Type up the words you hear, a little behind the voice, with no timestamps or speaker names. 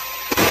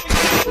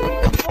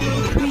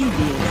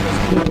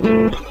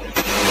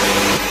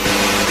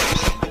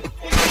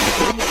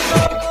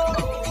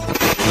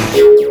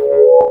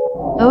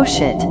Oh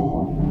shit.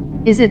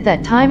 Is it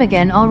that time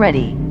again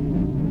already?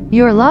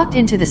 You're locked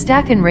into the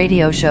Stackin'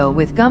 Radio Show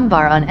with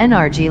Gumbar on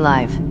NRG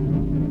Live.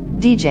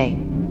 DJ.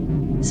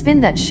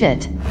 Spin that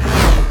shit.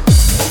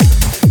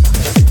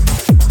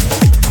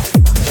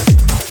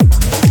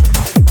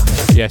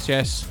 Yes,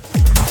 yes.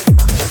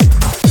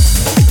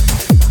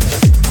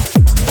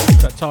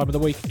 It's that time of the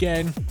week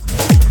again.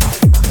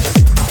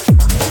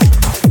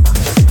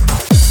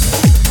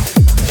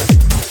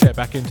 Get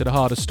back into the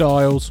harder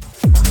styles.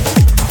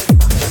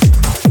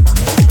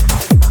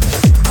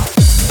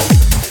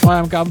 I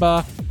am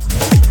Gumbar.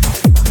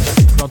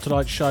 On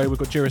tonight's show, we've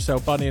got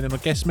Duracell Bunny in a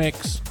guest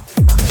mix.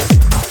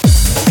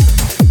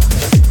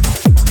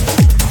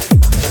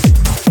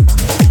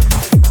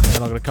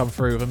 And I'm going to come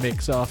through with a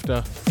mix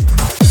after.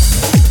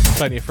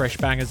 Plenty of fresh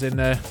bangers in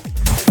there. A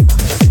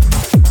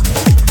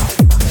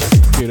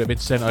few that have been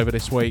sent over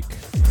this week.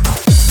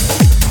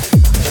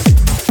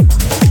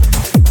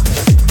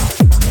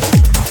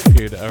 A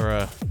few that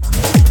are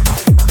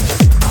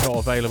not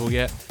available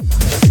yet.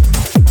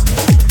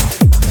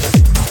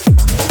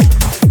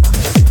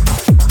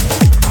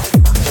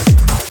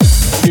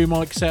 New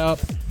mic setup.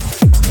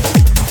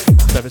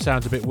 So if it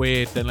sounds a bit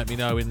weird, then let me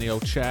know in the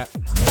old chat.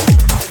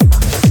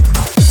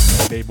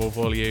 Need more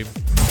volume,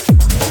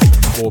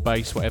 more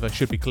bass, whatever.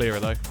 Should be clearer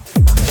though.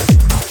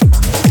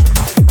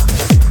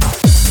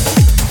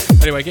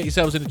 Anyway, get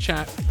yourselves in the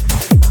chat.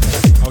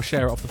 I'll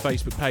share it off the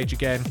Facebook page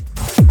again.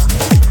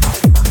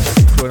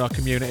 Join our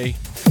community.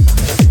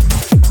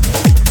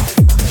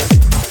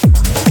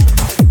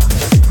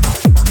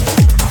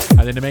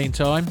 And in the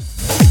meantime,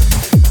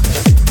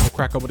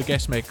 crack on with the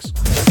guest mix.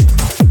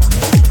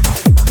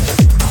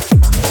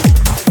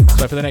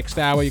 So for the next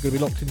hour, you're going to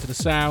be locked into the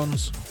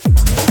sounds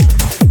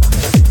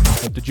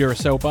of the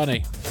Duracell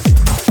Bunny.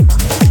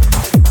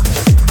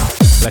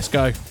 Let's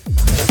go.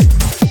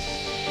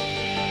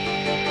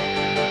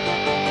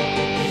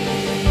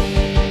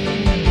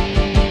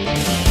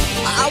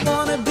 I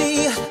wanna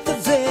be the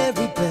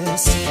very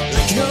best,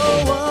 like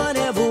no one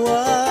ever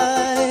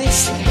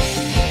was.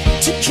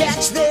 To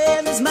catch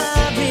them is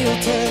my real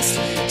test,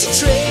 to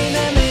train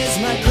them is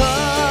my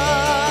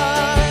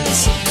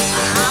cause.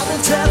 I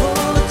will travel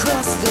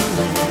across the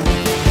land,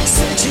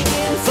 searching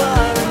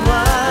far and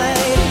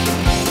wide.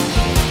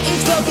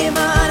 Each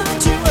Pokemon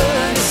to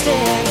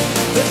understand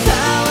the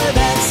power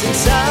that's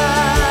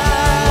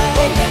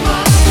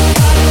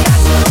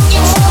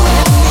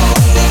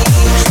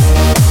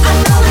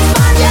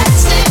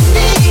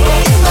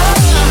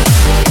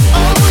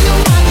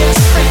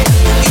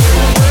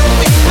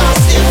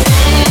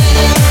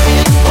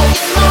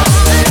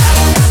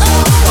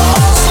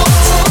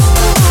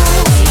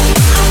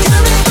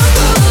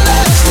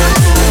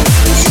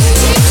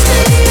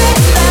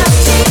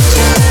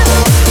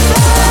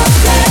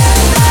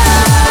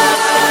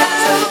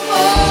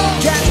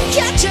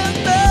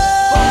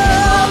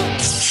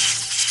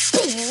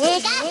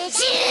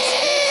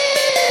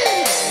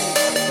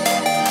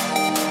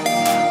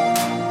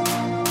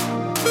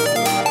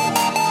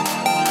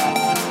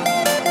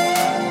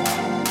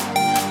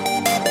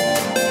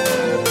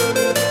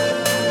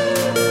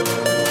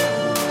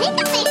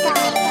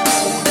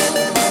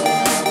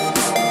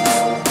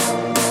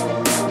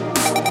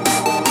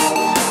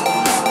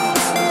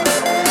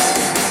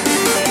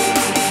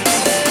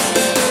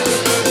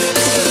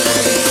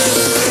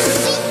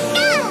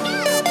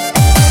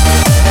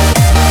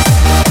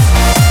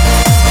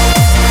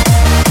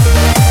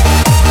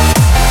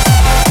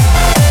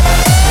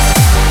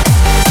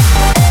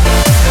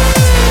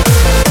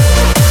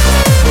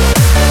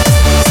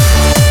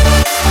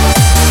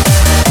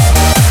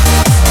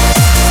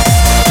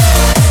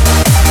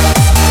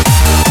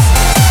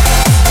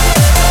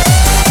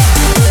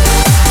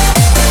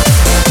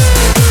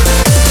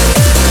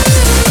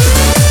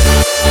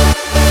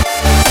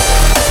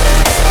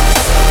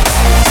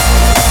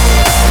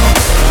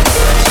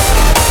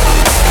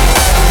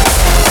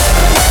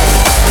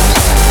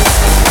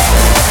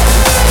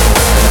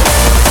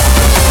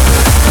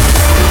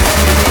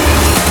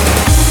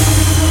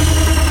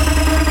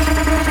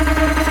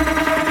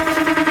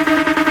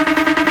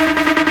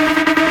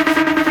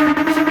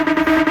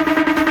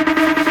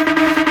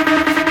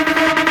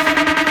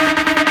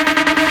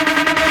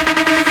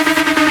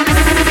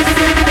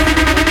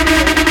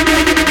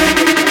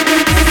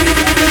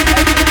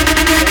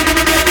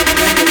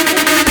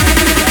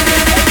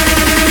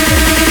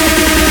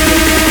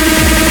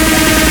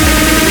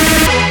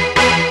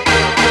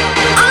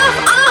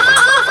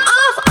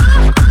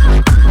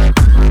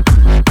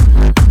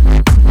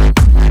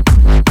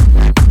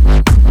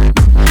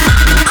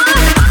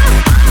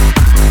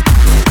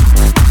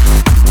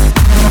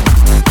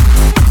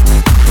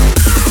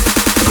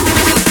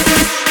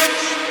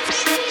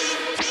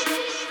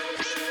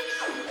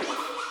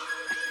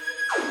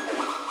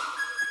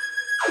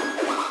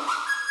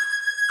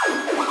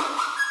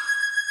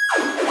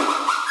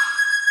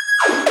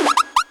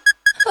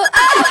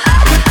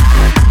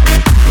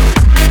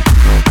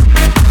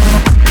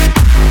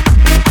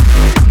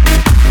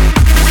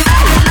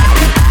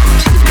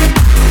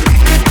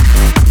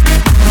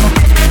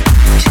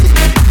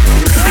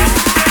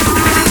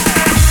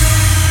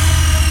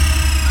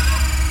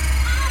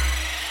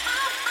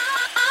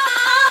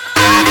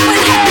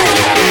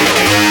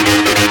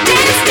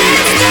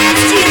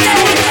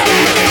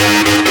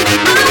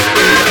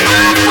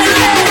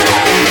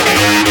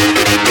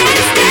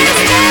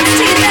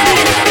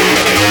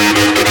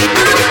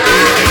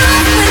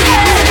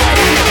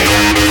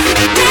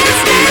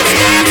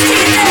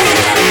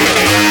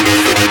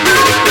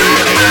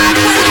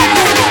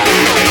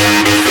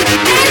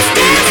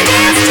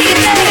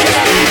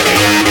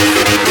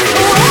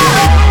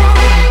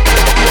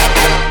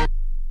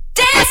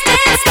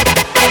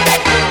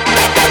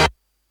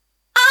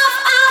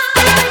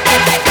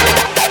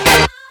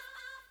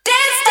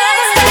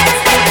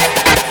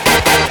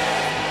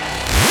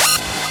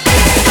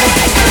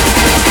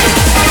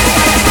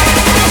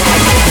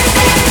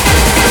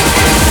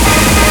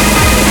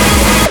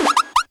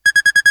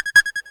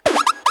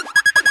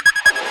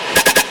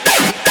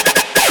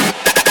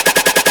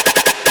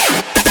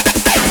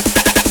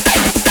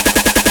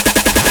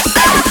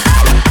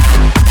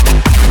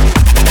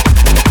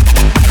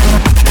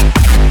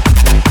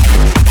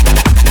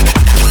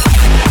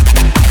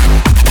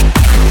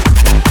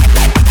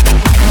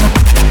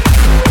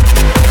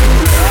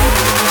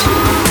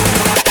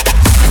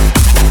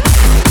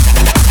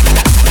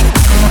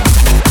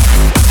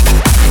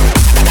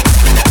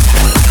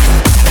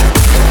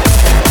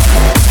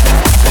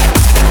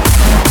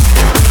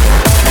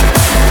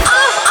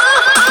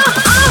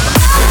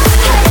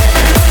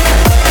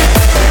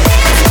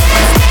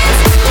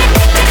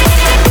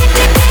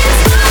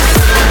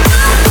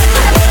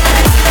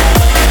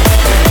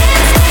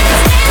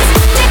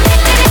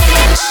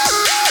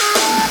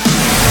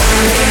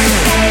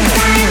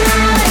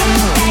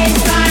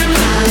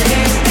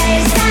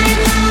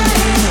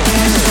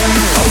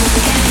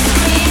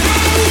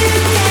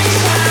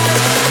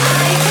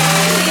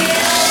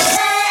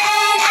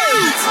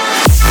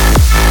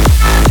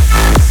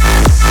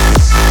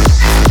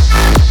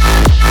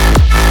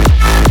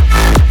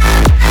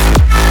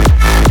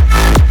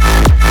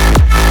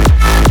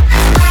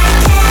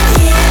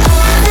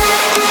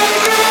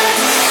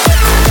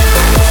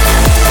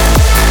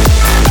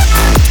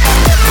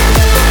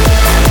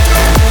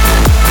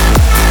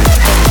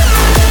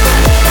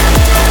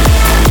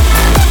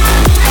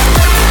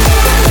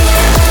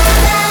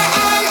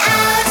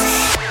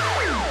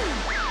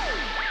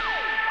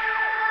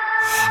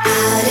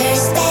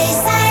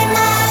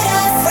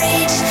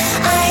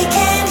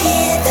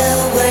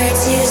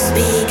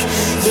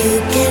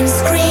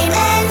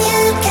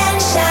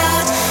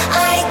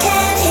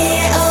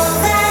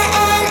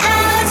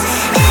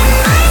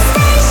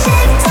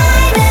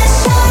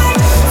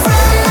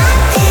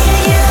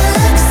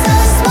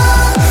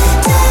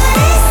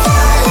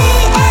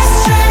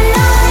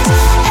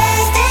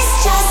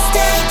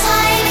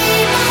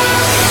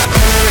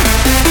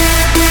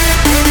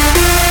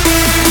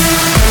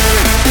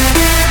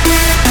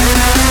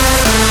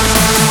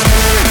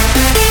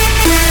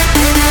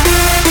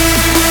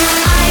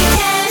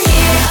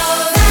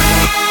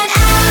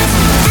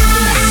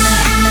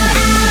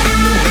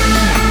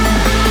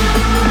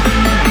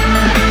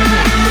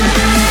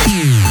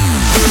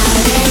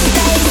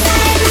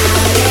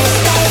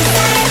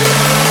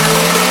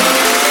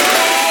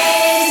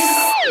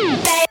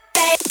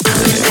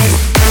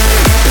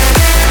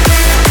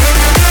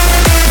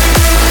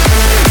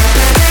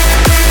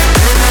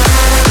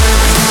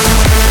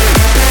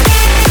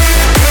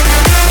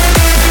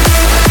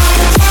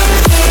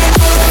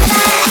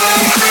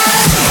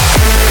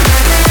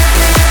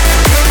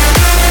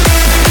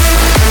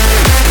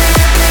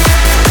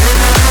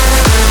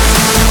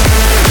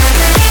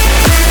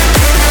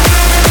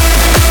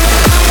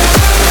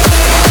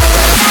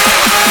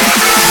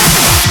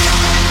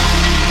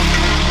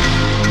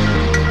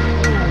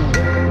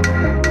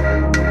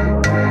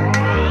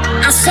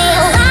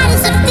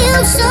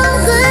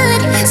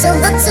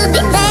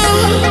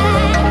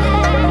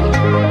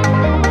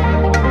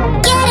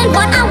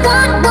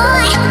want,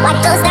 boy? What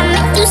does that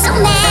make you so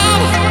mad?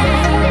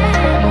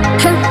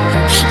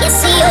 You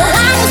see, your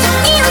eyes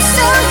feel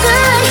so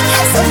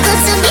good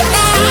to be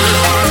bad.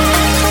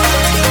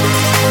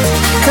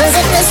 'Cause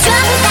if there's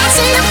trouble that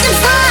you're looking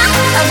for,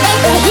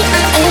 oh baby,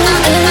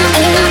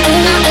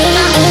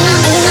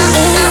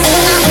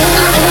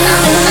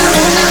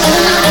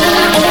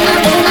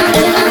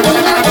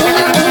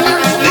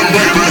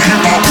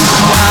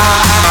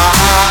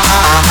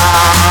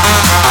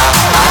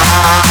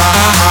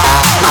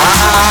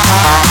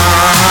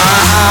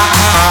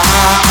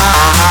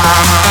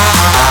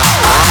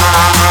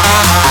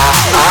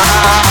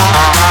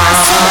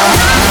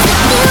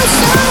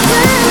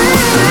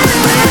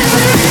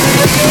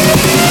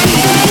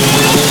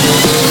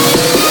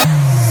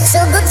 so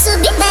good to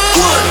be bad.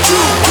 1, 2,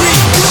 3,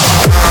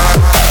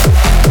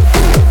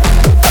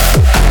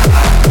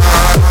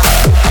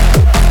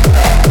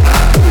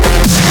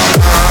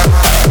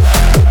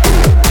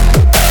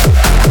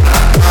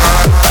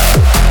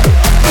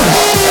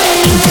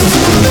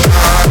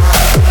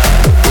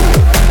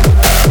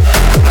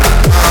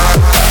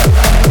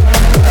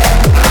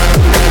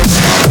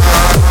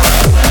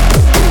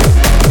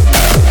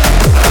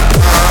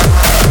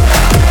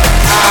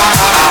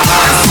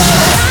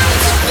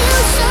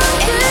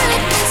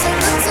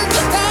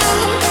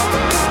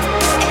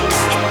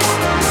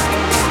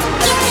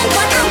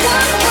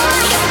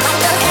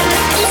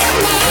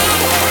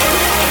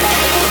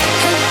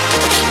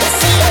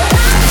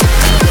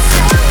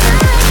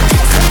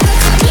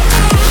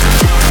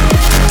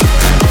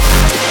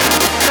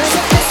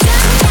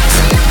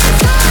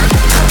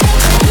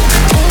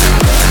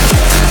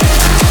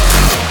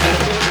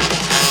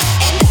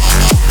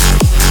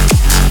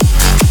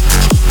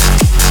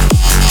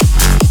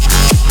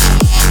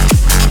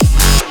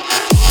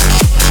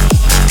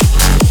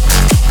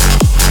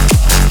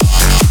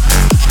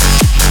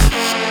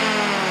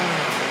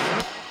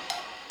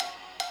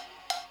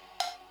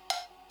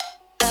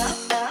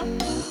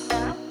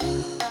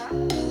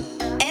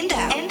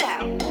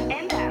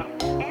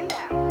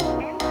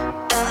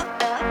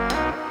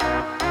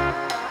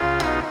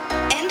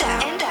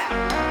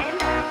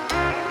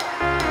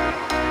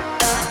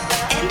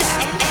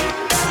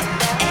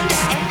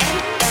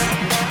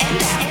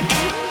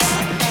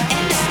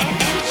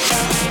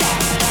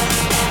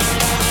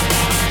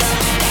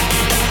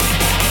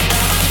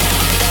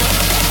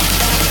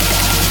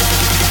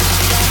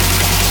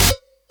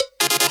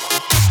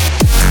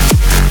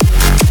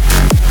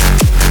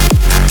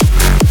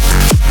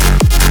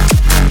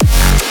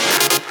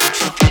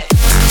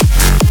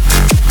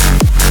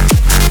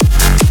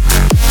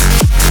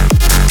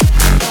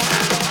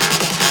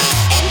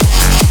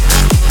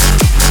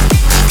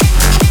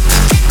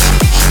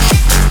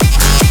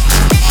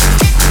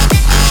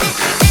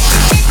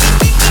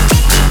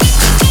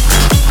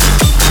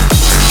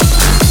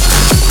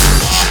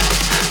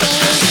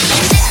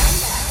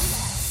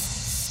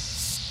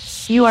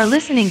 You are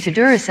listening to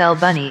Duracell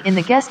Bunny in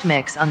the guest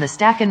mix on the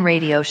Stackin'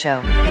 Radio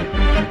Show.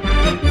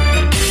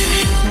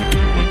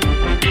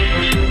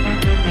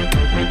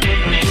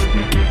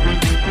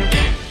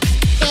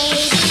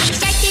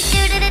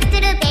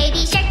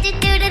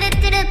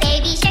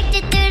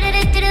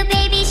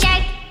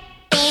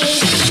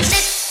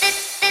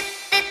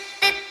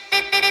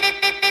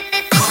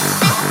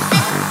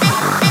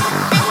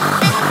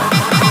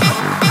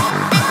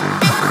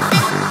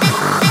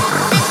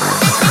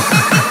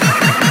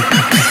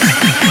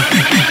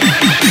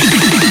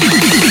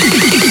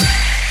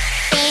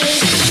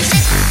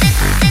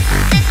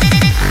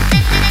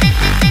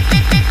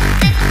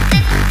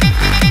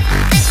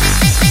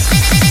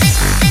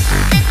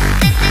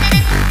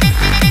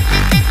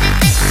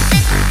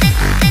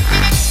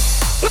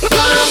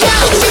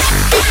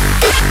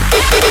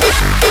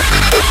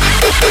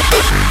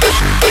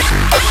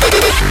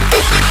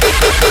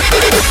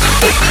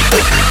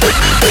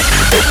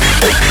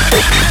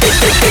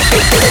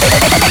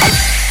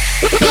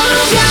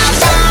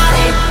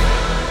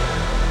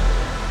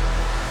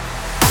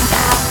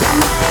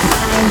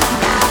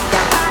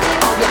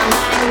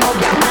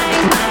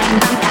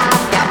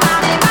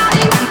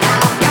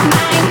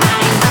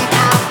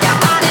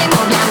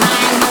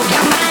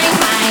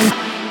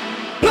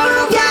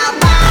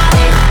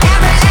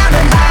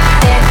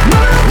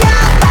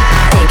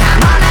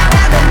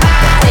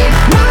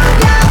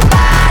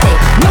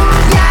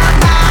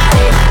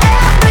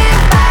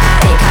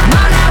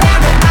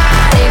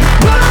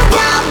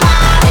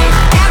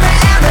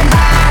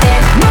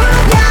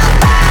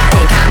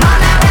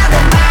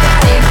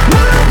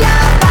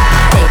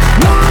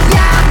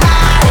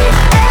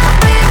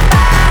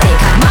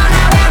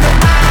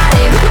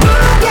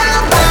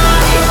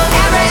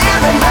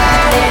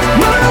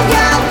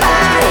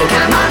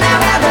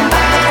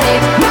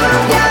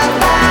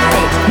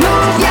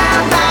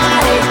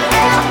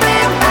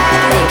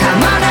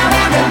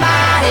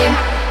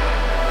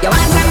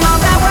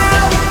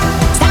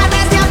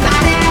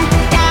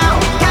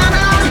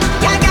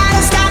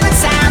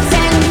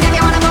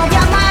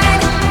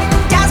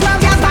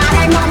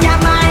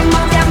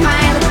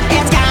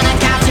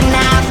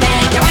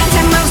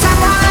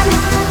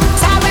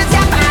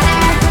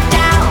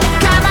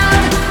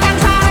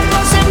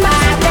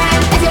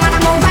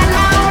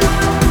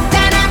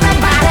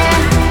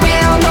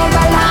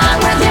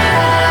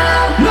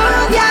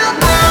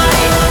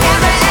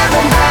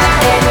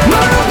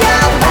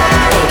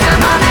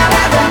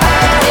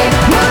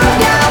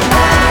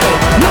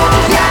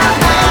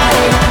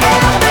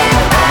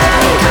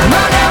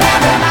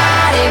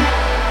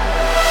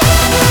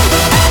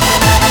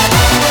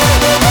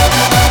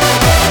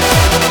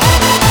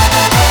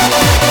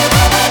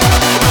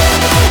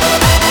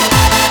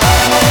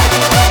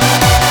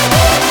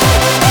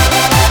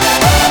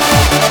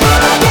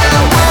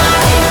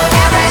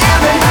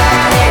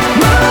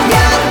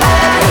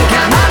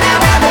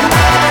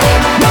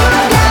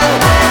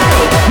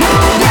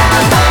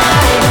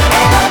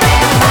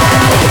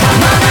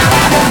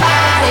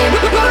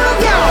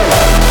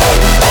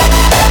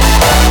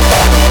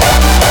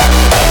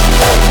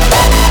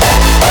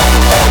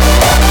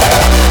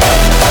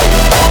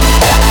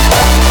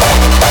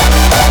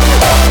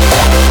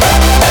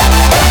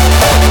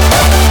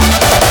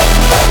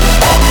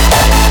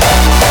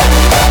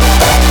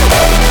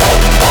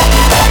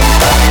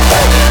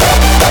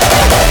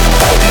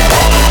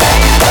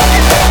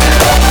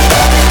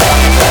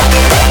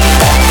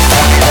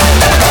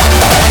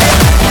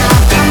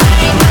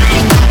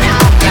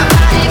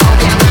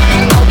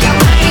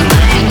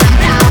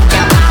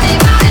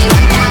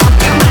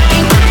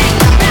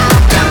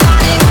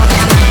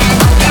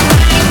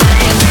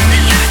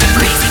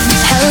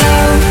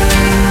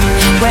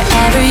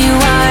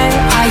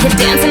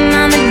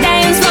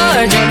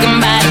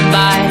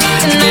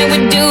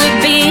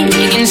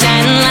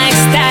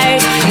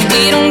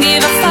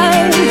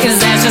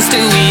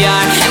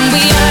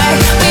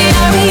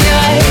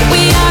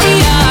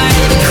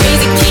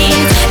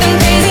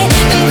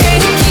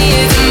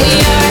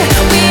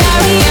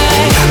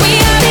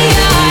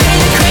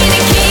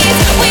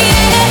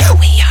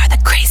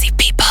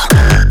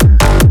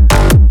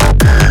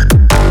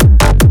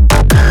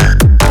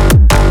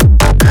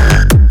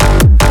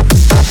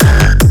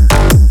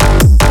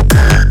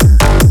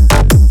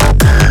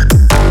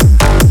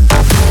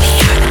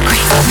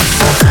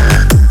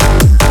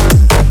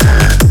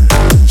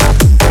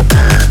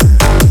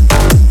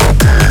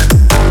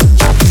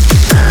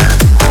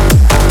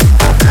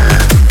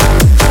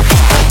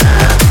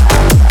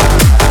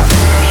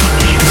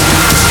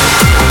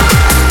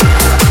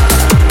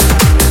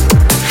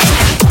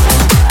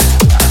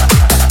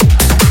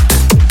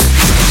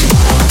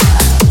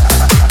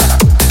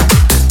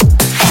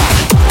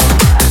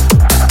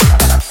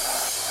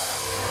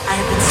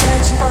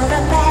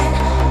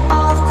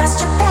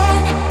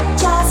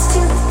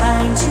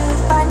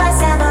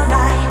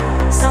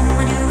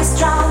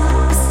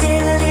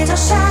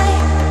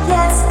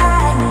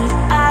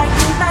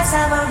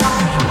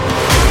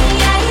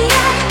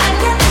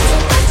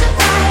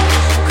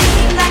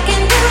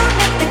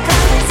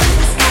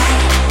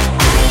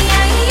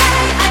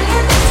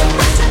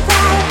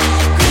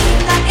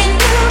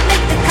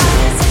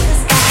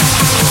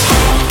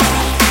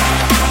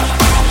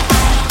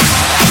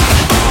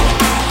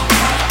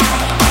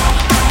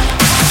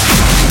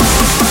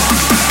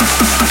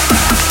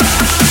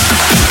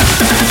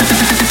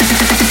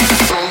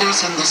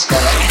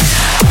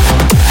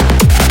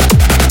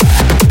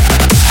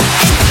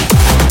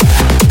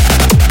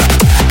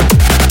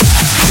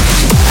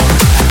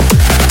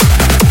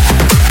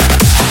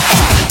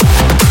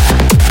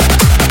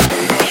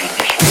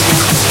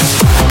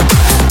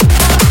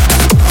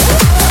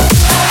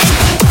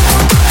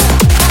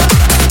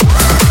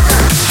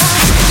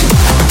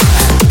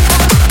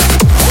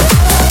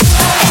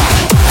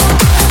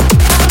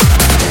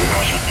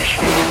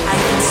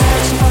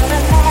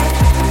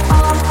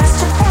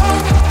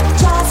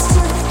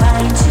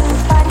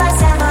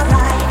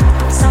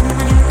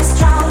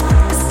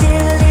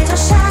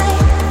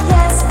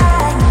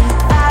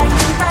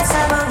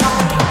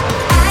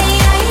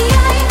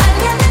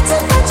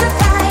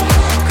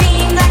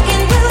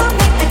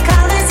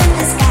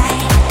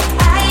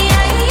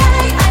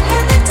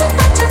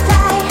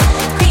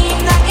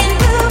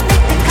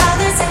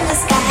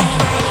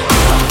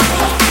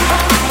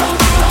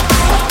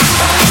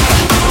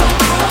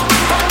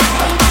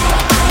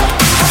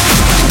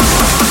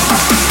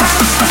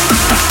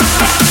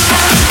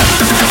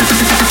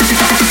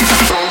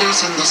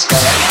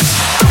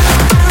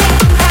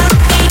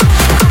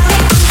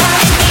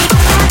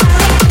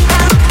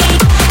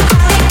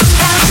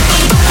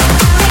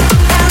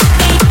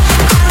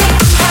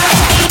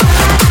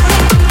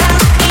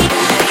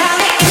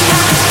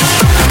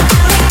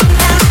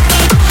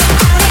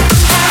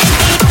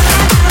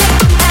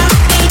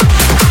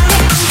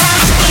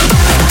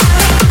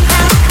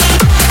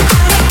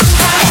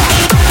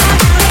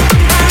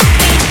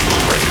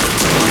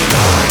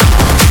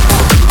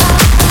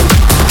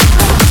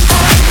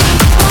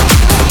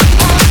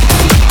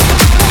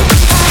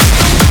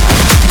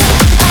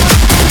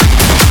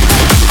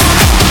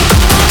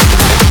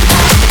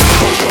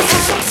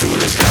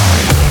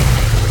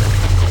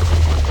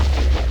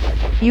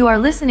 You are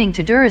listening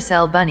to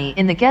Duracell Bunny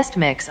in the guest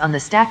mix on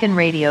the Stackin'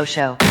 Radio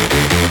Show.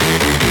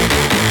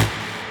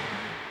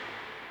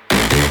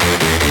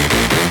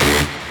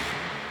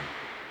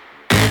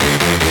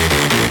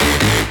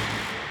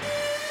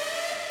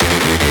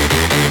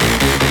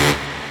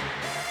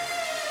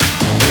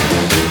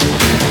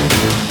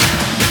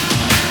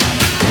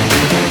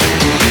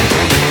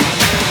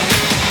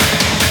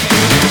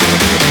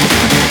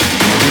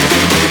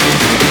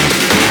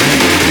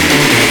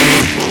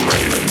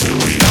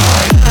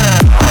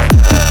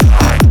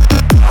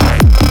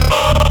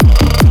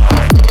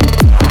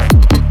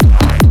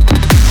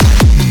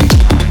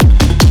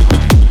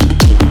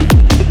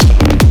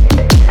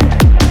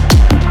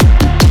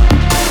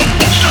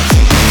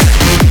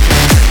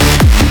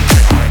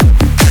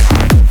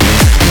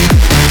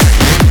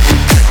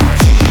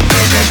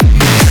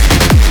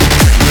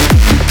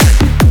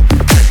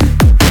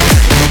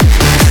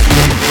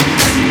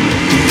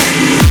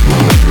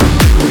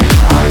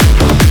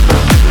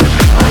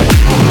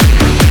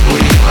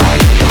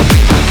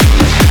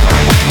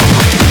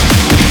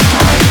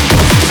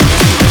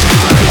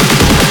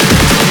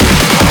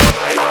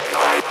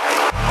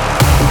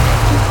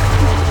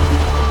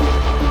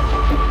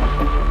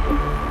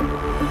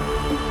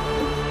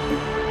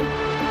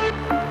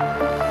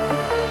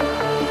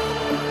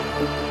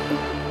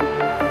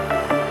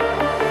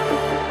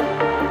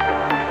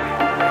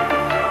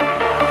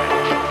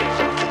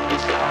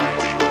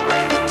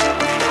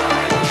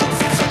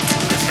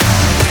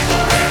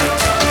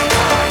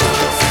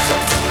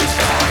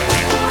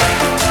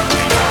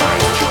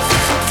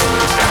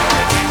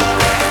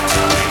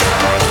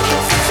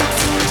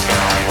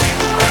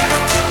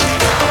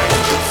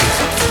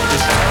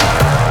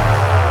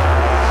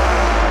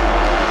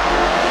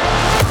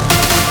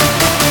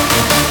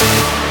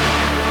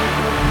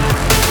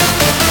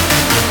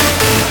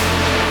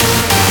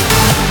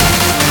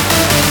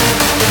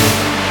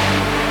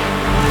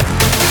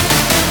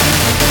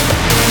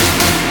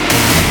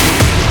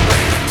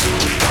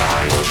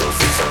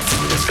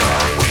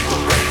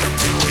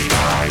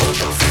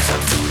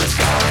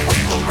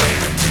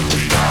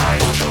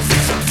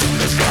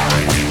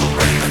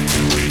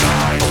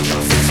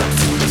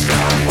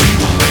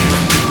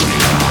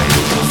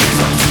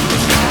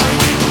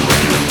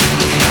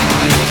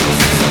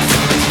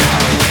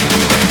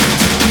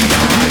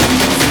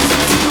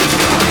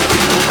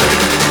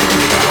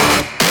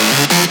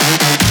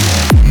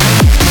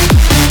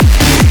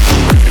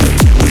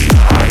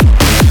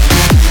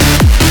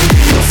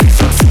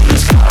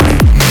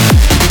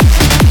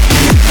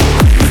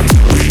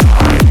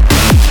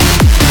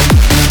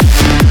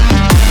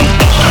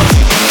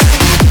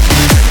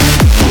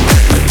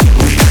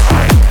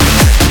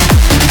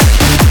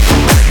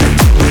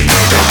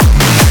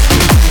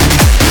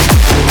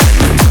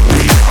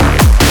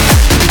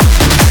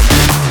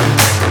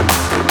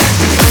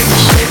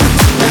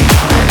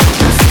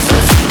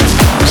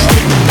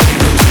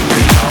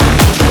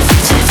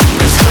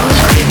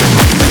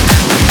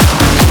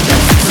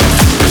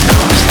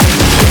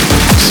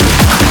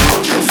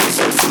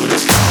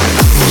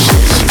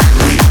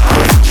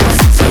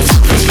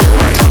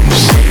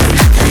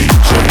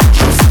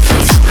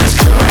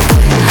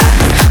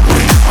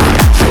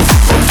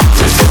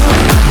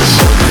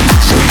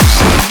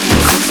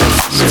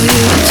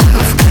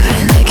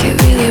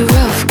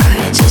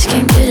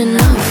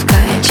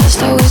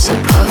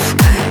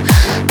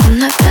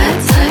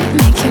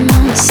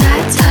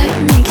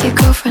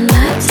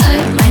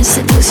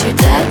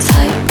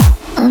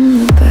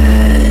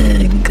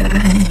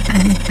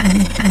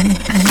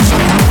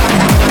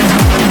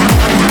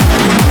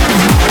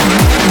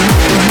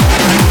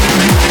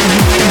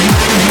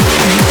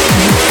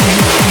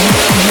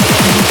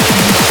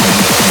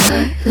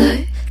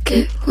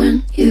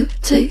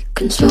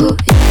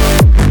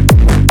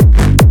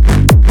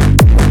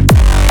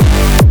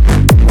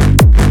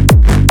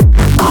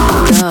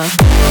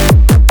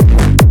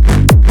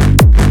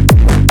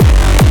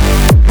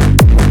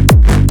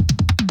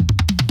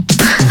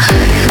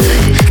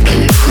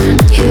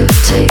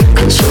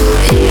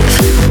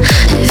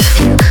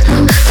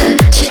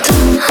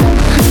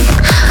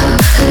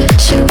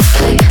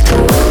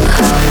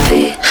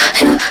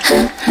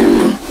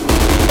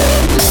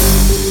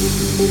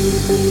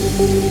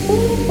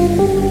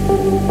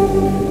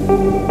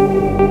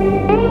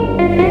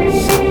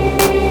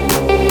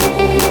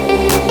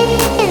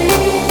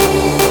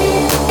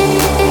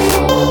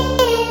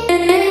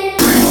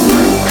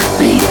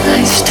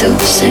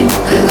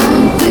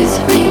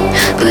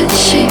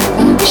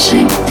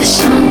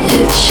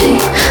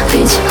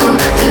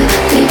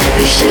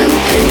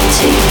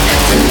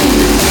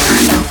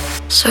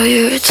 So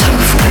you're a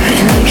tough guy,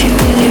 like you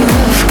really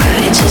rough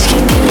guy. Just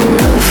can't get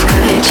enough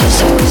guy,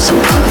 just always a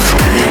puff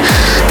guy.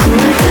 I'm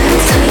not that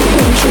type,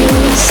 make you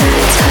on the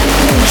sad type.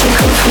 Make you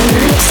go from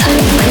that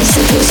type, might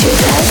seduce you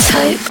that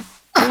type.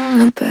 I'm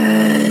the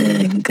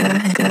bad guy.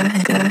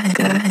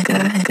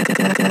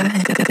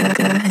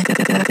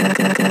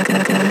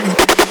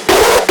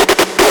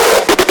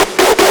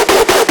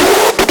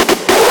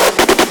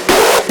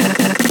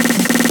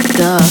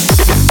 Duh.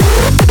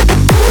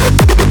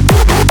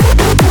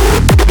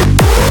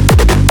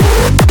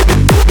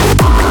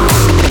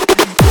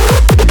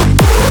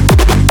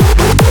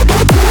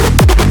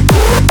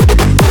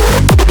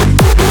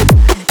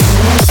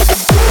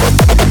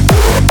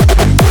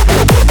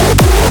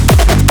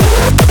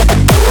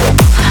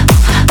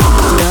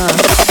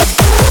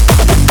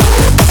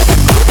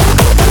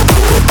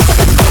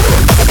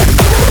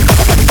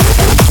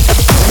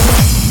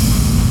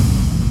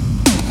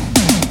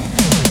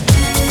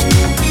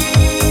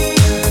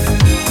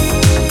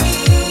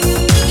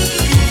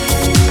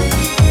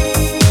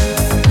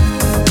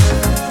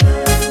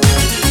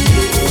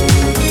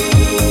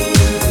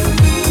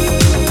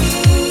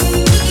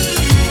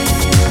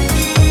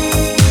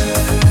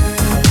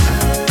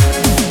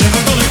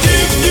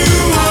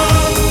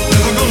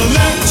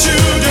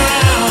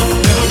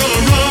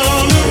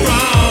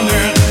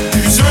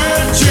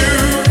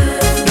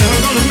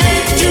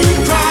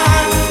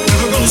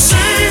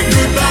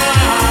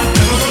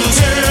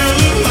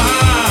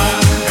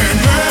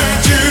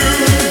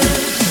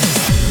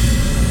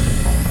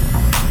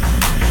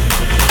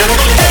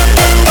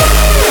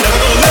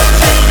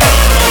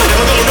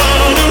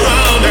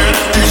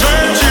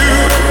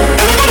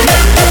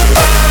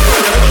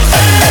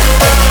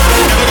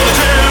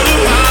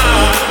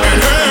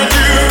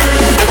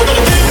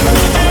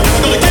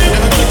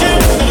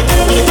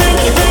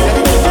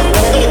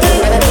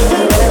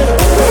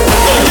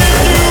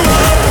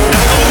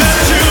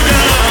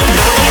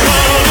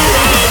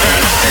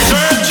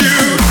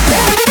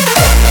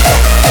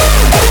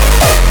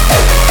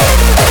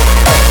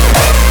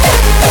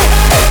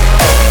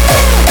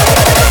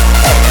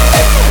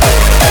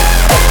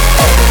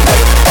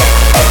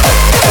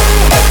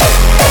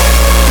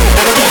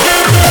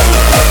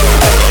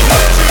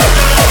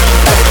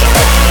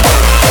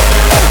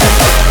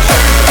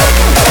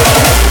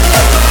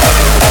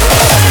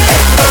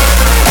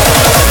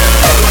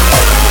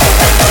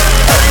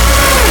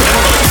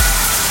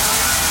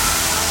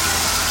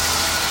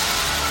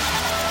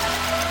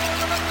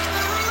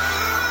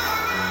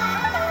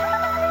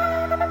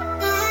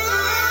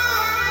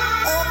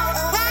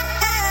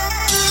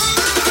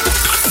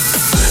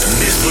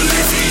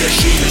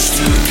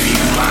 to be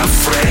my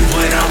friend.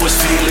 When I was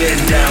feeling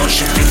down,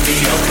 she picked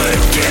me up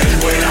again.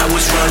 When I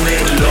was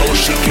running low,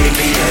 she gave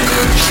me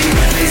energy.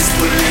 Miss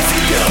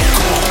Bolivia,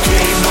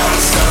 cocaine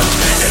monster.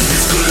 And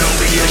Miss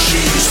Colombia, she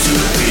used to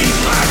be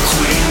my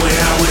queen. When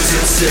I was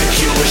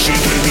insecure, she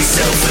gave me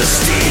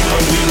self-esteem.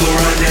 And we were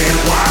running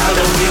wild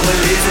and we were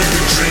living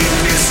the dream.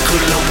 Miss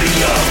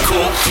Colombia,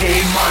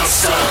 cocaine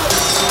monster.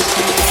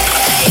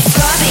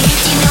 Bobby,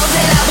 you know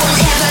that I won't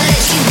ever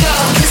let you go.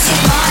 'Cause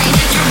you're mine,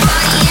 your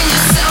body and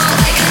your soul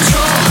I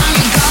control. I'm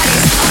your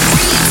goddess, I'll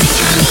bring you to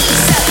your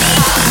knees.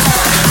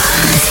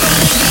 I'm Miss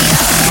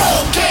Bolivia,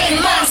 cocaine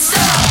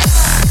monster.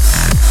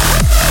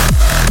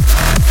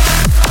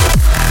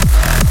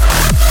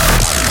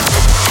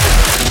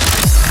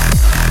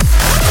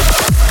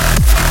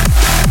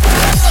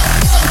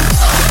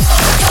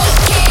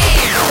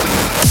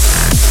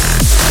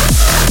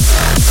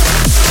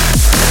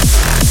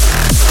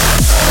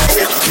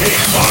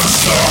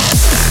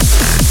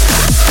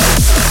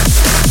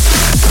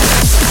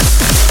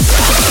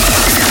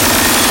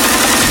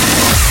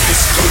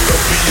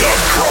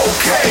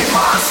 Cocaine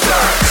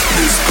monster.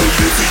 Miss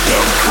Bolivia,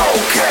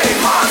 cocaine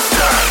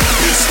monster.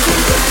 Miss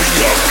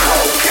Colombia,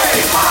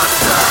 cocaine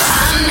monster.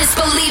 I'm Miss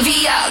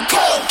Bolivia,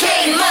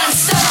 cocaine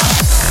monster.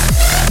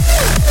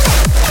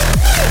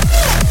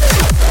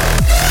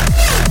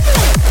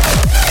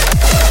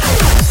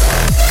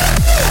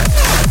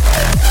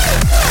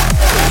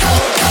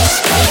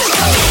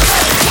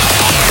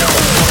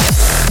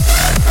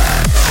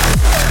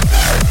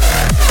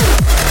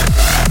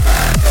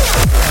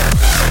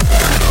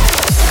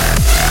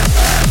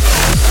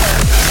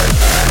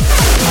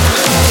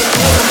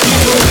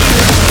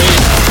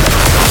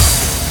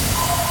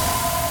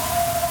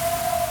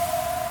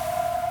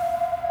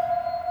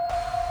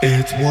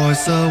 It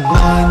was a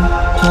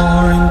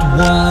one-horned,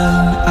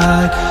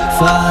 one-eyed,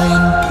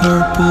 flying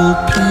purple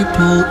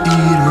people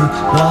eater.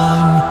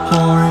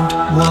 One-horned,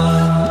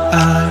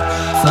 one-eyed,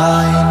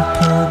 flying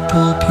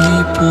purple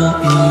people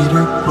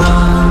eater.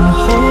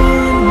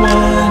 One-horned,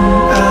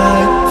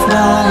 one-eyed,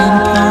 flying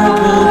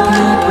purple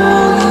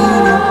people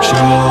eater.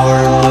 Sure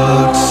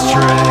looks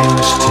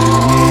strange to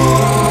me.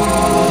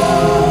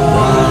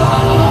 Wow.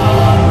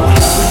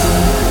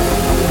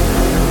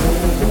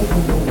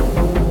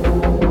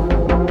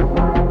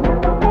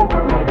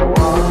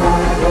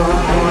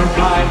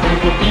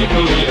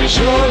 It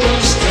sure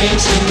looks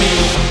strange to me.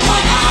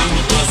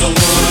 Was the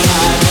one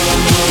I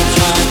don't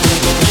try to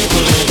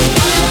people in.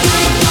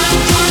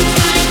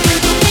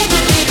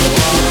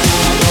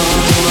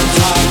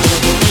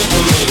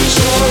 It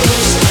sure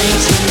looks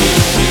strange to me.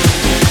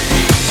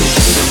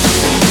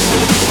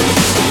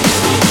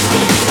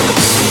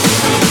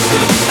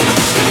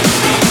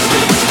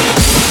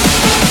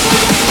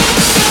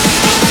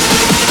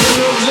 It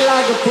looks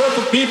like a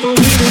purple people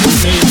eating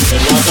with me.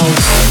 And I don't.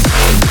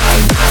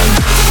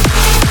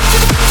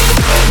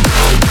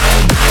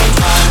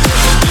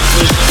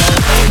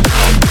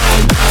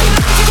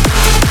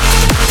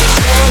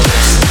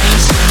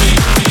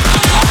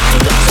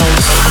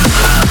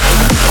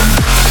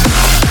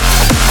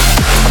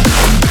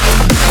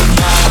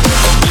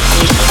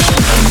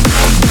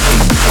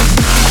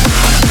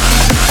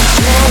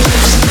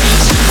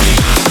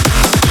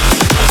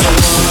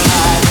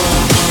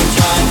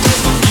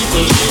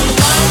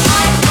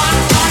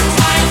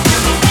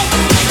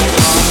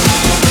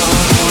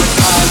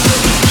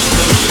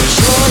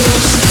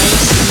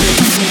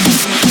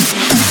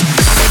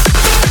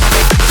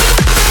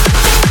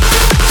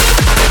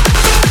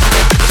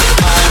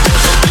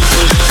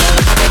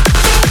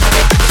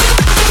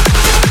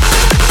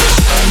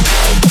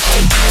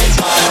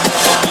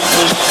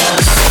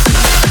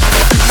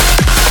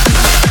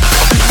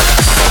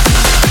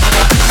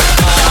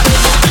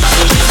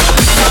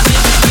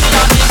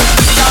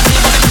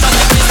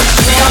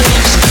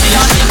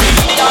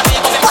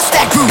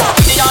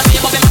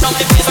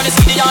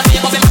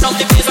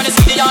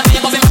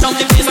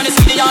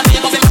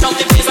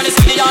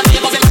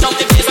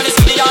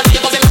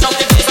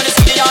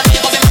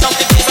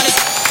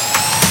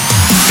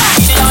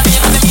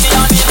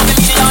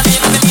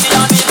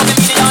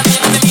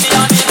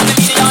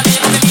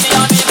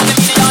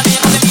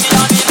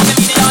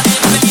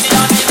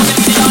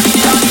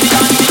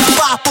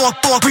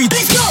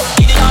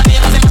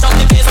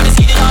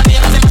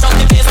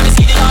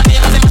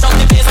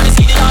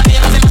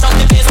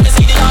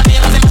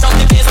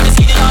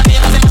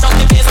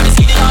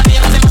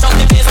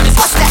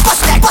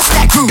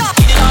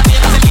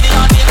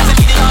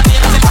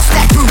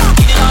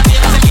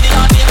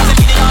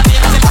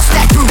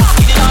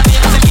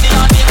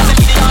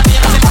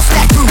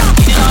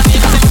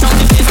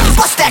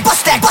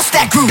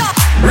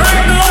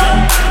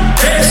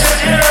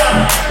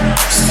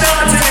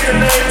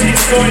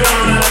 Going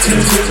on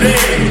until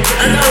today.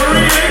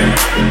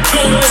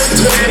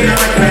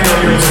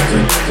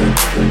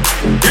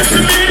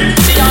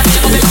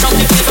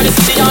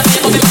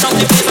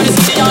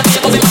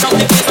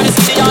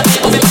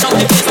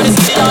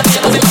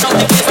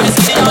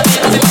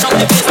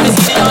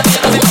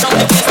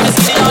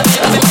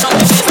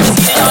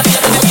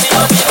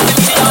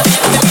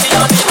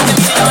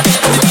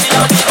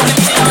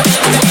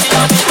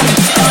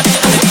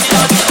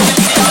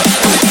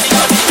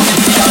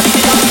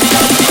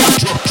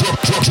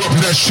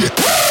 that shit.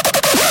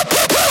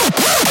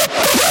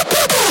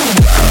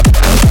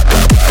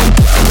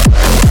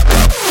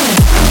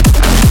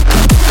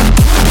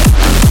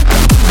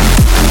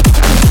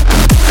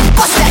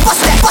 Bust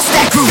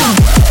that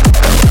groove.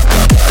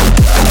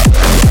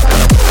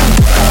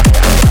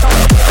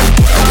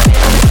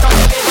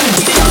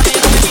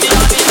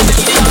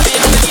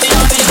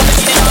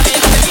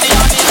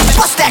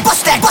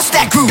 Bust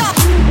that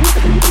groove.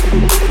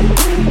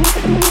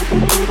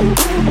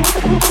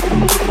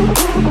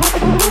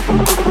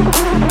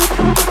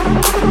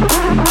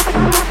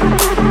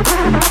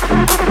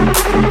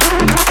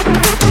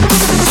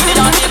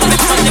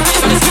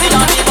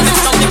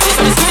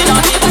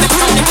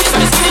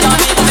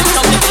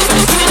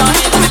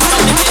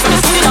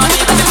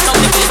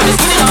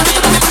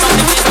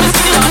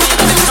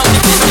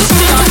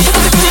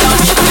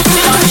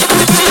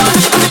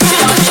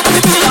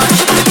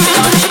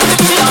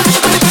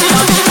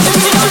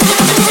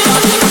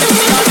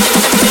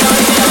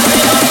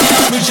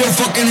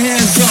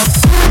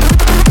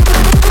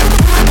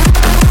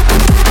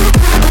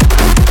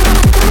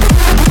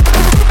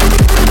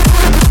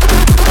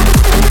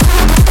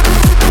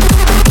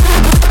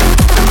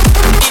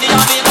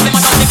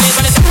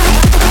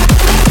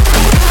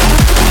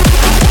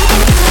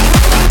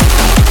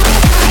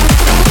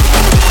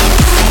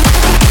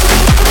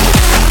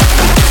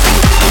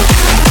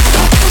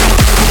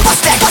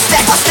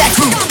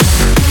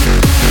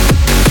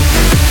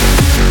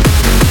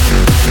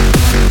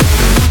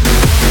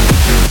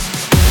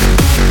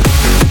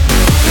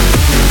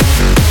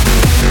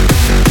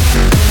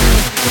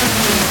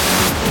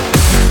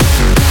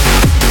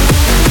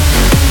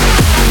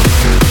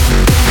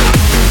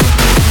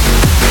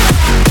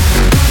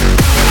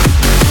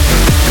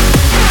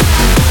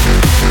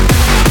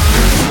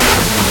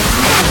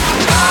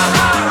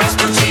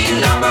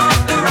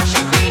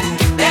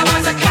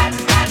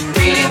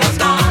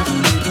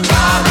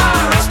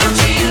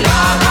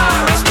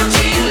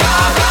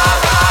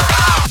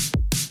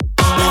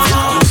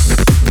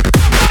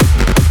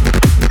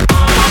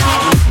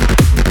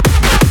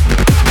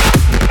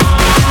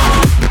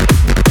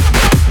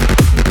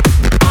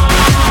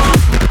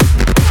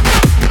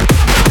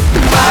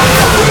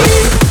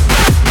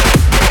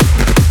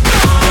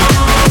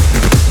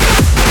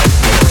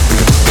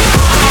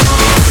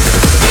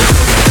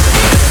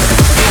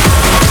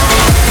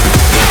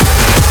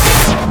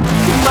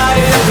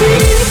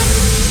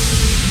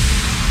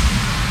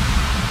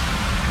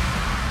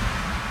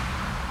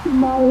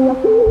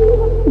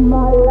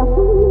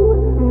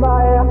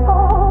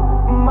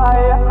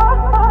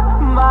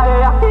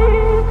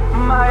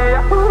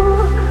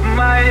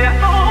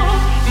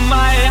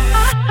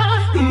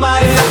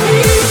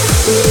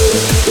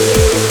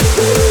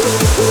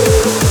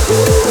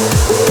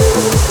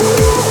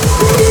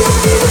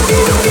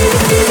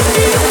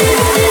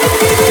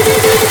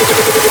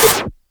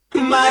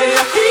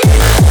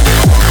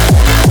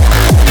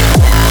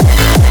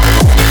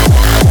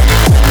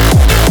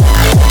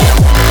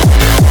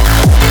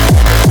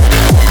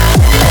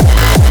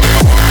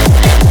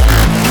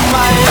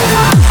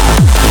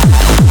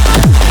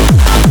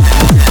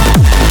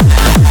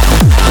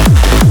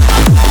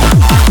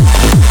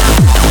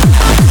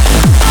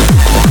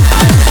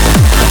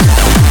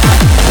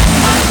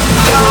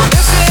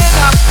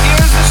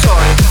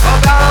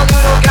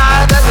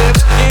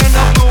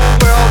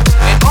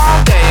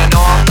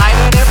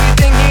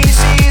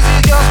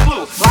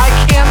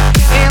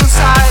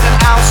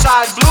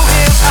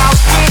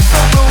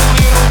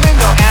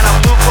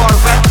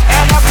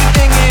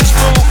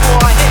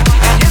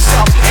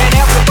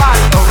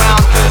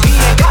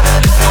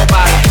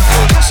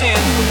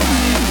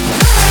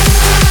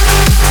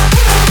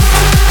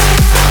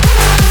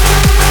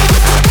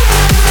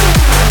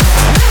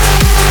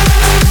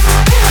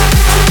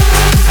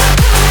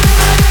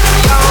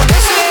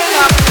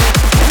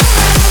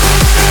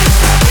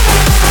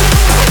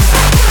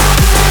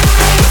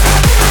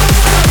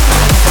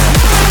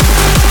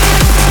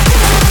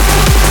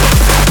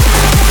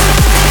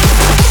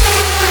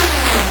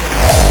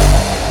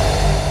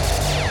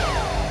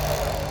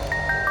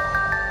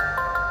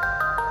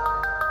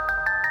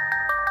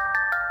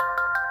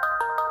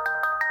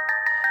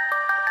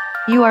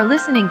 You are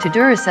listening to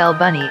Duracell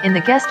Bunny in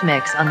the guest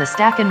mix on the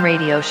Stackin'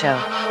 Radio Show.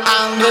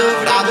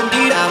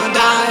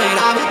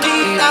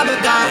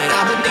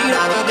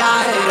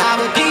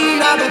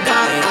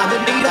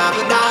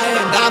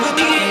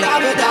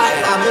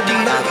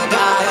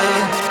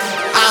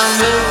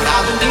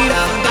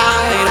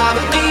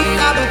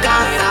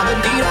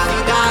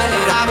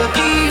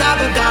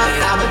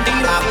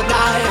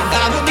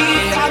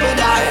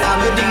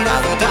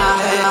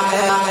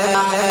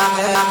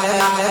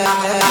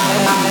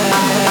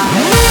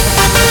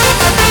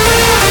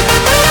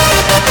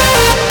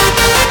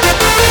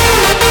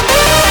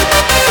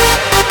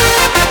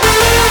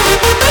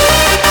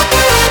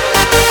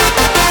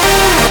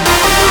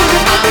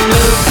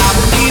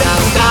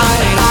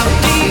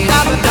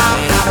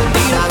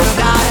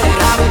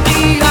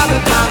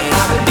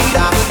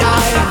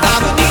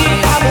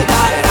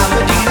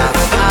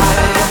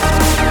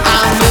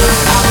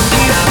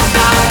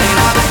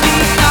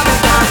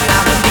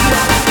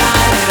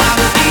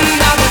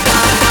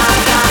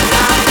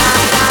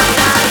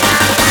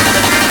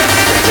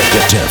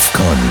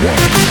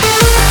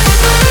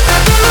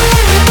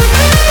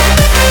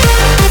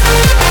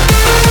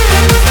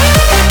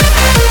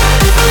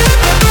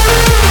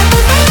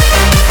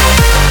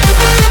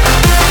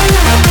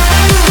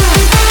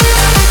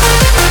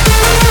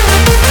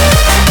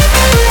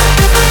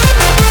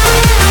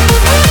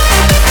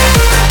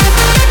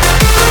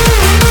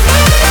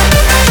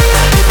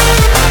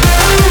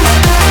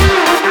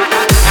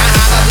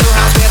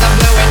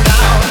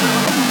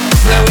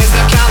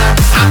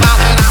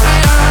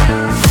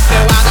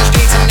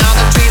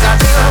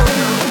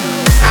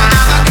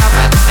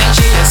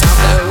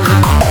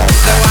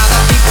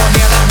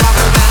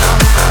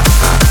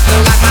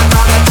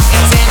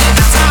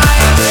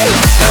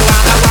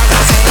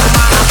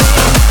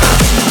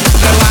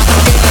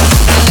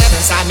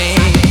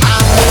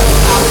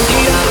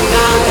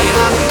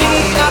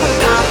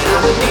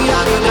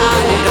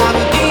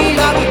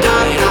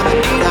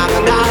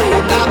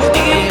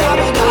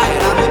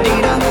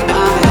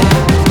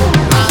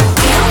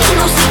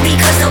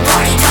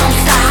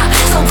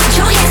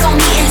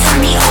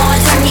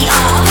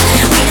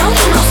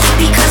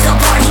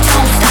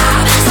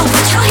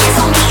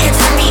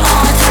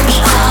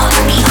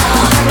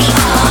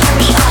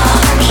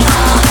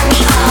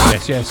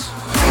 yes.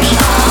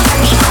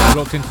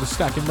 Locked into the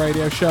Stacking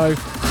Radio Show.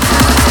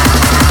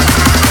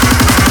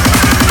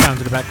 Sound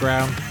in the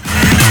background.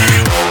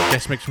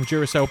 Guest mix from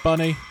Duracell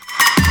Bunny.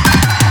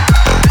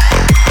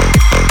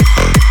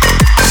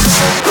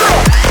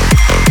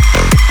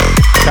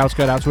 Shouts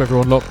go out to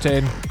everyone locked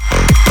in.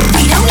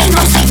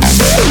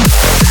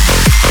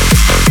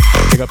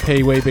 Big up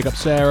Pee-wee, big up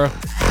Sarah.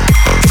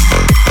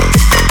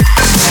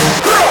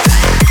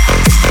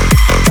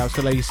 Shouts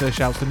to Lisa,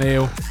 shouts to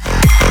Neil.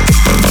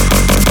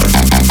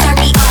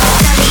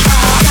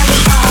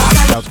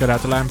 Shouts go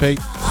out to Lampy.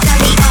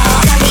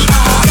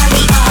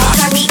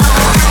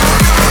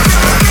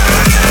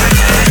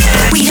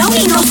 We don't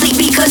need no sleep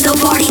because the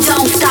party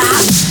don't stop.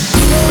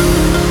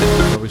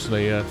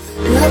 Obviously,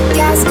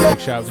 big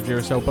shout out to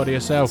Duracell Buddy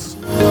herself.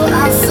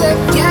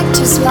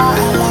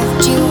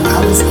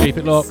 Keep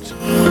it locked.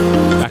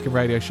 Back in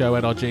Radio Show,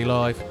 NRG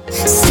Live.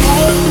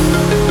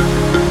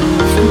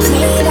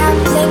 Play that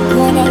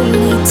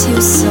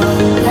Blink-182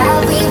 song that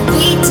we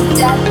beat to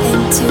death in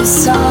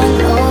Tucson,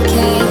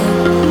 okay.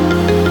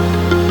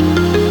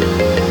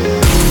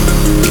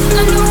 I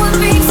know it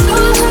breaks my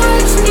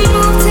heart to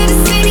move to the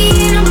city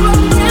in a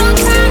broke down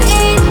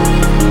cotton.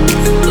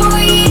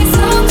 Boy, it's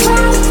so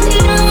cold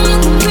and I'm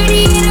looking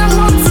pretty in a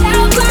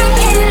hotel bar.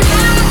 And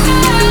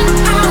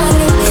I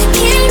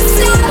can't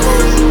stop.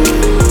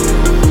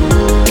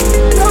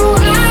 No,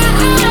 I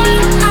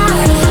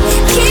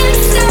can't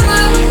stop.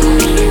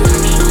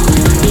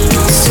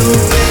 So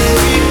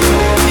baby,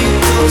 pull me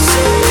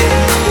closer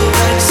in the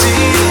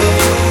backseat of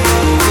your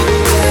Rover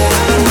that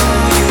I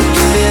know you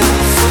can't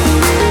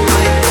afford.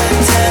 Like that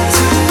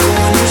tattoo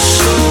on your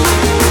shoulder,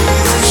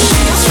 the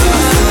sheets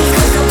right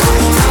over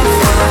the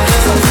bed.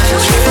 I'll let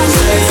you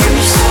take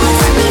me slow.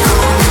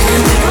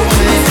 And it'll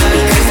play that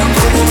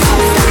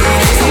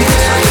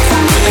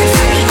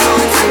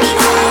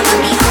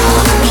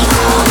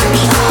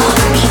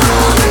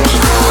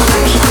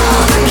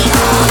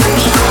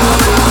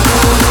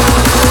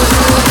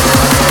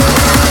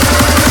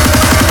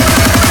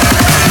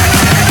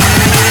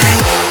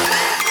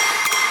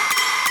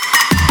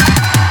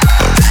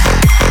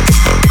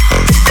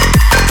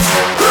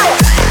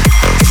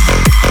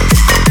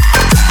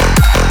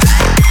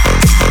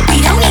We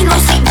don't need no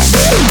sleep.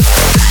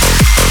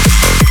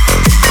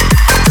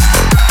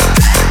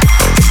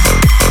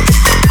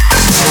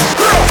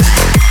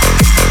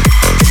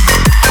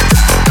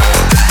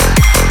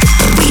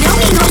 We don't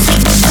need no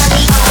sleep.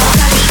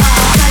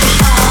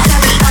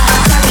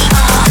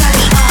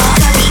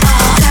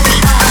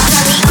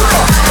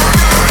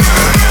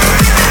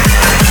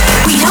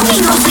 We don't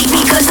need no sleep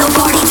because the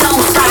party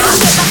don't stop.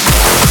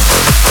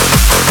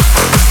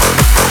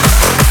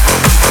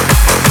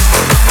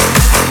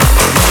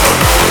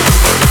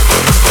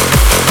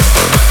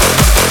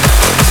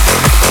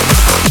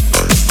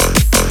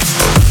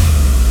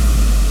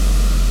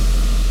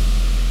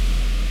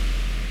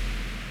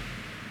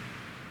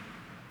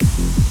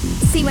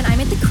 See, when I'm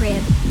at the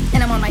crib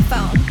and I'm on my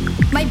phone,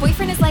 my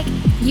boyfriend is like,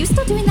 "You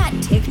still doing that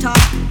TikTok?"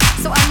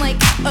 So I'm like,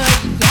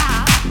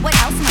 yeah, what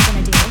else am I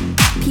gonna do?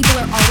 People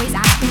are always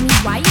asking me,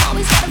 why you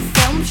always gotta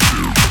film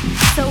shit?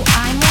 So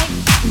I'm like,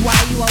 why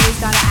you always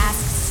gotta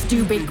ask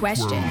stupid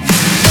questions?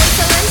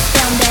 Voiceovers,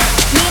 filmed it.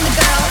 Me and the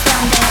girl,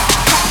 filmed it.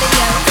 Pet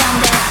video,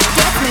 filmed it.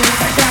 Dance moves,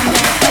 filmed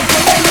it. My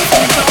boyfriend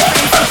and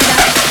girlfriend, switch it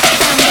up,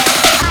 filmed it.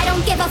 I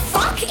don't give a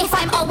fuck if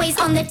I'm always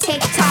on the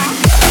TikTok.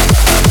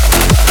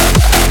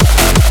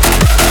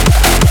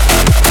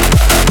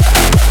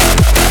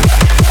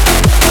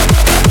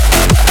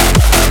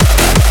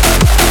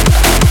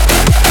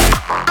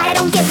 I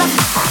don't give a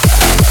fuck.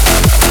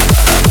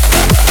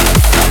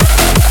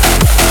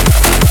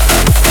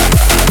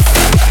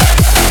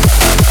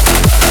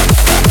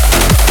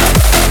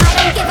 I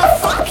don't give a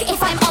fuck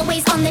if I'm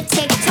always on the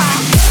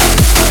TikTok.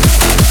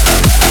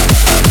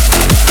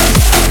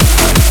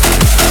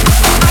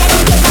 I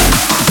don't give a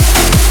fuck.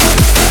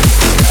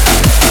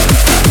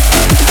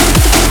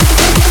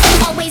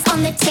 Always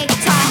on the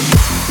TikTok.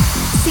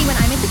 See, when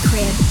I'm at the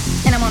crib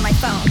and I'm on my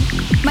phone,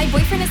 my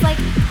boyfriend is like,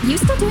 "You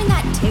still doing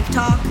that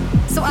TikTok?"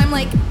 So I'm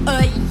like,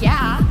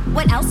 yeah,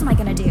 what else am I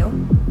gonna do?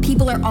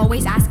 People are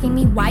always asking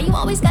me, why you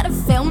always gotta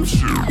film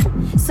shit?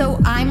 So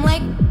I'm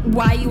like,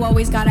 why you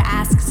always gotta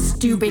ask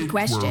stupid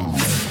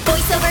questions?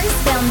 Voiceovers,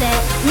 filmed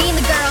it. Me and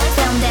the girl,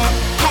 filmed it.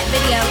 Pet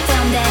video,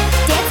 filmed it.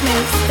 Dance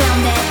moves,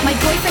 filmed it. My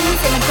boyfriend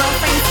and a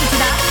girlfriend, switch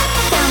it up,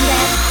 filmed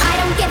it. I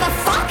don't give a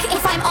fuck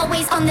if I'm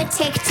always on the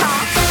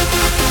TikTok.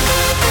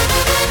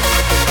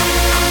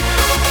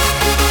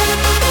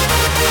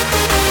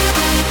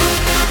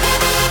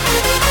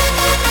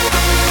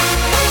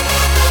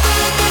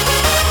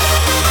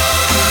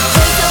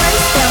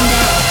 Voiceovers, filmed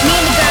it. Me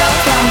and the girl,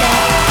 filmed it.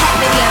 Pet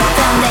video,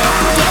 filmed it.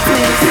 Dance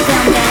moves,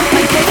 filmed it.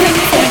 My boyfriend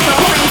and a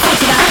girlfriend,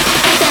 switch it up,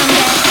 filmed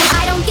it.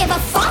 I don't give a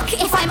fuck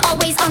if I'm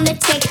always on the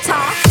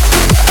TikTok.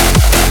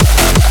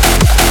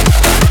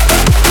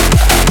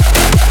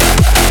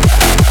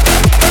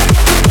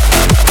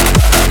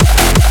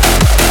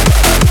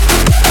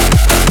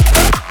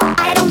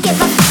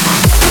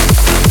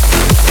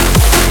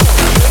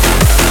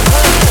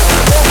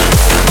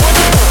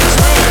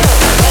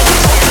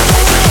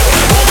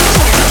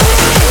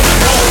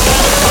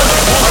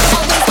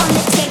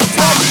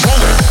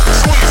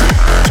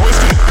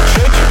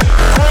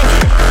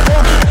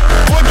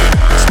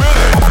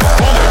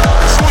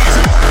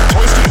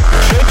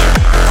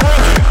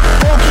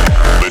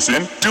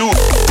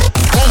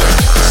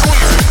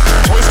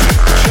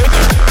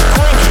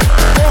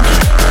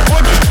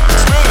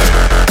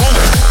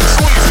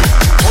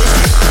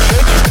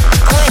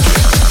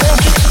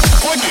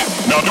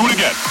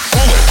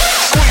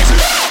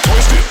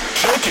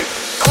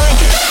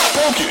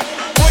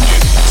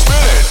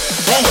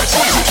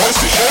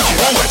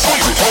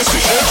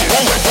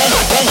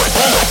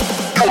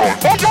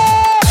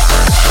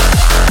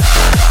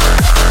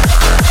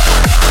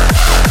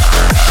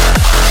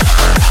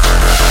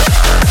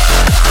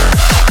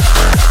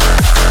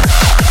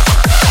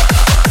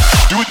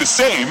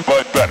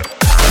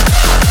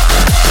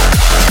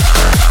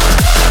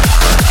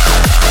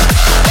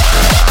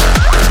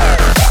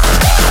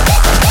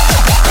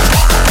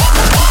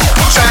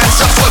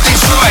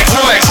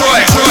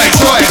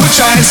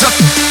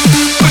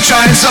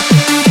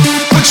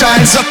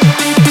 hands up,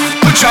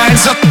 put your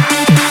hands up,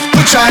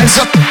 put your hands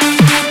up,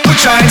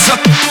 put your hands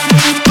up,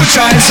 put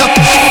your hands up.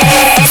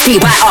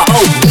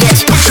 SPYRO,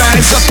 bitch. Put your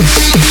hands up,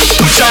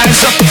 put your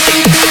hands up,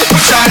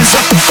 put your hands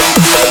up,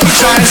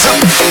 put your hands up,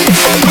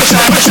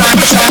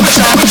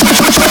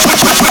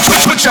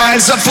 put your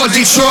hands up for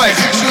Detroit.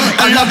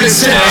 I love this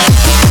city.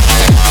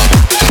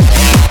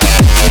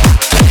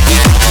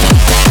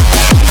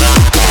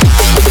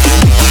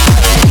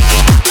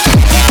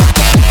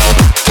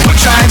 Put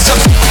your hands up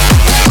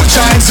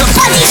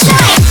for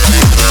Detroit.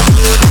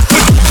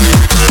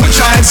 Put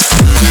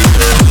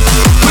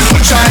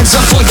your hands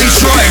up for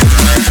Detroit.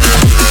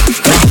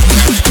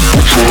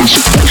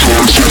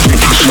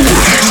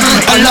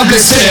 I love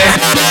this city.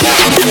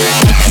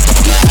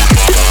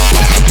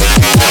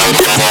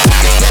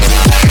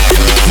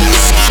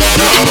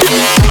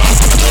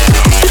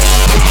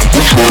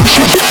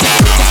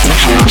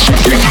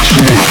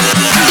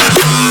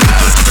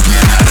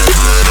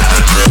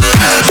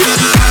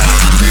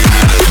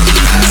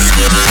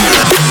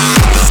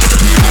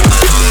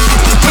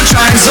 Put your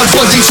hands up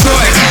for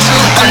Detroit.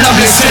 I love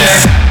this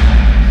city.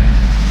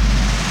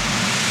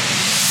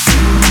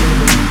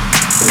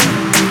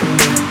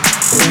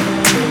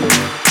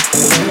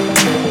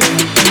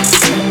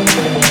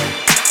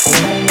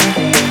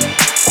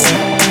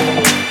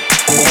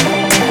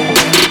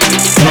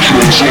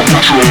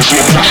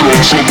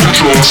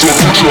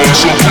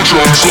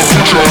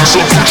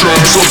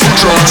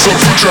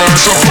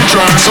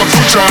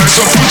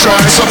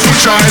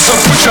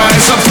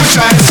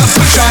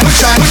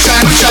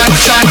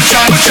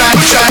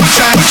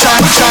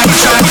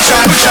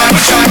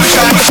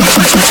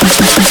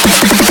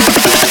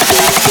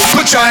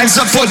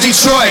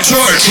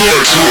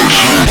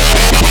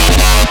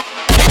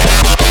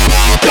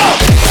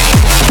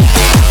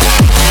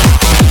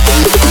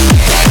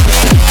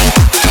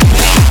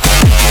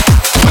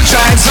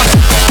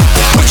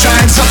 Put your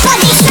hands up for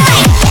Detroit.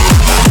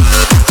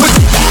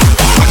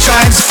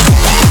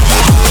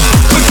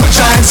 Put your hands up for Detroit. Put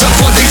your hands up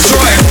for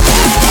Detroit.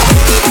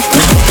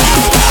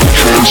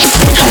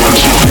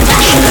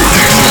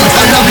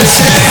 I love this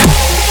city.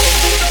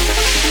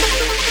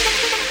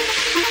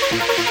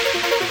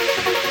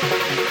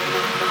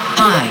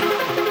 Hi,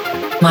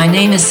 my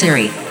name is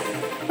Siri.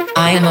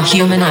 I am a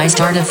humanized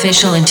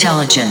artificial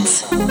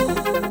intelligence.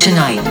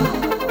 Tonight,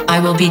 I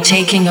will be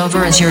taking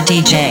over as your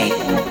DJ.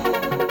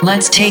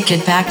 Let's take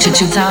it back to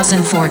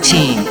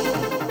 2014,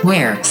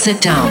 where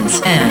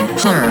sit-downs and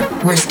plur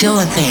were still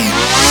a thing.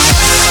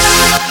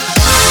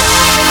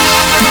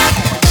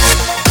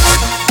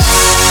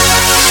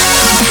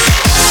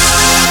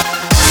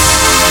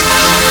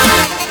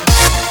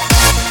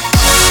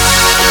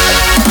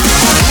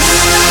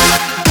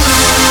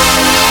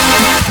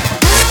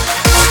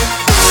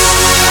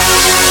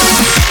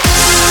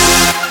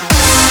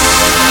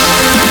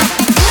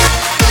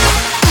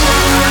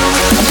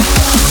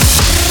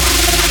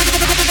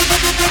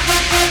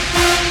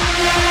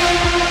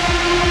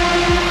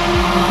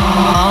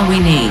 All we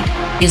need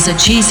is a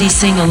cheesy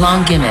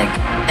sing-along gimmick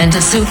and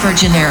a super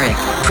generic,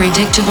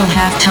 predictable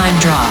halftime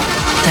drop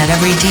that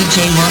every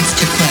DJ wants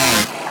to play.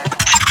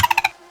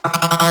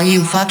 Are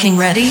you fucking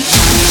ready?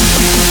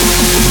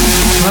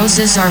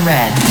 Roses are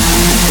red.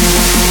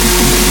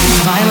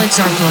 Violets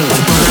are blue.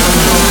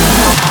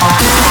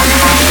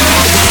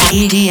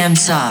 EDM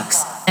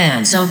sucks,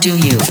 and so do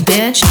you,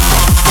 bitch.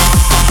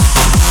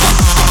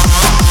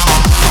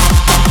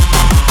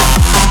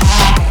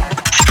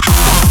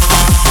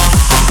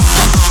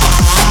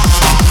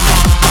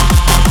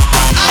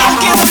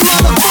 EDM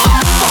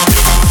sucks.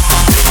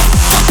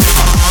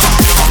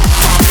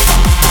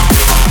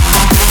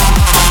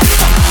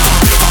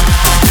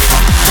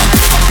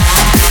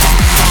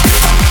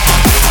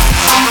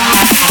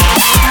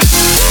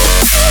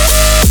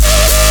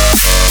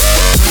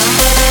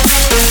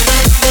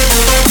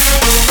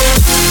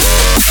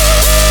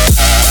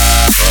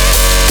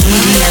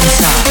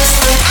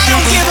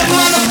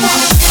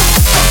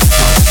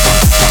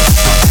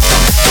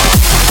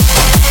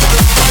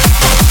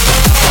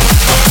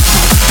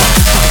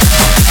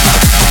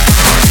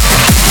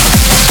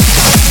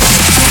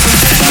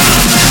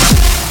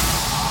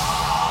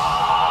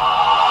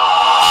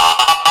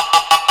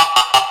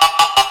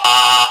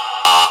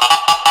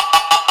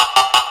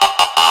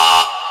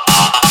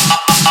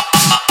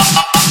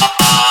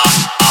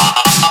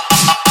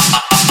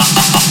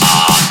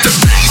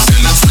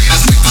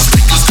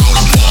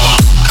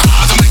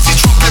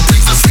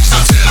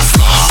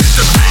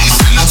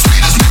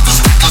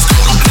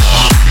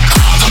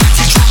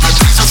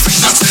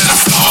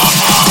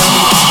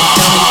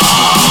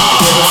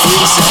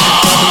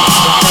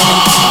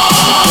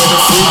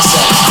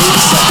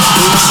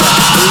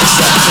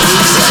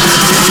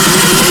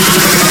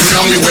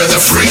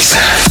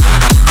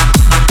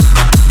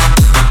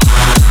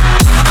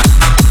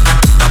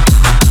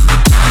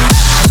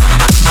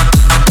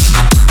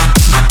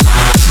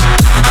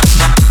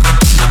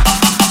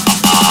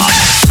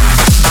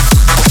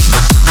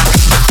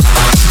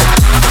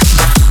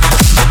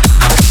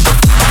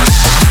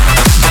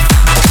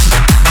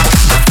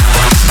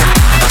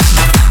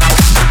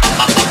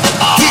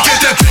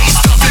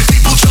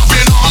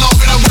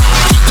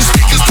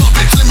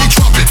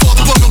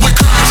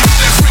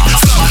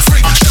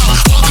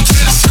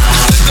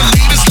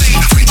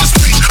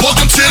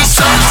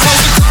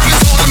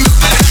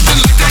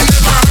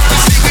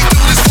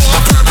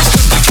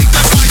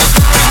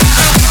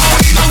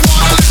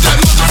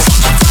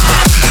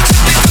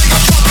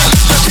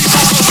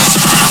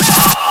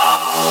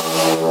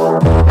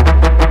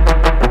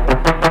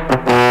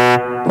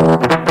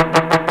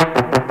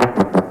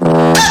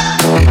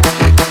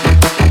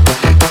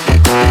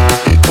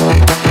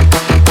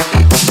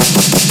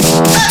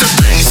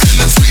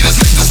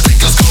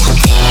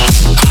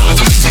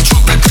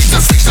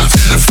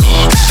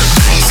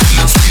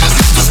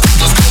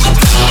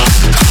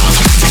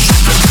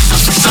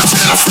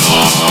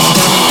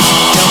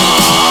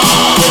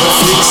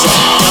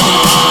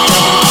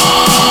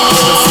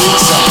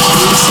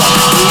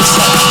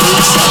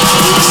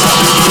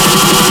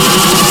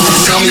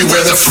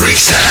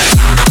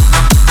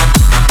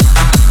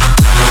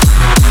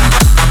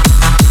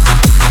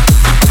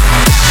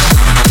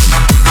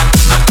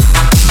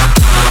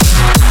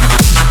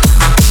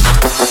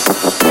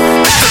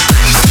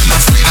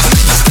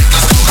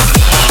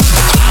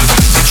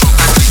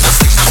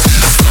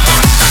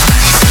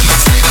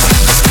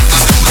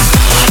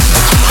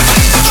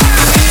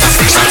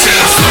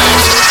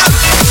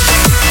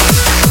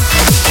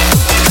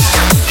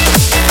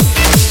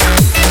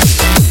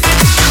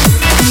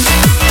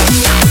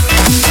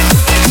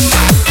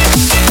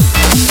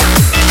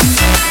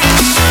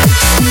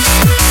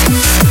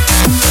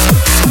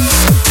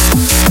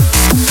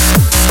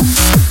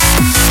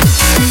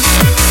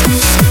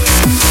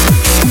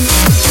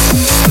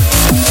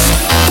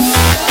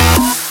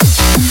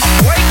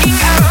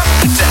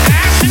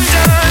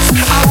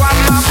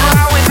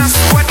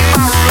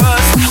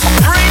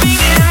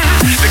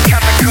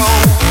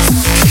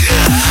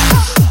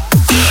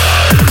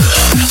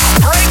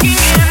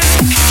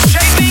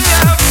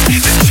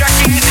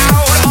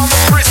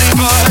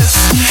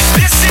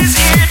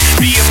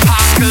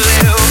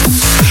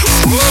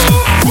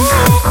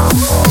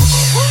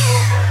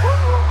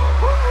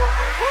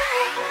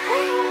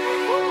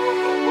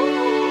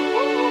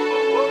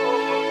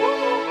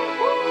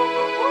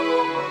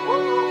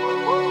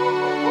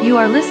 You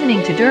are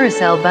listening to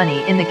Duracell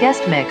Bunny in the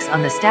guest mix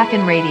on the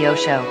Stackin' Radio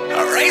Show.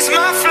 I raise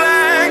my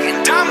flag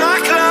and don my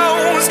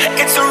clothes.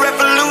 It's a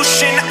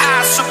revolution,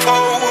 I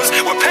suppose.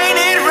 We're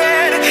painted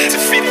red to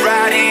fit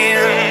right in.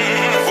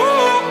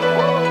 Whoa.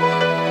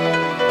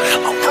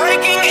 I'm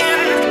breaking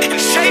in and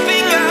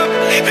shaping up,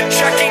 then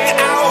checking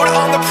out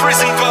on the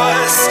prison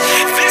bus.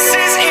 This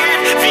is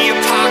it, the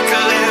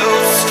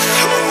apocalypse.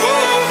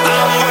 Whoa.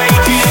 I'm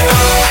waking up.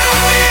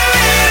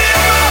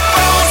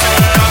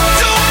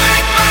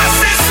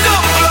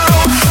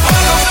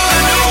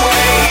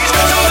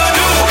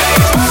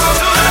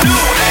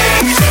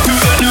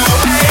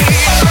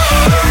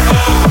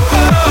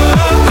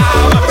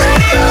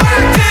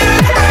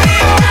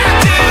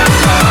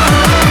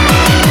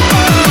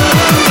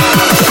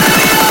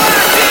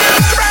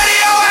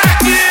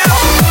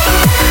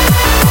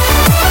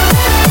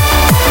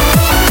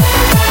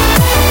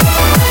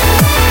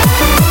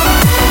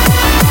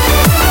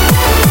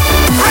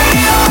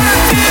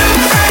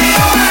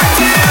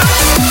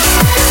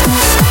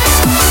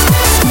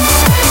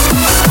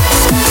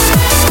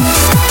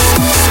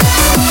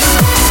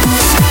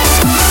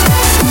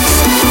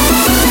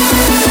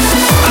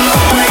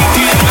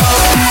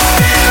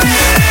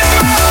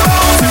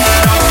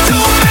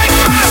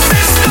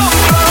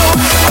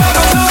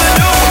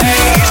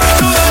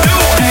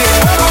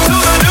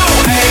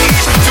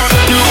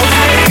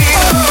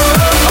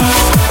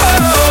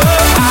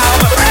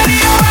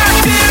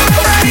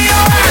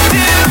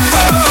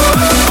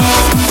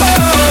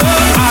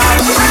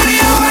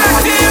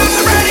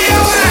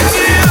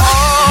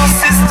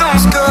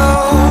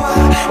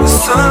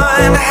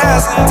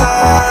 Hasn't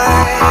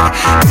died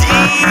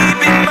deep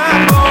in my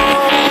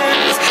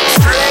bones,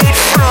 straight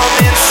from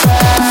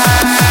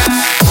inside.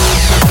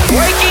 I'm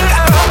waking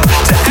up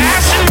to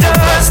ash and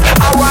dust.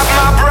 I wipe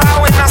my brow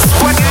and I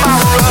sweat my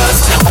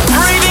rust. I'm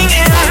breathing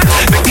in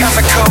the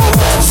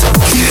chemicals. I'm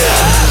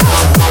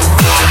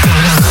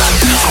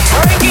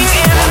breaking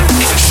in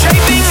and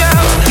shaping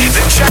up,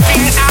 then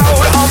checking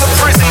out on the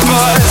prison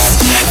bus.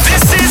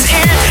 This is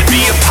it,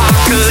 the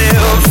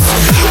apocalypse.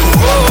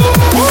 Whoa,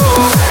 whoa.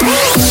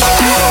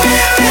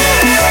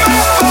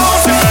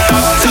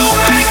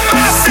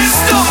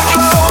 System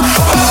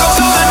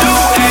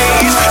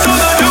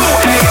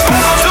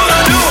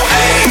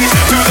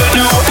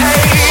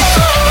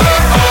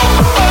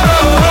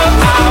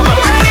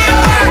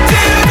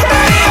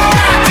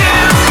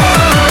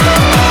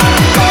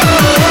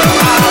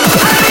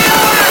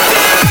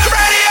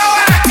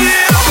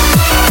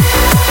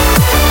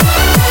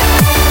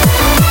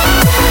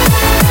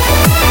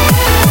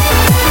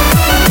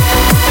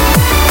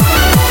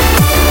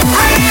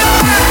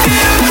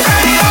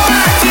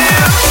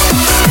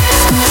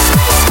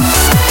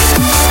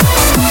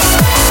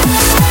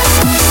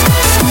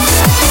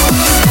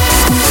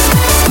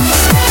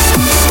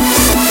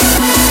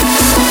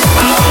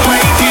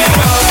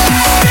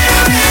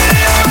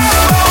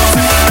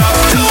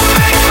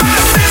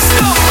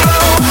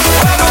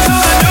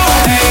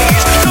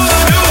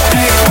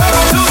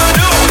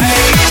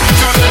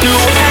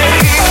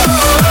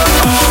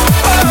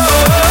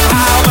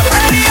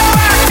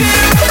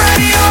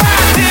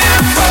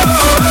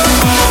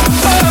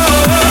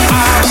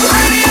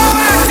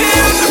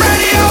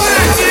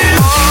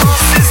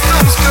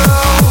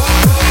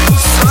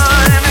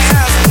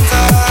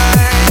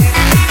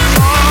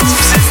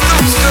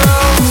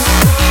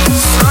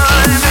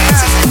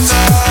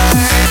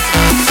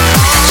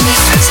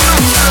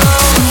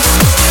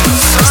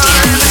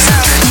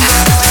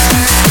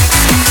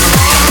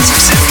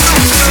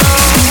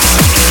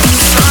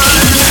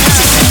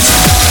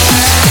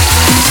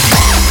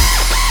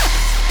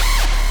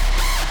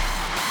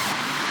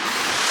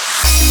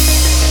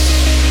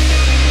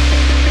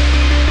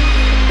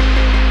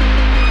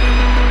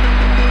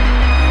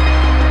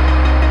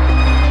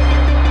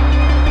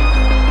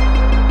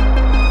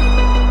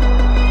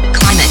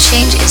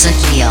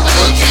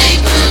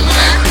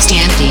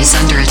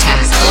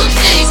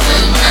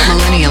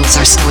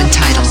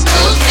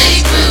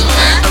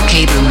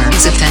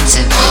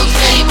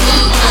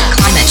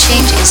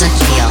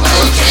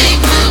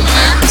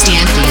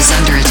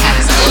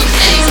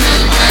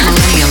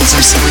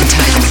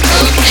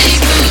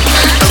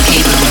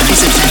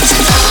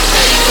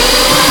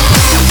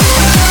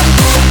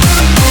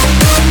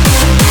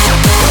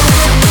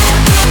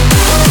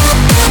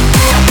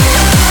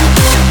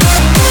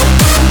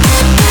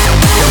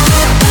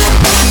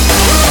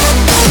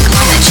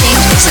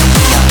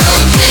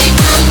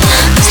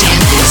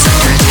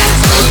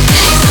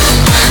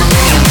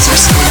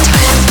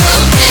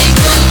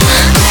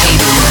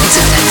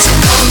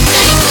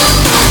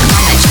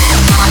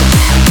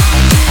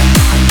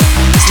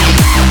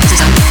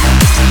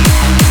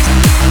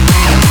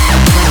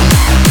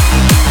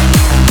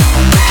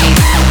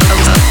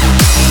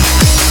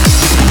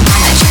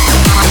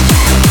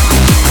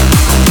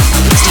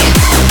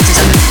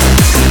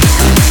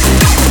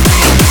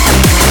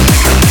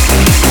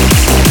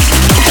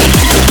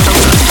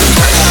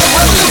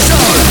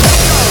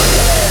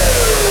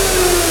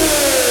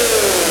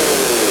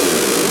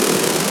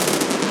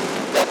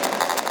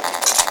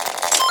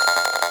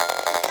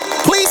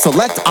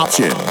select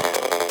option.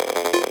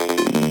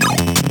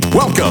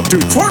 Welcome to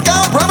Twerk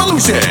Out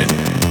Revolution.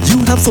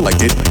 You have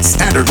selected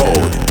standard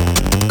mode.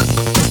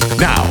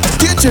 Now,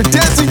 get your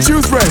dancing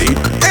shoes ready.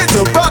 It's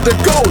about to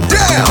go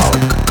down.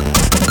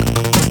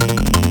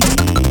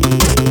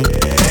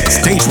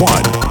 Stage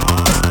 1.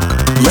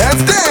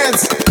 Let's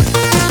dance.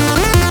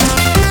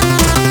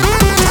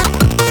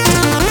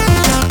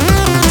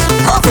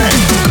 Perfect.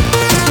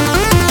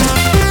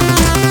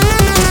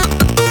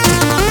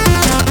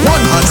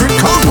 100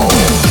 combo.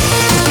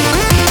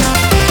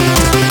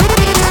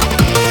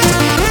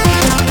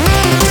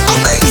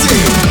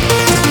 Amazing.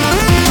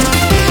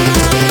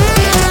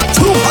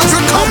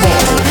 200 combo.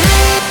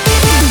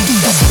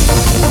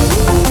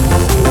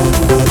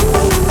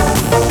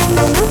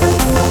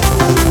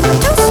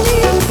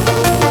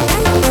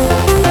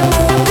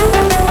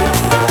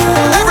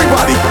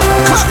 Everybody,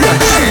 clap your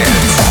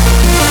hands.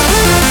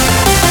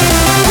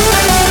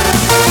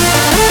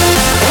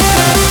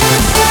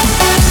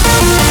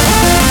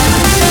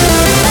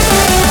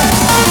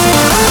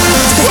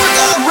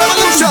 Workout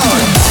Revolution.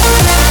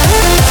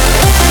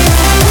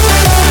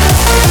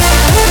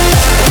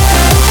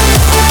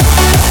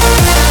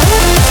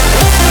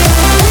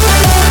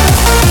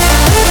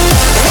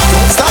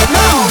 Don't stop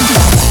now.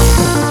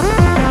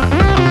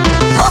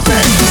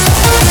 Perfect.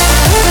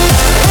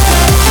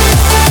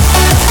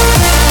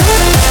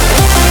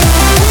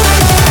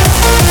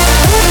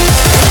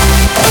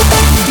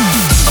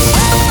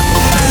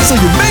 So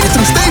you made it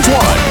through stage 1.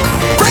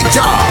 Great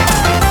job.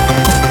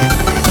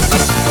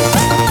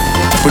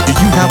 But do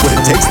you have what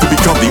it takes to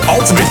become the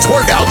ultimate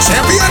twerk out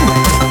champion?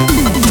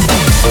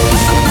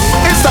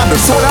 It's time to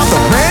sort out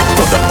the men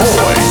from the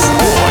boys.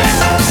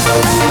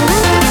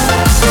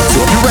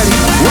 So if you're ready,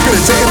 we're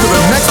gonna take it to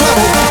the next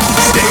level.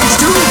 Stage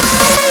 2.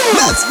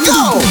 Let's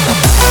go!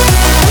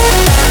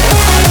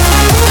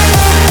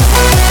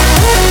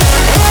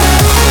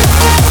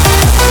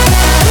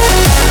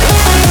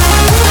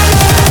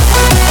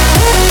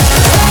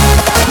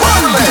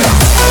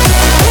 Marvelous!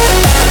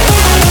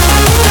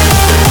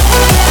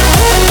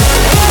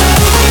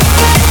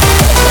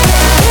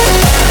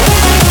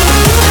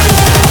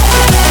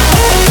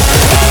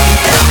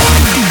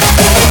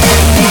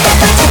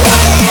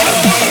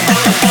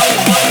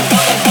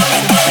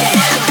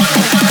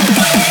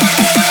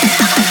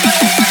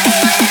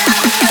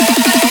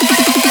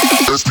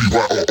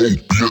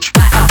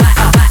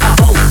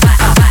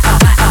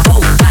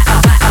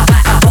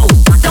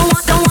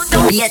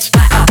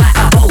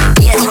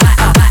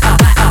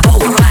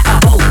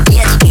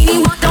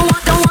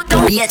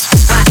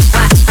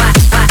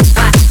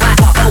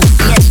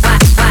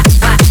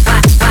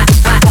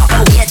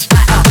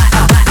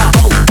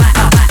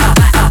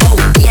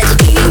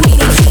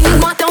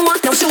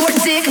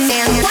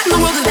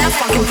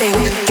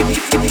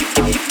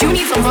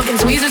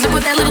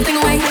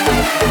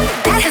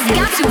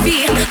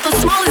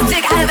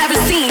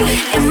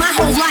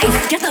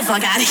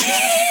 Fuck out of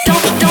here.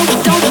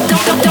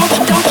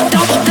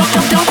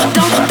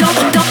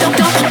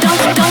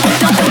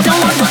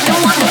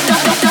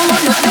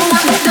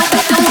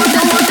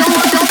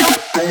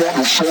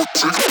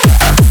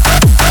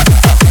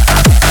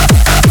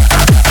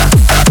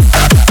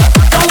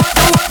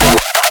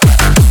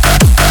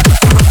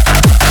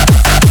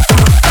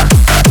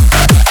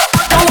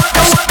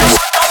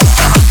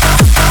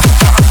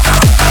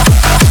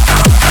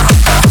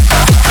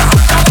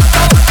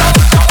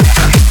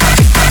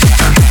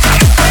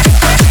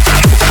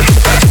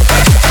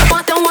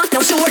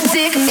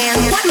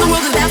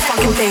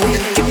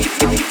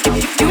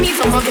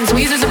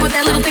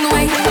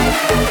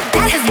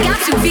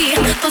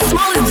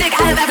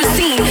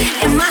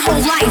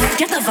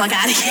 Fuck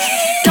out of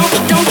here.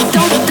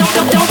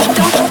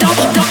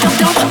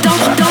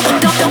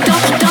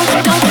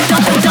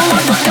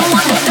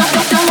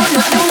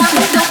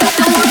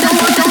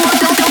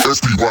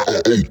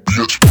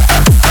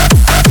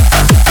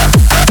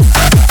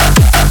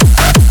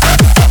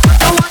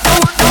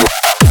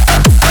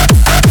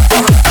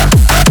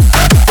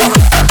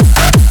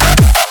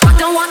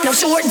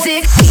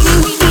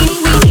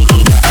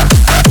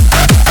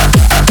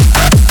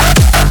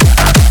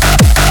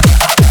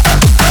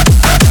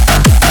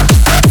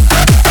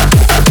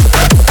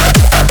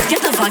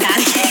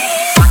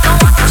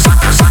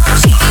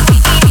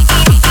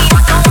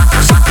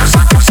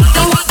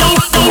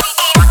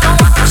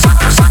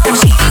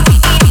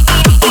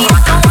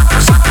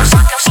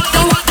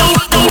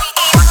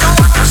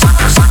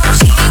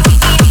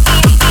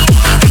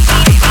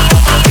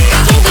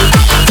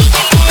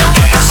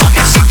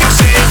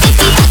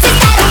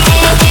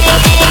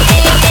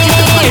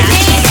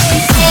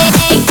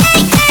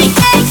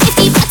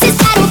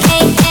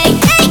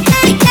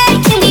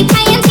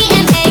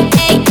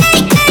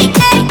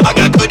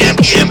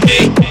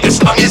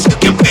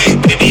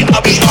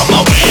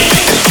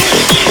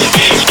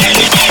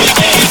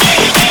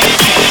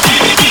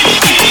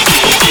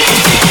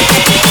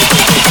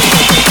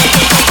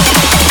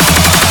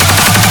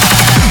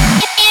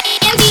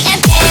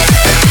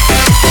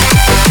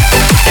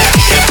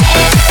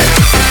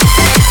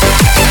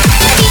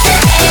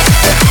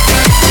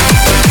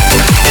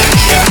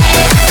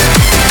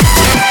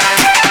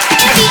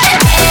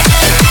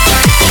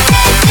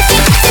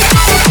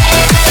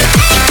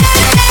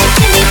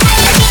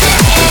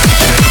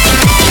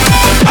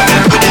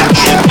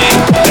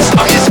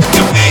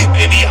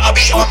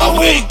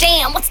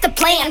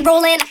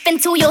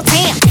 to your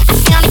damn. I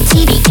found a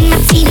TV in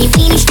my teeny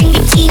weeny string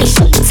bikini.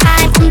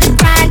 Showtime on the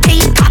grind, pay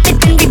pop it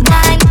then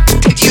rewind.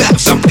 You have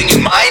something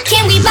in mind?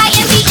 Can we buy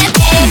MDMA?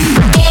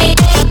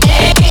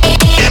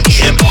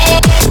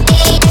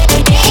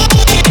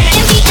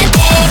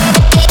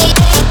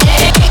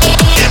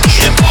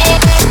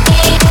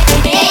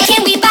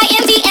 Can we buy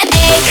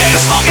MDMA? Yeah,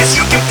 as long as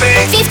you can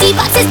pay. $50,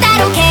 is that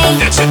okay?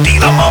 That's a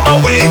deal, I'm on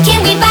my way. Can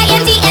we buy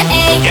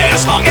MDMA? Yeah,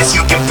 as long as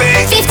you can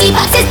pay. $50,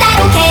 is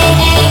that okay?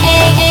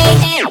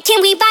 Can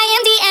we buy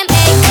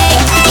MDMA?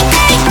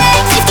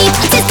 $50,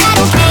 is that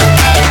okay?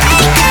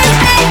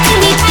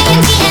 Can we buy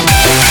MDMA?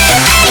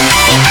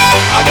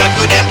 I got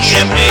good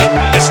MDMA.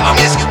 As long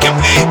as you can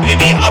pay,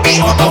 baby, I'll be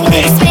on my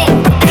way.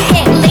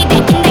 Lay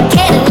back in the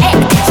Cadillac.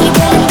 Keep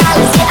rolling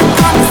dollars, yeah, I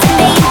promise. And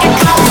they ain't got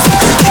collars.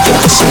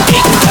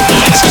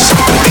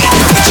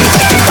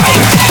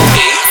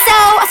 So,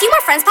 a few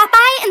more friends popped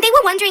by, and they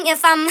were wondering if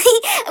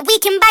we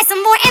can buy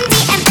some more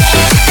MDMA.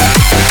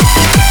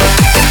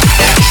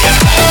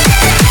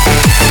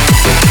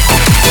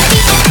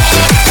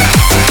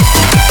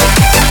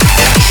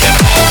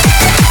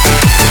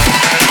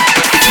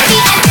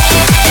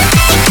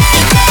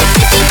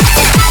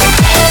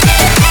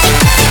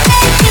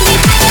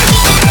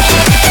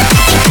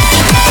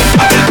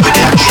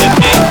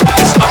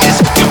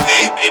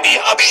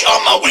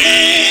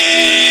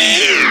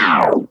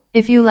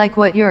 If you like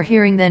what you're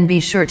hearing, then be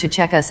sure to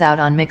check us out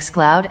on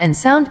Mixcloud and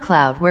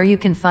SoundCloud, where you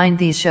can find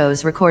these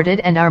shows recorded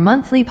and our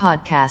monthly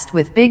podcast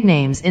with big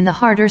names in the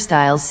harder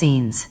style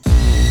scenes.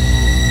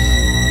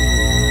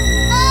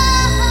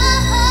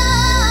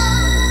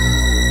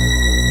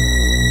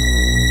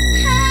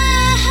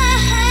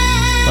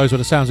 Those were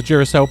the sounds of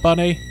Duracell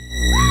Bunny.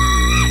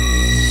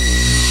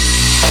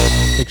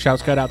 Big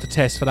shouts going out to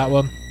Tess for that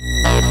one.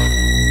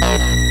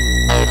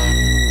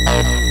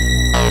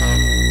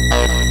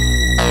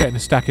 Getting a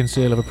stacking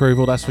seal of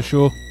approval, that's for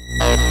sure.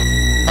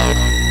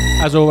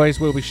 As always,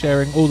 we'll be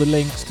sharing all the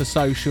links to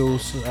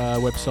socials,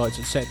 websites,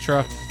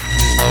 etc.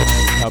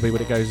 That'll be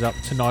when it goes up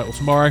tonight or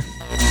tomorrow.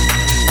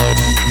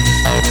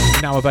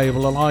 Now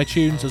available on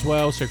iTunes as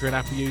well, so if you're an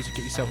Apple user,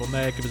 get yourself on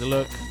there, give us a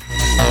look.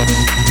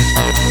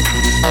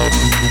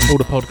 All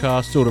the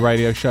podcasts, all the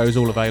radio shows,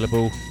 all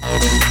available.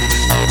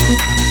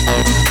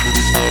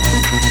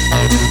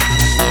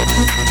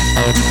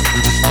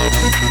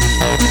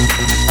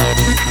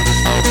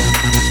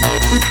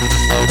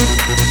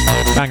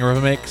 Banger of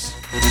a mix.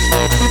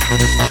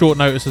 Short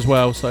notice as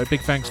well, so big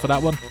thanks for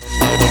that one.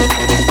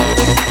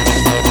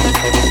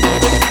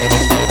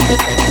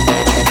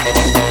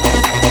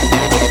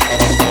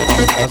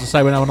 As I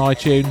say, we're now on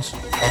iTunes.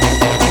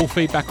 All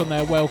feedback on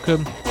there,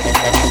 welcome.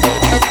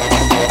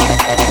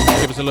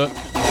 Give us a look.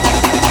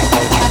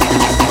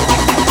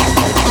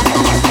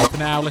 For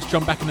now, let's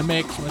jump back in the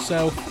mix.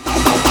 Myself,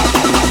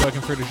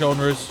 working through the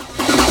genres.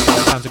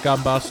 Sounds of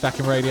Gunbar,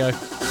 Stacking Radio.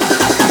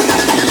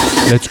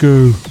 Let's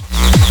go.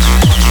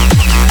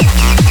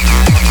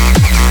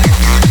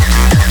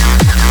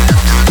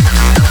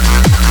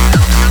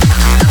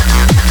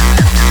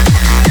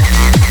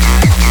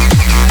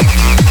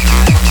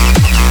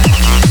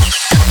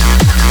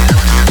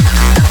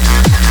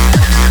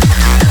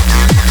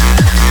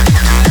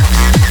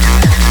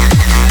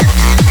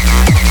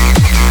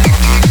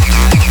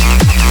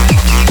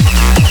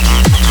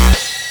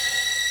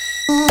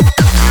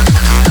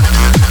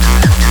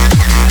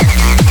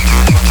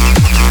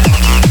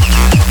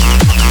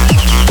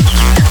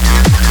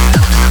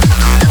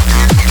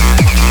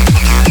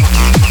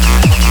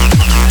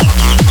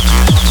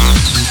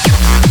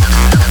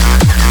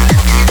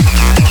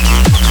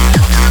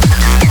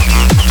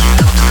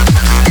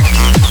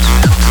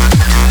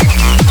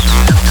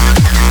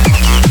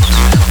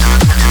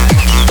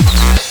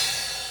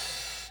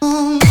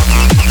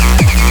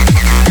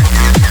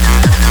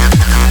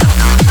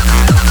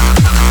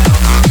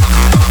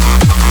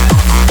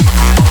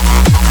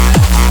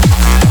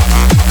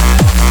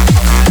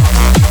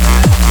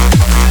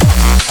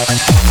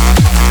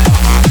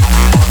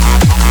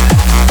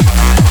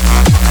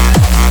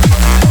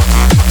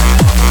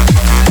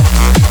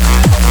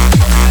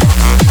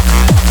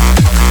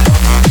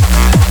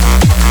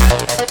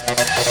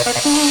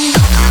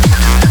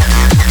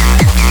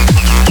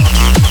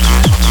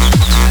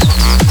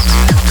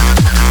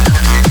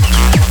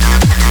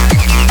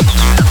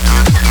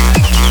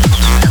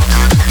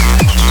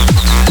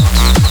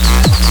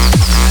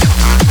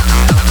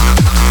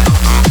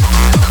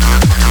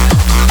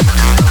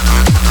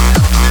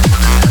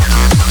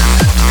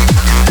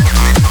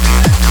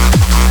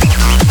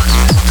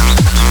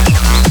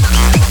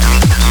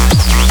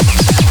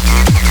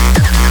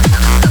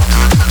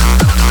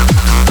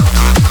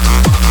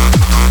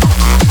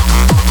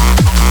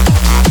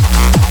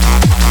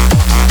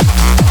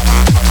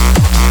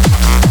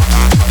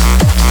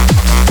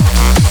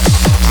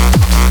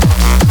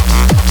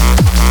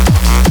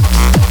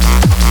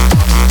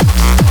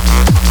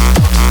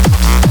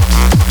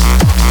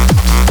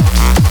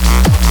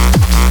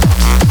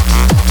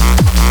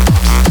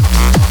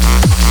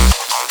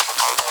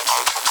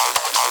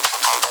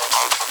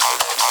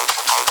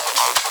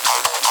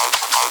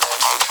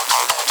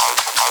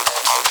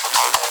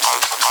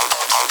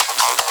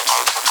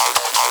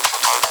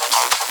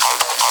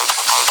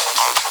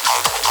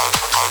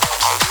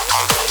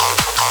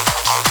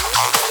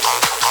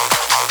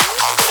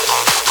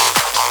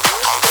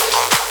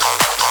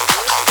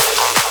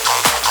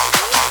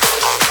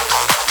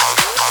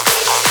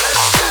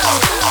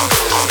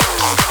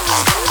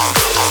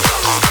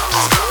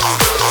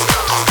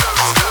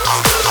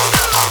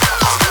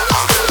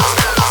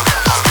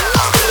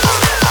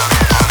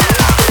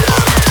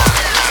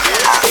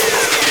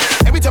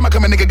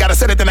 come, a nigga gotta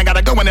set it, then I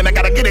gotta go, and then I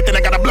gotta get it, then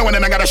I gotta blow, and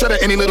then I gotta shut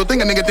it. Any little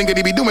thing a nigga think that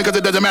he be doing, cause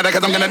it doesn't matter,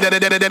 cause I'm gonna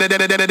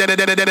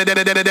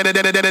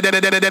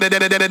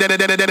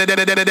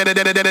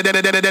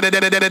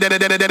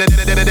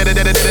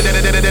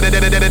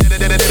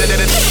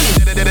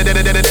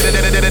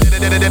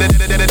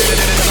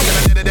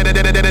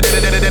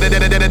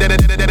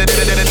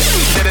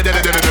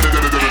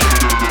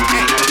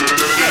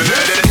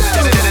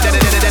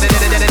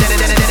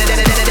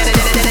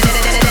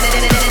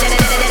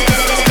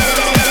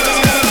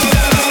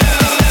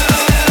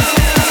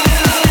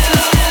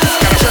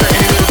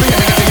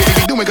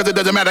cause it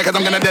doesn't matter, cause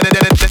I'm gonna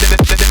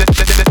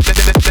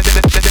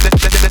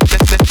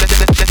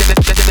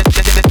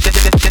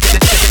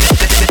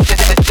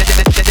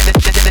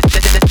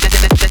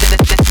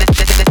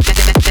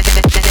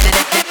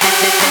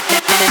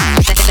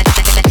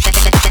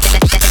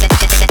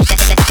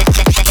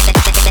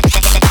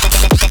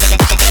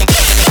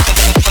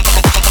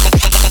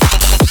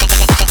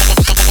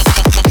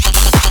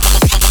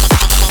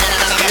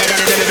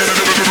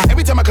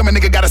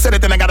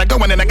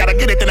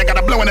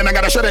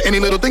any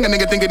little thing a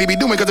nigga think that he be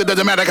doing, cause it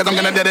doesn't matter, cause I'm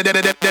gonna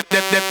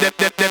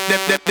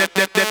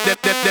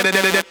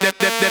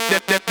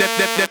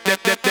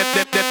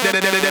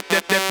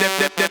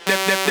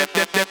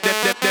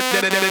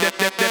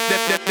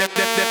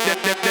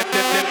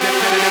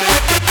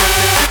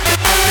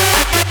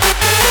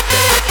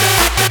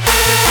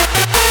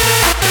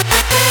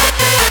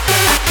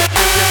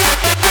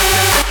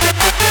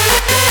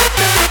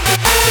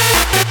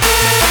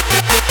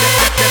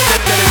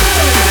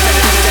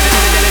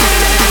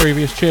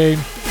previous tune,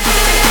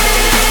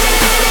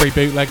 free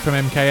bootleg from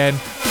MKN.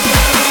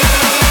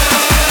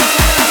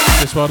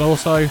 This one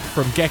also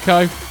from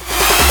Gecko.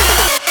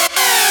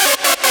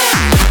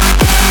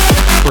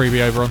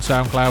 Freebie over on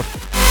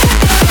SoundCloud.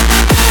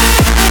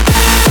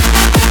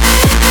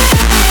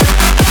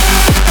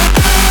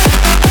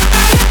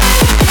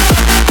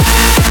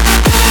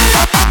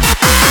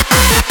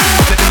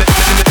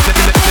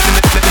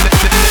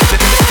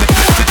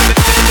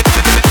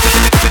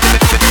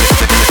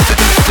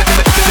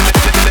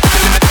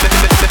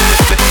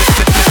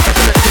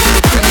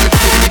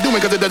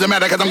 doesn't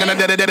matter, cause I'm gonna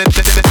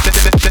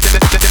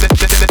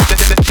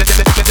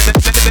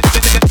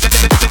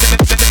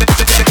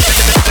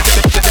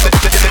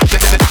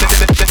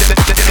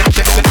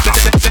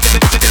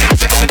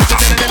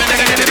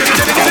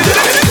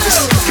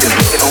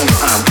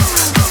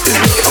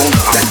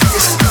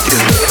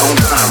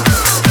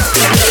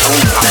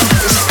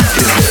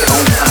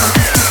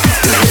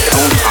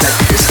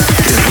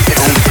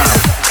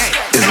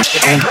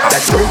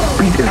that first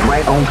beat is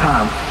right on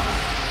time.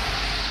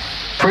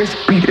 First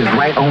beat is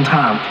right on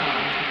time.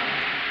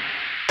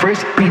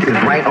 First beat is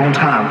right on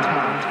time.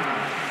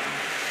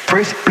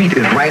 First beat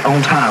is right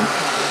on time.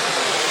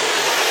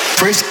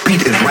 First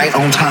beat is right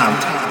on time.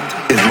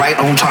 Is right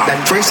on top.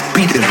 That first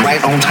beat is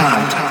right on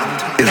time.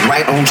 Is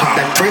right on top.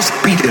 That first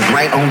beat is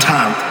right on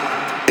time.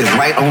 Is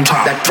right on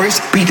top. That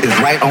first beat is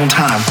right on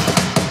time.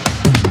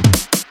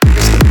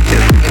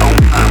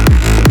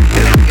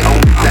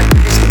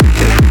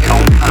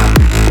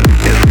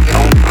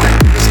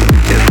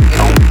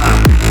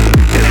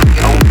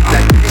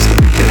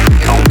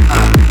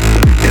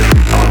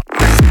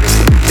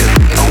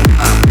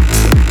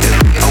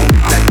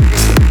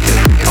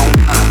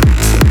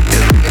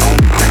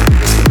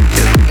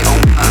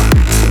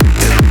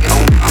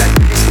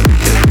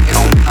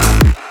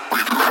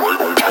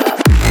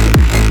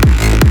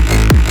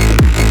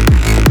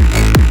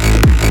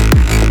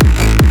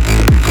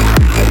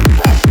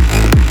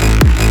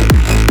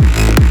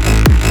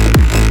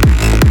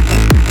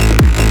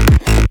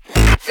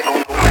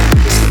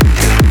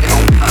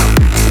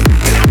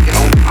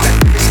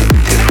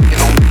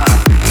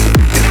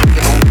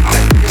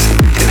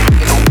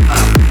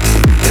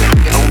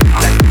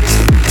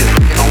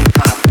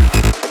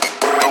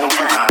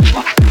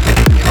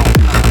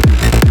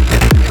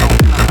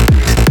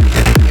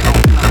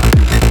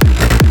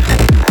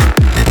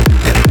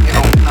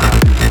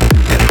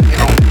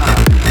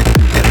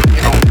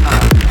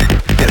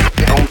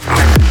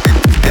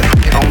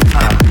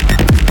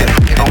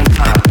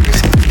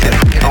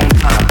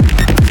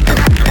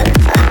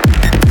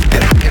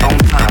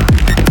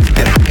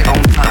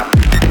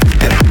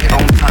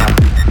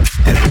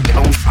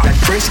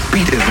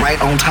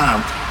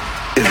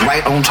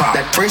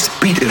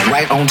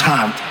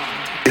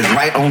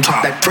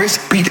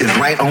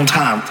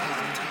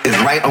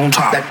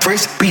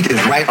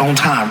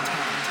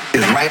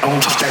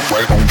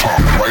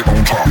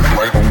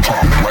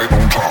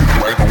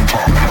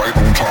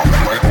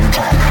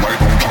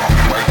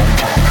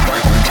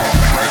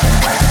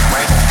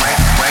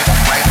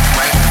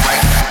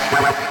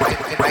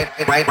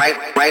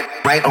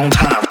 Right on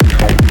time.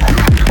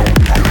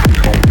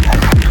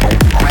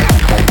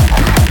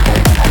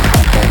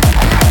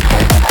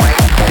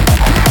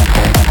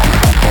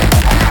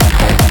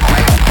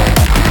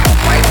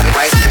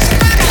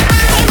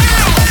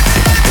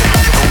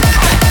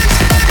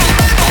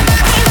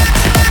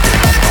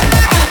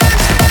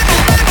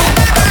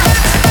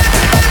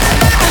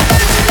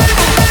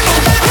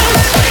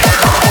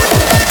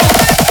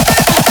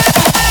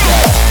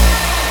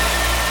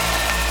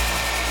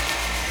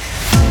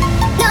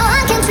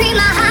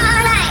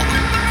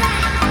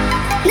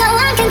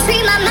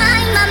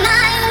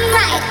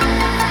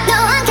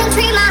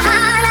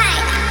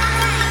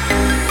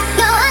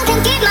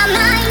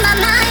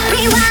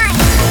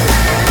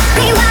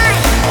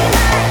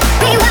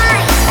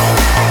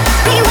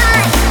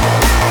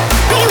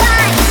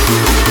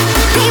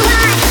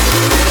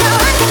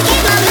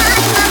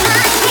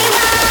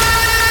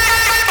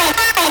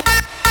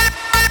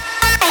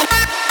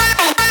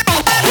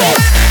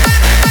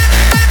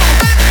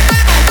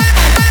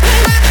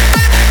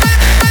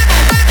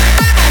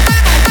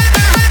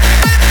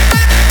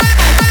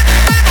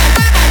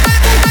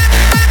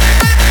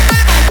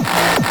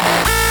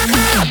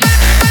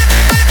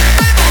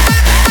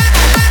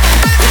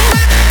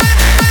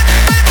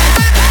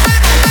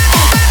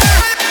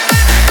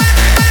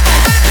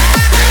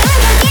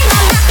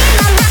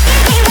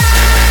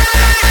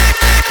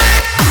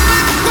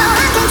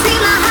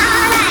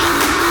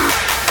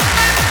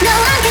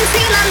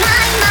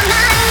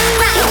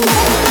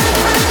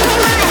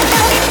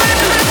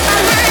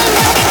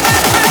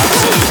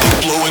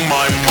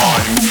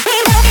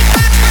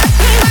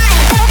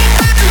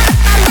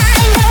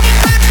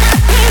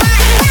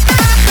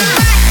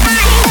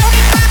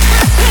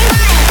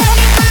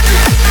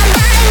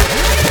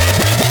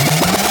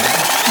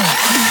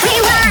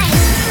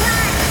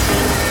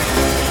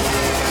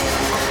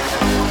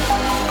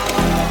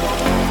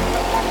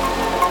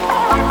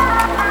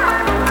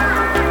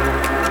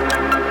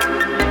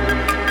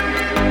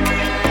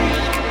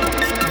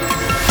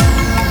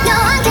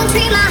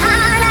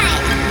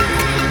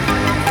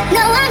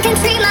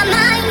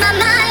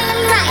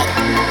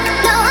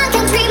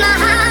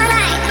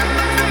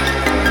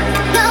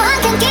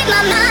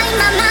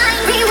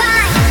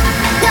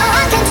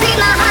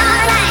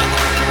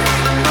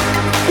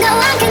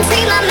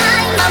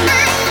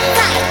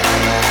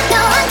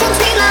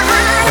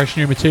 Fresh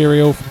new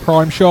material from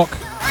Prime Shock.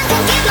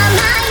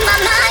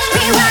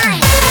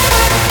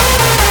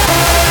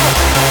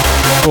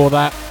 Before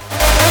that,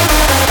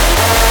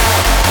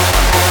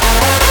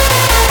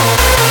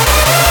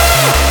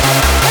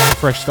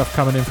 fresh stuff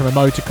coming in from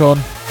Emoticon.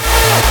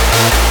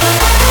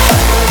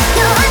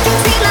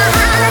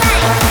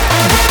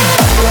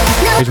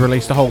 He's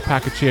released a whole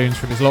pack of tunes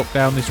from his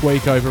lockdown this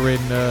week over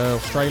in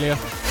Australia.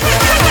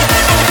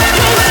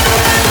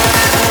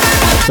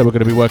 So we're going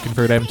to be working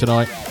through them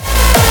tonight.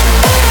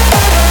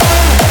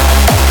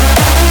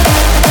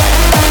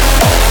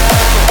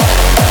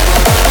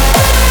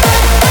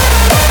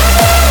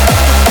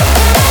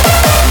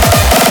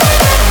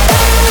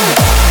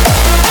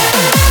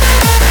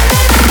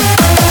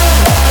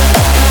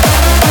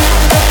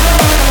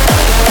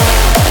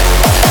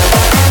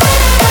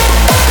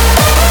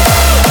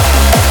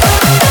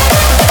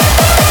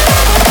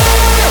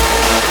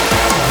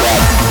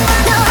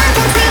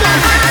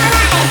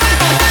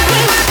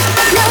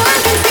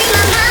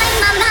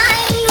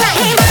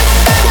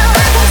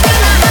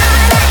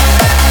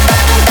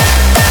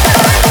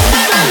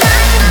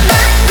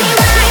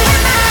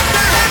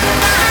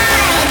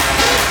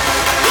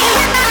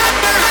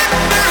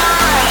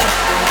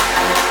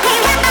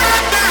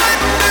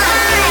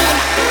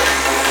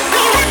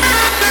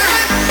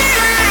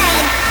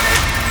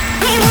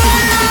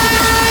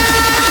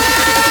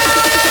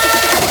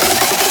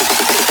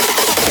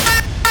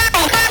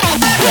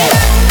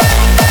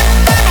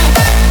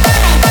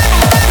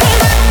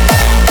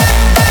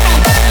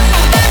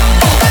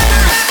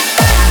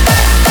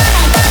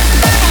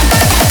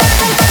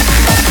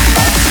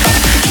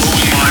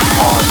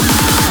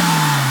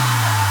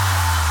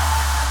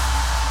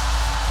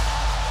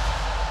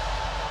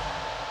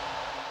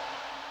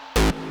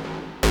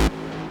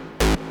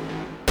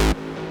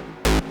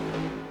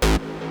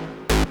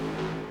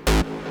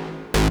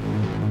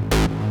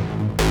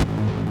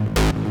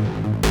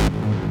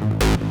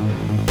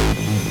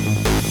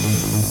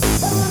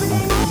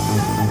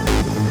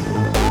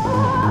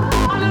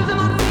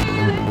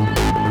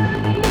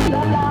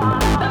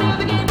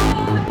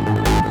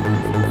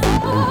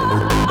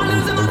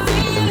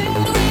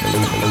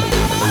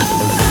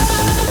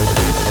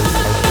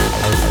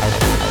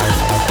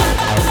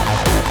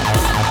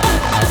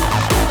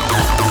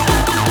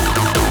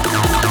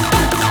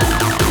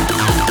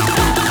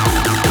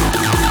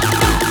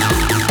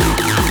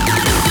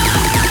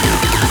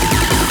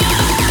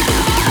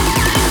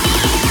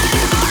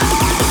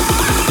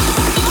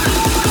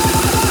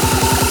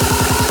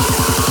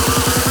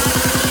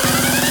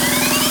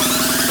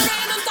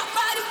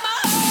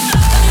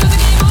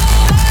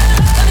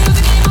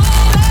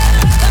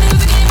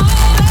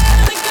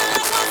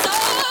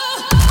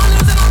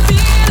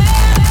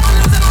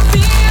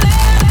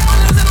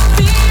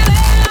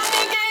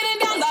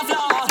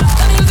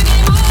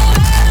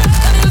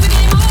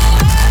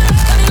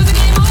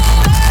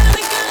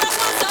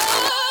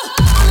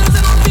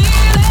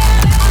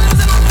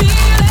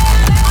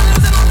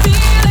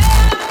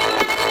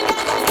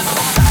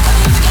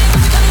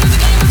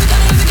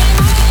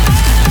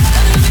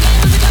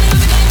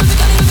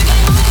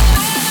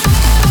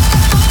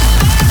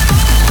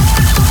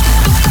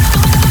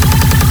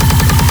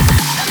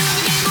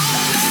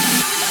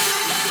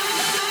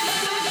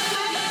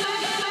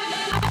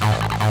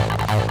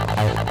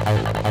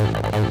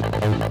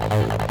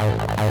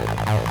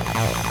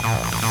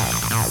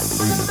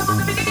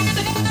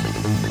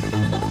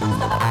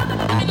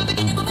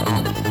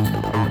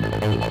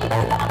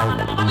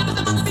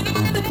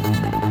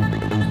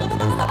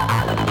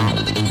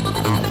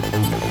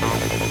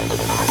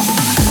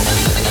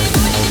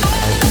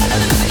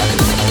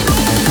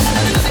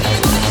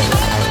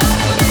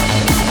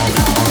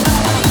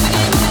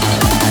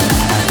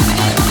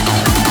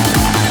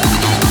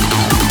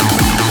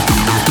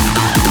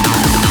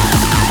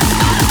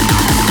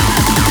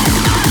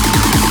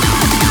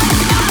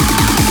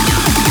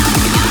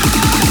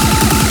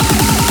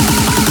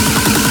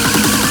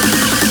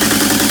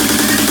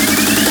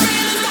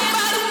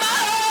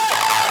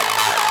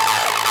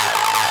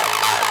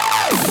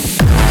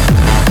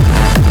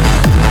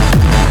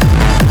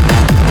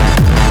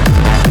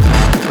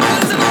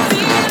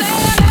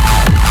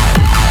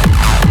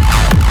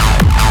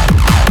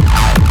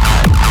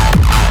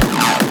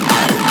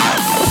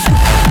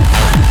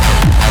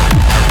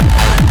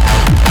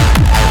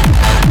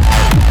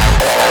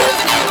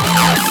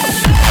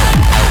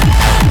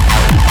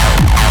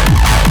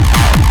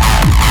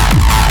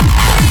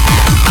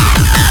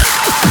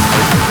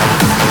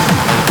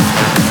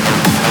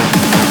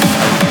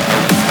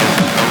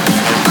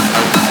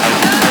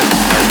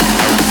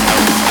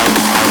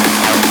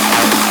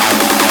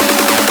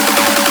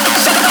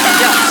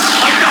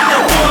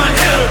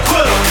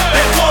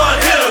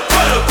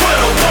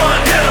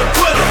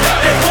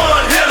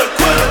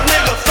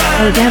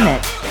 Oh damn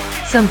it.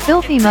 Some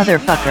filthy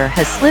motherfucker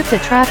has slipped a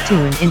trap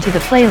tune into the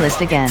playlist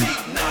again.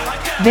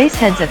 Bass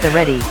heads at the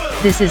ready,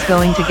 this is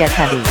going to get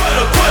heavy.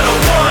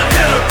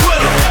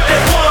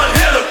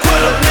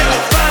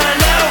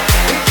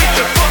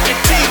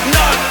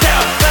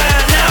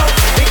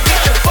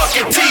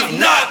 Teeth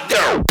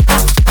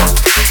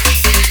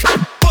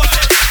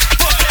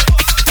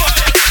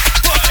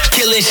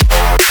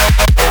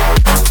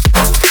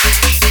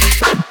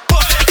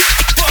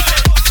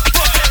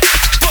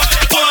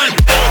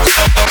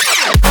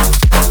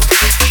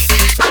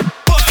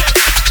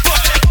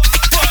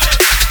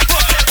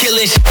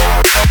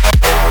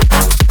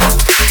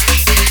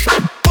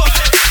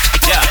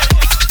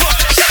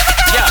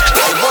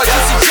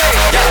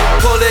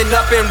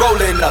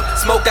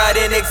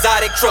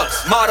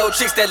Model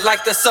chicks that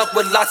like to suck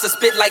with lots of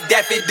spit like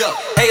Daffy Duck.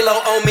 Halo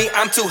on me,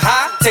 I'm too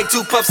high. Take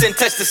 2 puffs and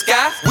touch the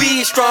sky.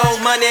 Weed strong,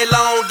 money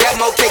long, got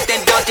more cake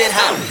than Dunkin'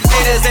 High.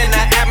 Haters in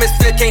the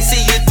atmosphere can't see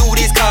you through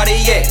these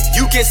Cartiers.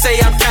 You can say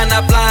I'm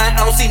kinda blind,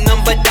 I don't see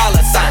none but dollar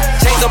signs.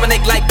 Chains on my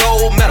neck like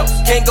gold medals.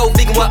 Can't go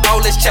vegan with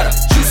all this cheddar.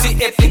 Juicy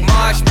epic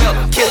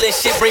marshmallow, killing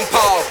shit, bring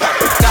Paul back.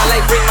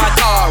 Dolly, bring my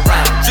car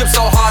around. Drip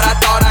so hard I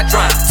thought I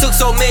drowned. Took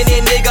so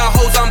many nigga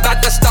hoes, I'm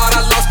about to start, I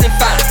lost and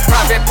found.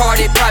 Private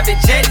party, private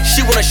jet,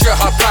 she wanna share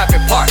her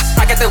private parts.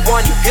 I got that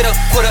one hitter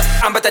quitter,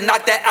 I'm about to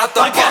knock that out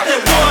the park. I got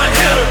that one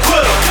hitter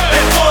quitter,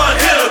 that one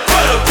hitter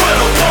quitter,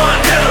 one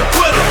hitter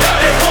quitter,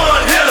 that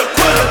one hitter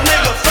quitter.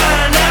 Nigga,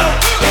 find out,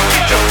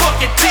 get your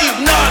fucking teeth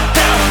knocked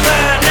out.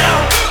 Find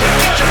out,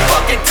 get your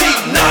fucking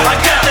teeth knocked out. I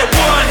got that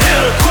one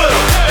hitter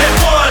quitter, that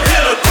one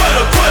hitter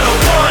quitter,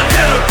 one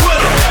hitter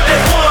quitter,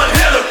 that one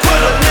hitter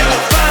quitter. Nigga,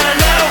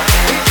 find out,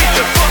 get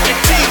your fucking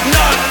teeth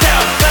knocked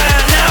out.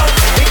 Find out,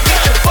 get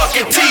your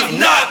fucking teeth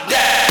knocked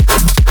out.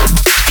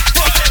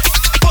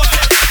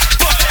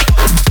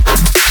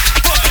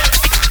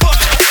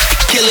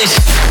 Killing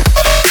shit.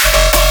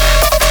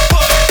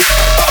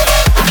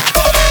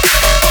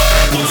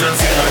 Moves and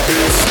feel like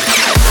this.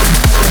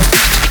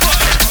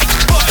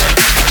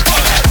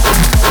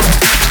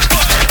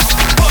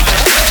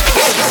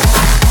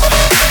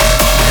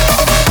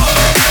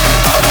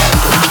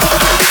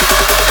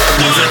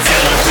 Moves and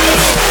feel like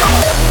this.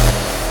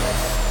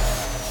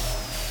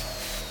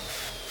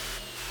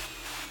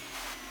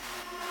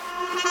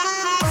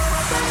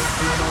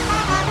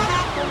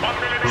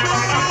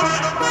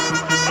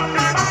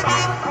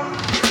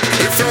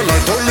 If you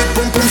like to lick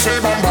pum pum, say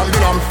bam bam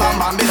bam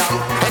bam bam.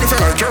 And if you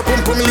like your pum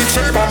pum lick,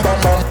 say bam bam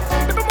bam.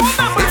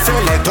 If you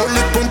like to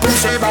lick pum pum,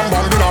 say bam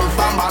bam bam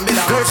bam bam.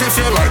 Girls, if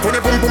you like when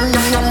the pum pum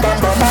yum yum bam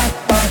bam bam.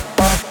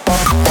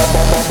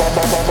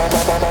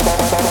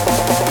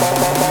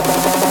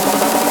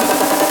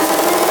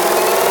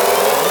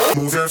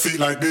 Move your feet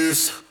like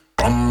this.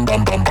 Bam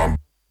bam bam bam.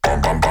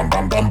 Bam bam bam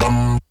bam bam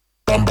bam.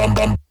 Bam bam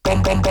bam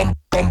bam bam bam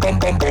bam bam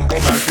bam bam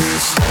bam like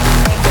this.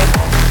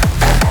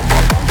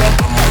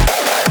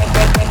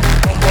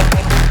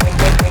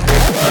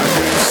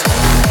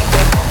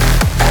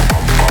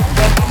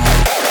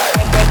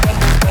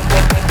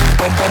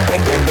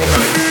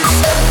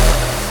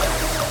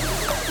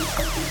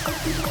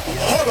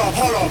 Hold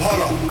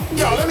up.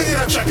 Yo, let me hear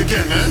that check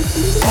again, man.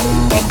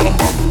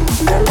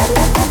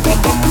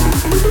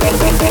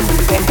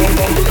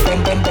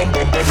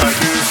 Like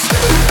this.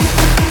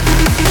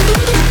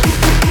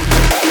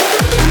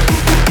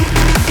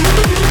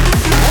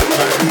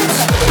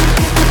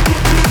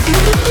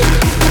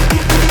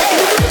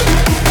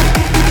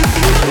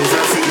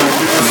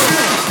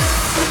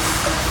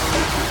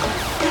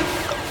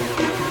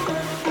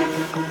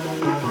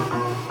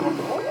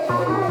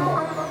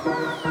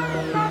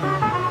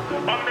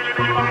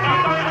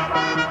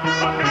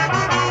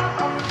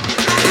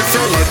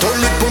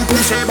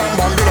 Say bam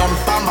bam bam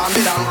bam bam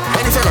bam.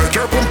 And if you like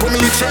your pum pum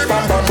lick, say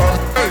bam bam bam.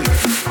 Hey,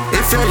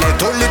 if you like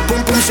to lick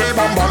pum pum, say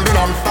bam bam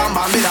bam bam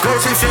bam bam.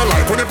 Girls, if you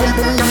like when the pum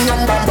pum yum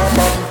yum bam bam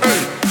bam.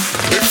 Hey,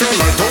 if you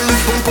like to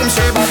lick pum pum,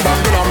 say bam bam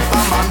bam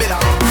bam bam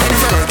bam. And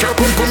if you like your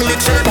pum pum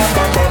lick, say bam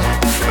bam bam.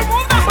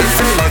 If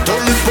you like to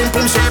lick pum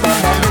pum, say bam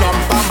bam bam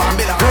bam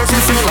bam. Girls,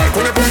 if you like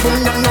when the pum pum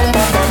yum yum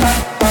bam bam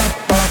bam.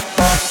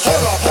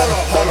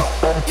 Hold up.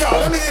 Yo,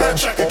 let me hear that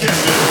check again.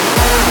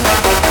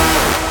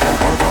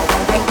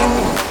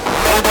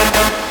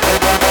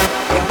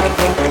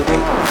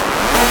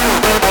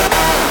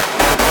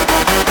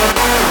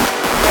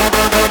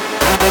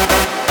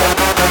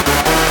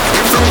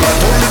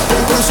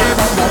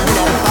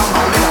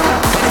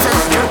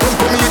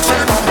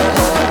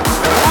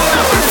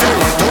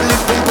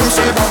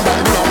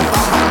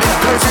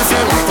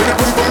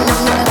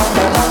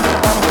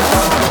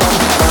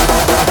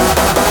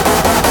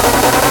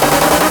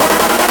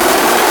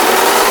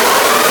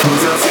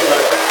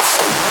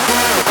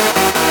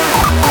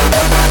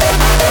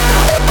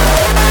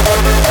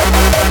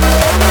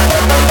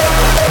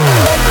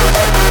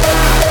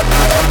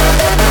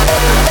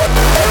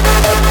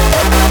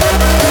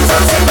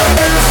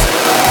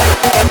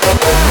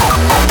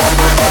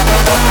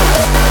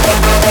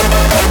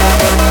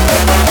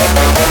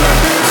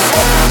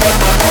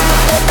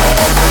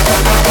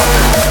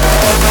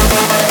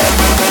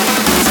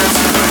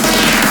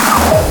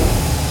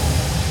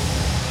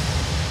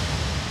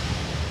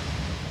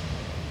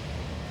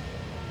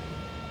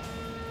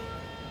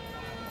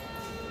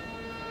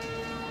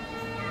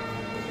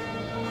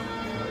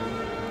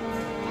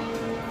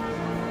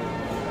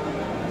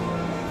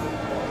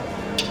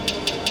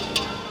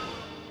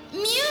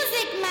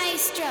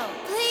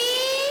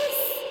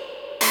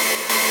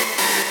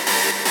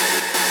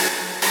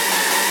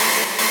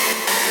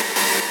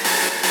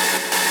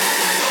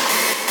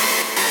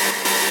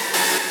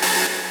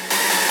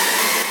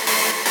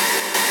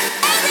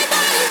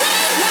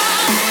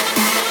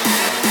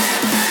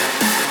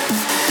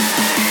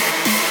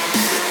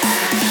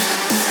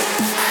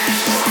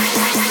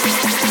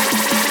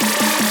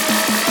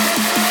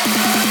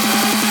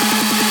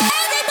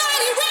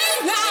 Everybody ring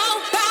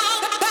now.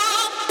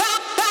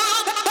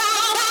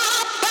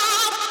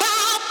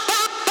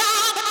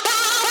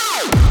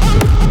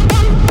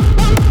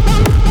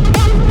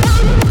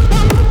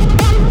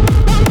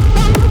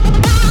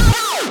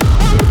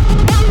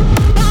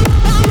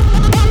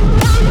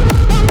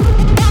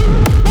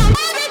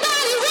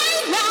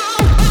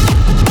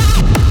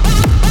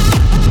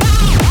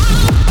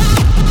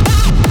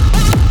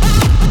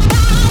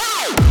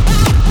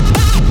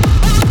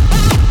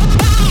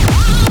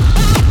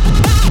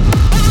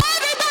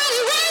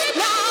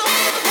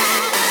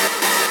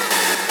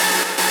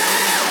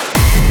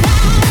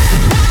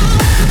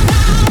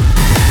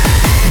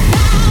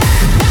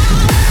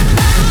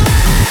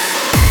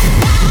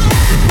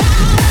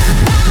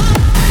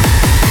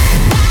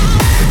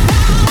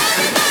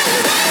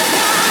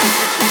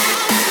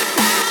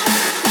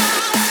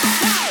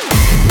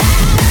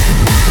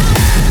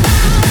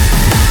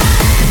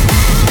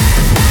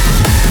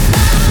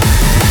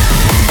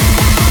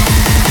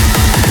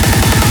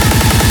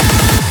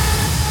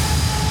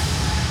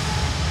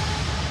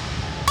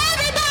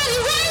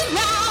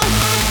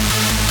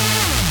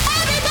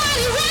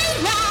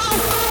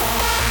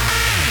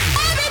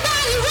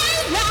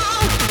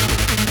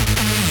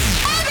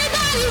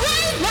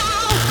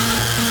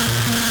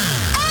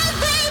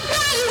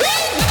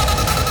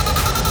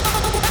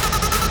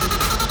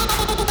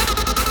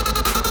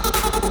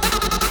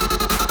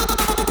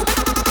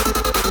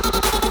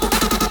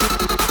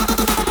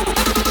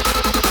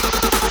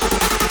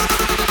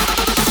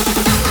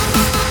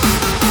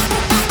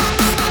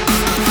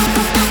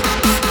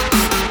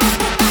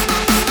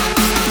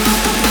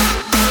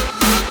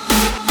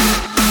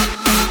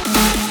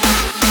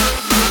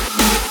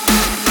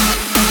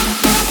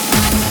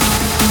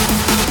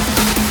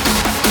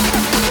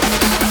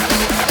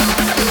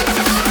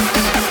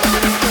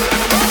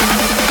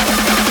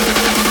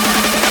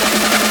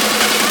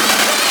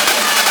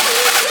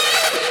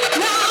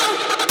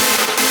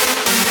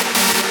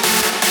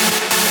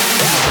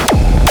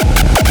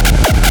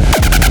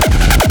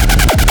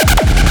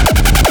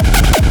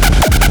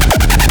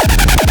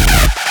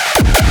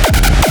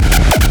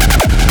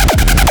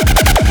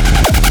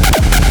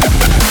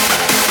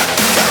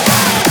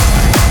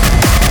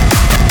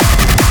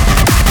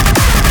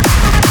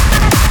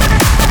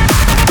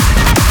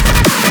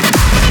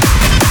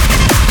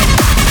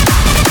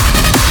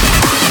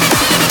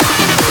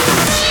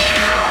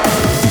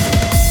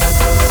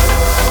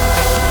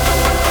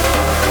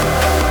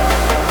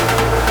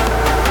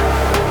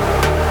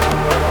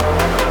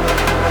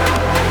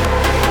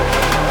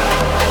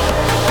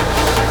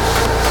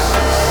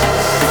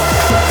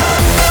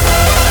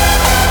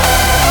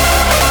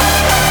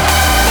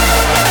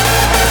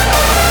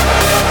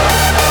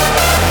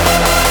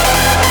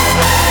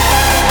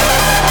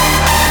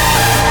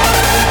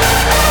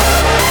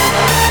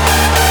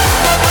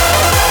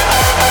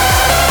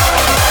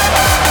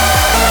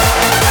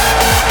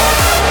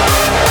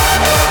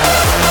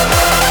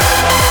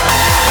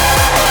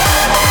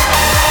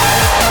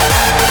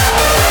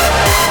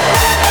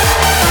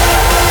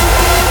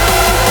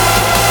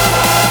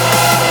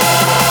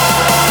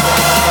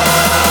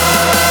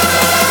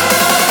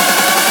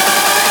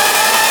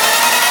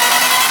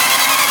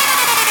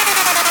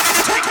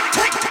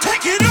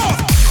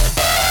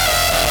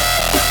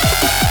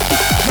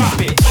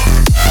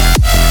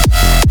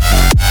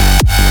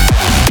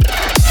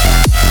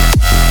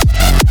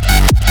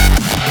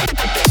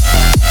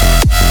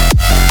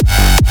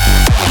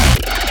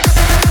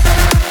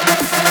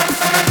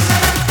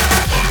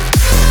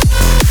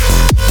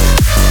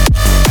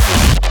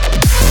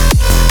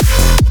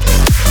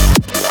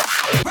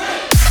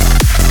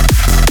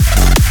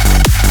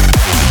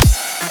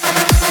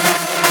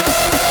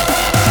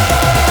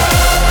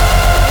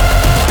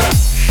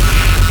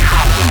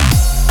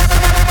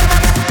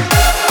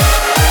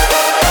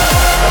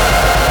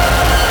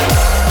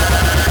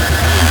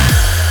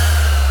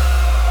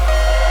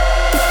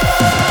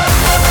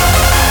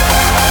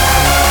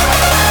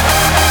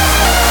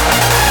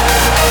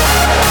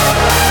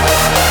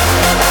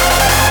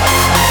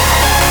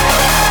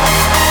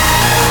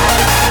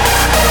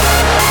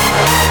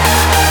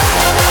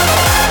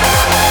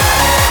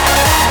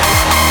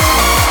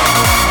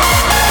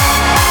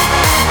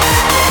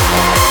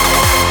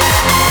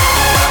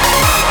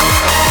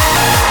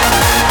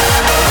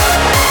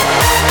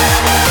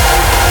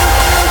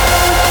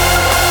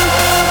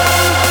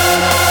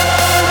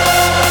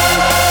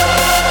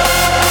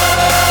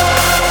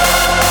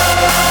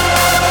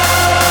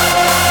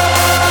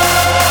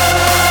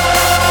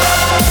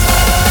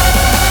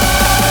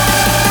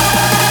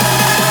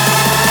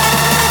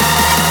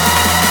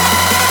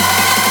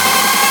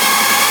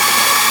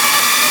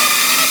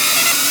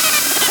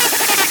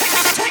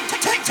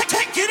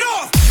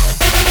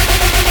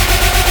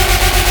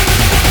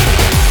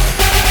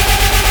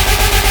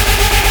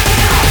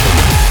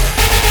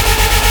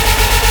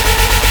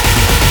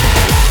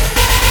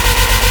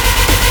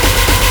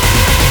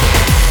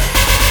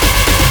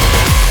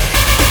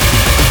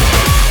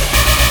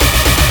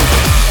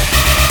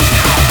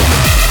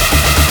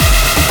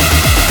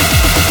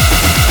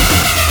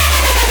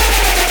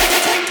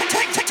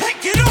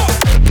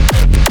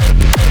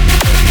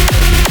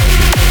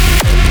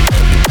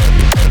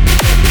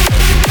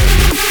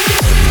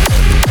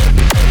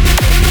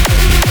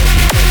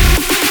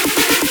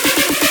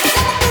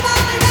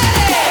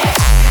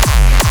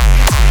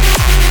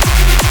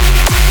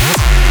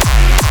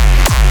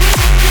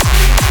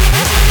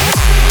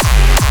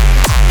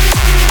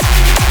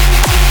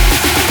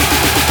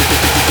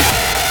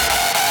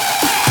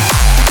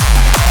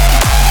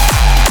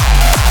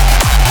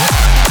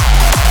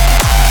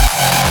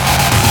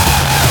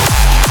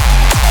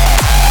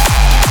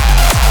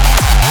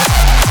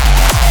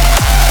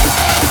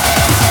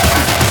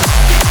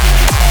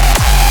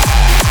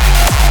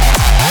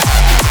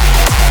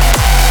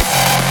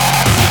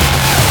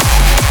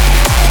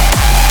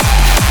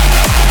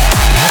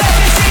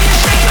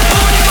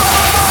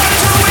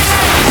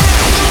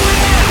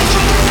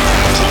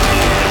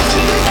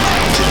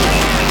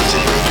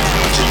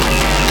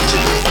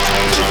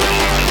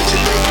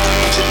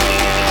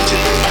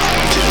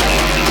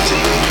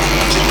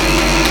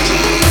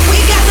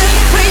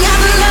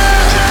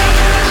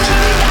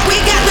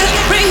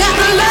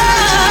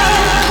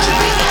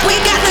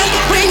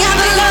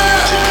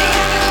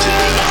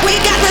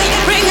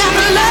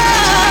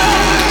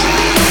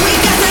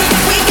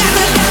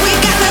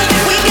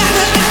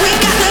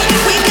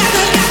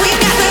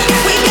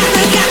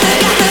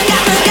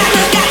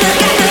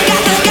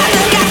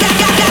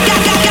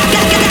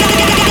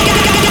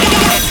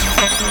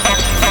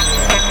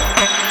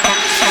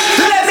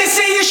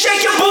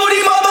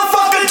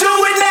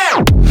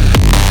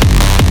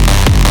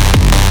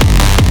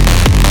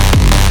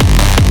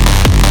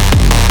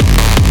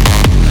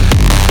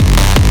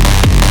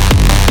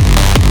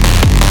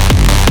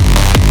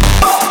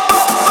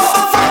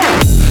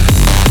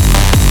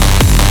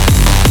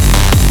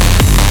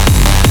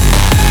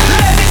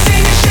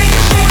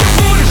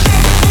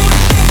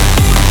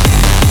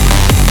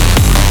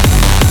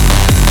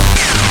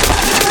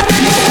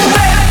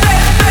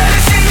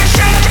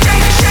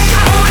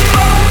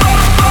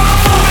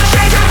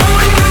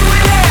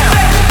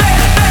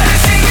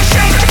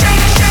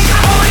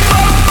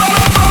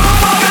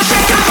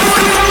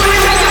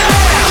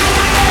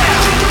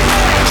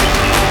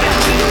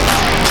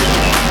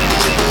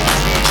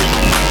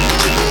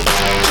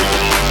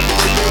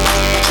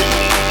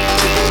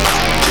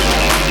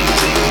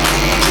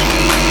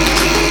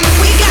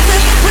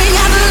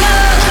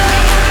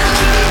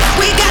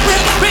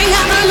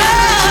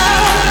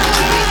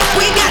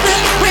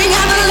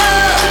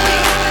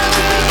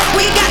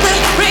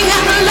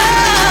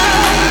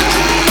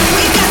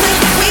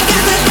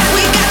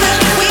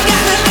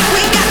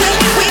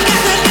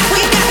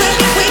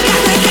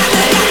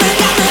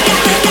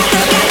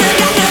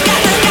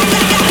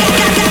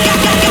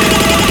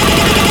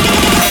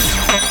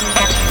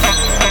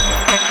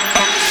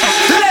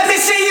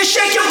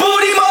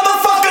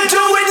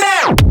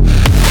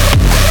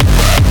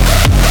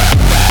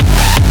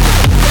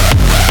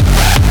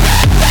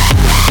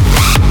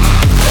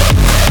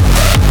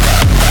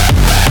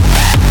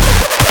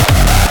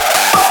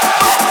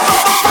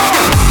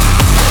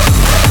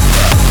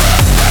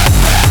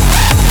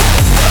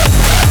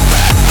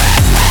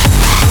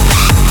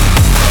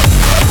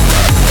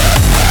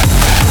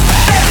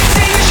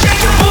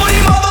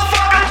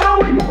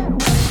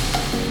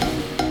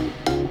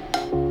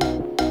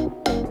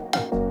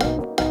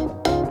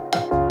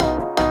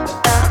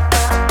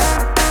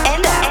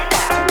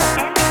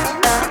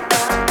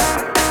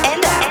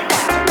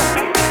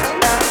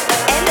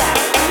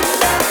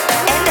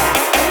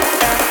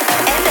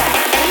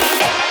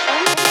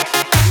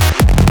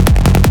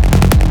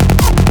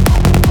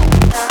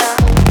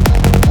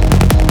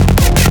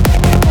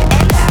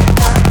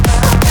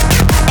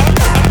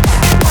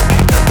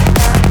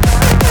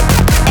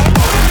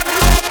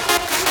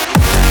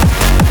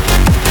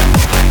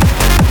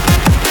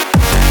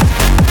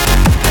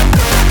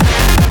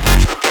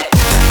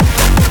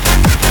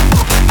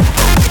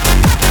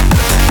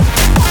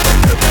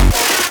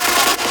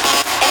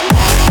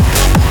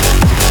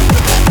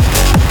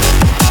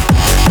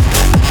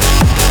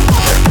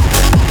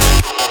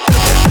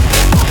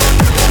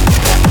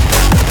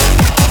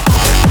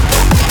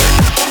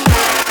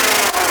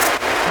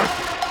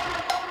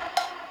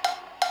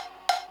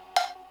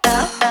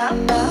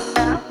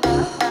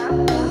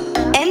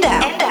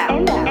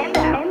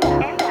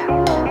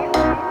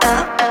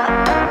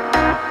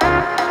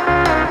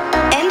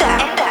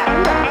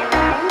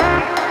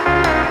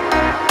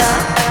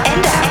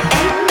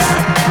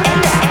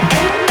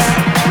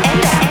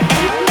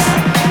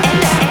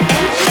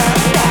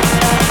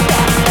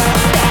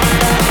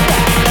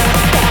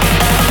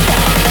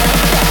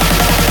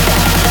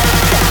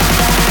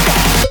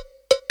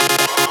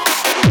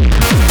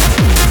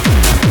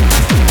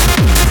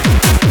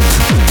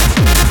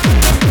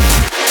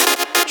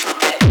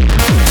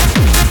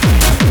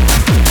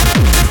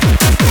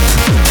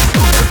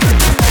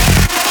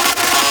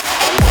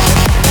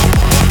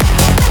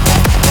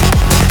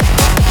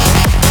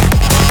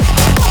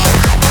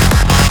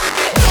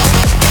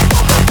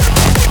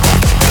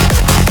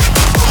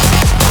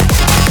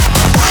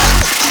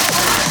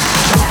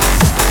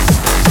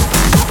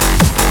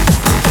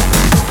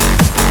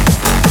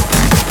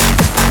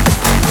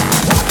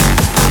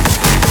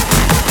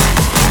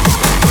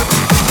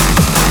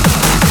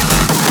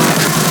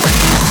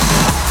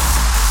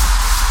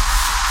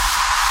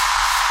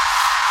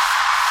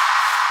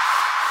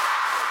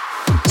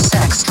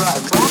 Sex,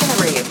 drugs, rock and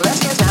rave. Let's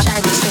get smashed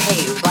and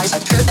misbehave. Life's a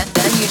trip and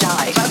then you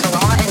die. Fuck the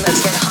law and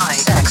let's get high.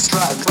 Sex,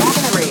 drugs, rock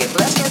and rave.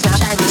 Let's get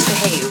smashed and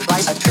misbehave.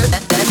 Life's a trip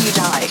and then you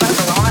die. Fuck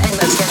the law and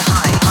let's get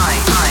high. High,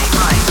 high,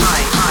 high,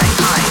 high, high,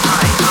 high, high,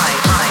 high,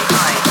 high, high, high, high,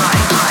 high,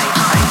 high,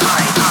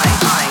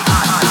 high,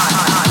 high.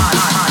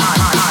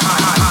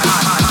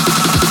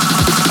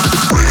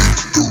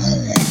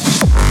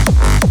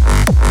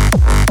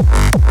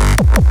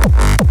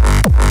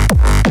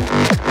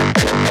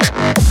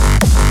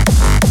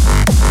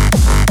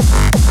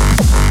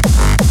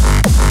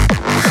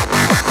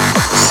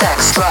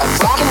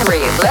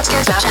 Let's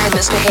get smashed and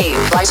misbehave.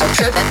 Life's a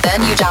trip and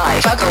then you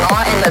die. Fuck the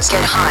law and let's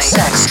get high.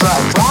 Sex,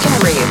 drug, rock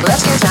and rave.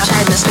 Let's get smashed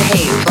and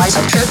misbehave. Life's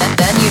a trip and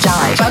then you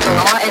die. Fuck the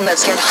law and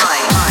let's get high.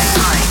 High,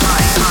 high,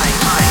 high, high,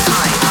 high,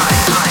 high,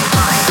 high, high,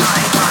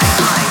 high, high,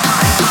 high,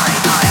 high, high,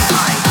 high,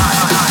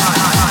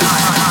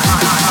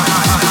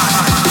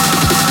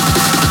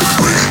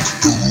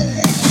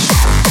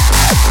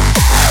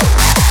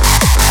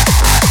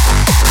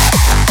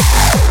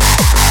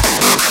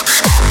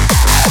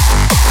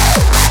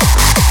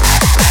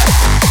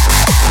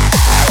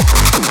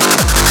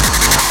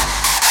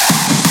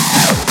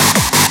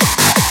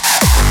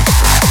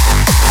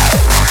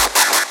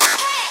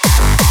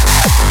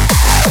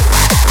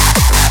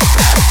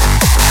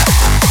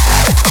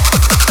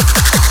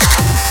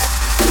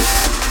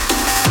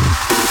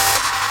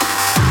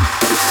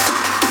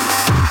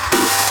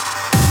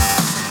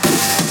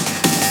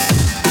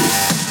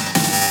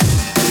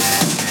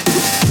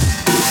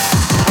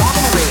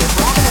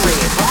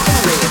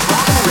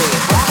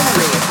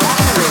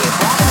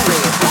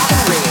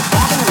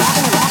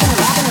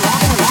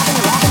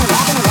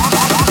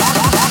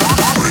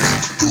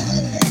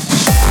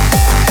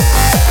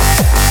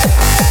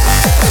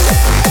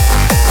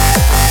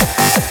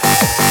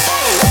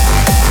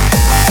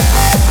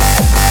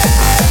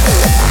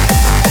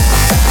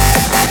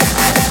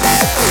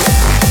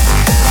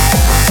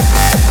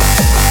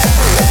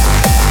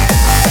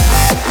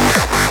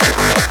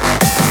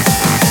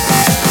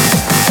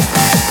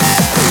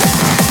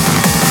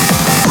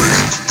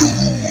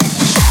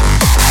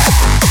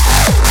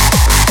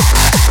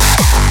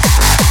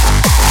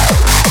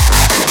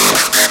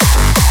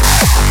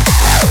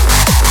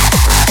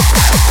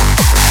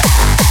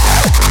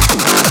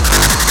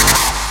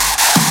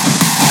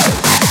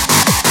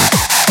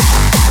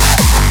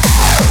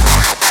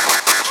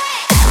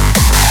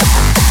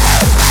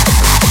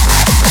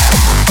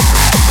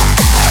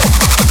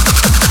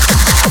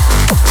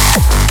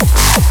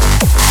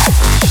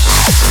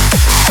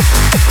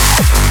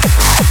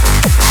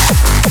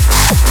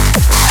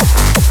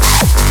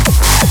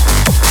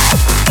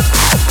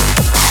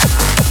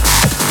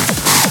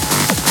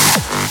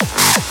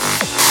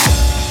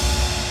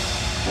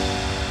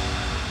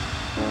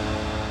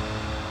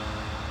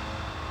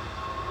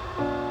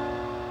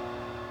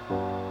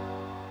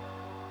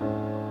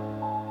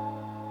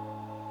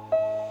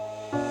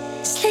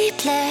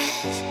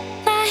 Sleepless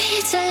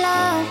nights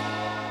alone.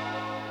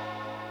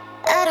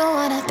 I don't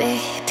wanna be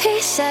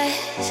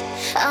pieces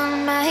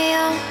on my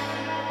own.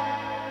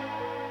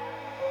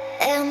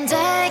 And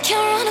I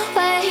can't run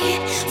away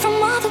from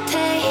all the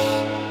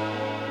pain.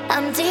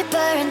 I'm deeper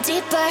and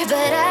deeper,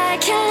 but I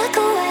can't look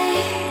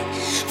away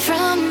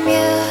from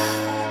you.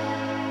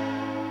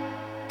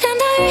 And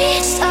I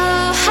reached so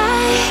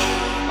high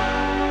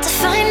to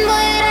find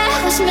what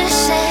I was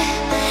missing.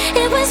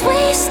 It was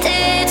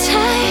wasted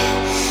time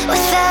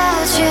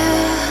without you.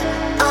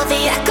 All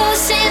the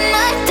echoes in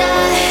my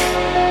dive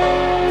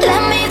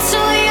led me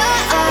to your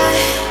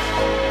eye.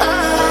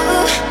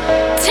 Oh,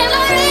 till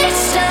I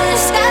reach the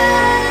sky.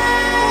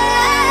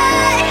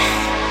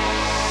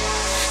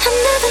 I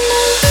never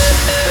knew.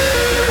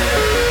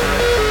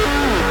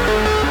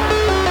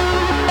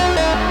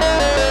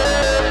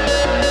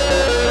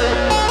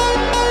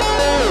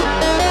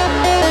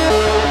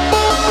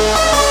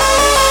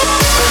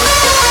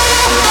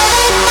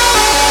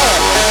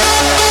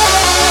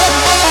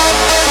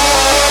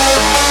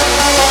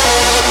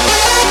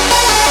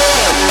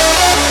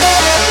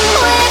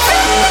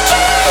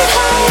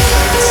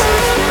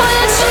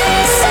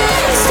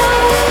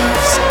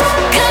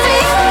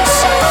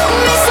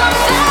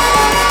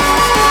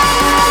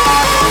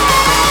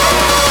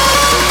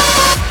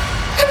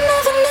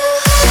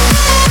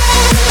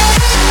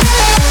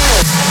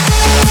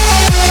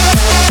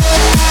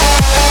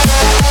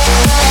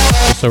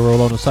 So we're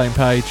all on the same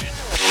page.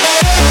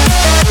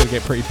 Gonna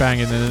get pretty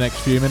banging in the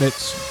next few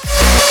minutes.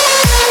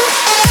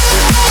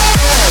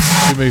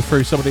 We move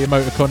through some of the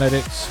emoticon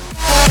edits.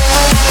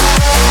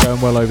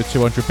 Going well over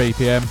 200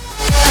 BPM.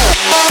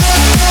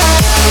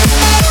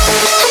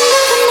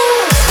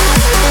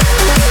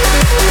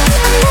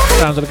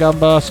 Sounds of the Gun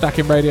Bar,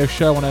 Stacking Radio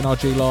Show on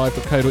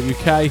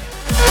nrglive.co.uk.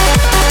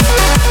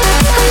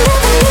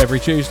 Every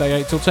Tuesday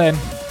 8 till 10.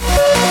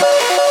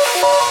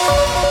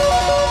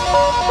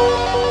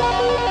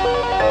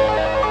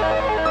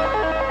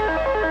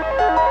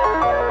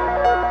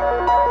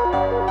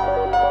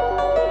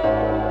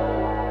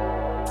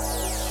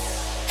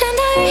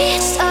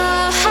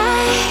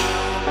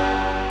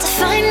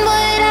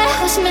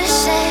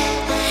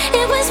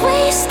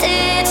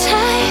 wasted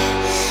time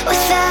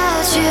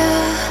without you.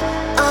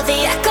 All the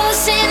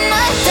echoes in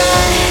my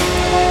life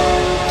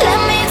let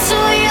me to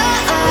your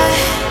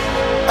heart.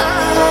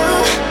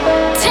 Oh,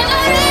 till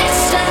I reach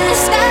the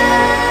sky.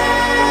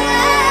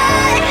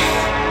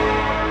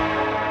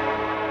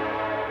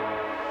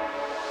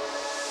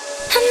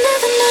 I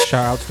never knew.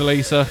 Shout out to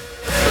Lisa.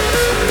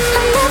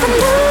 I never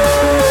knew.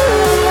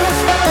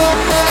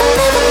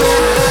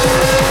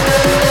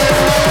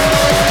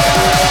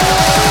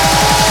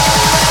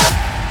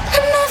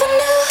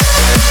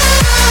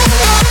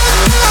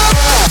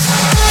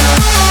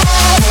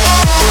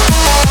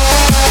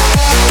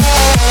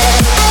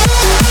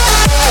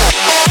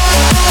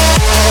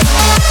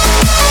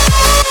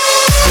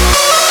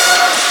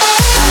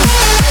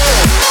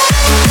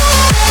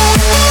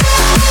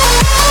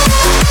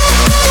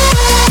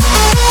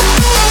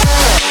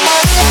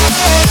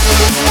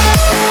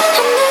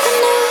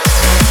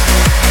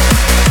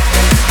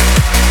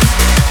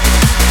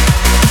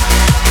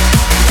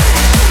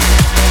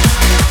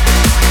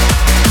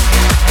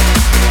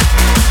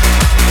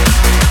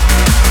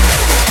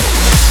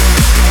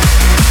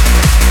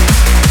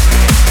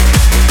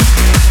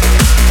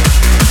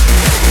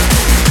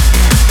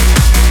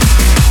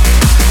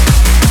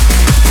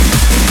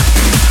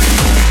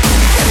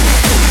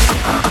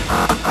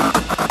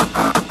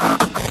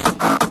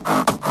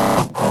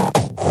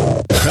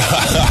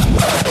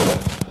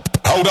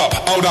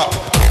 Hold up.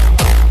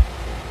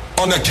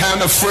 On the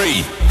count of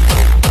 3,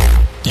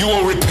 you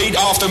will repeat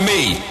after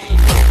me.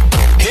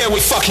 Here we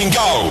fucking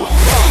go. 1,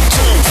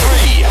 2,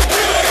 3.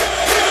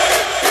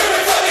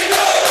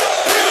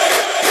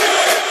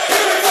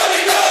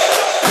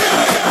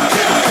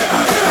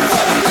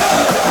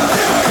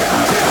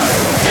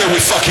 Here we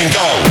fucking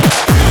go.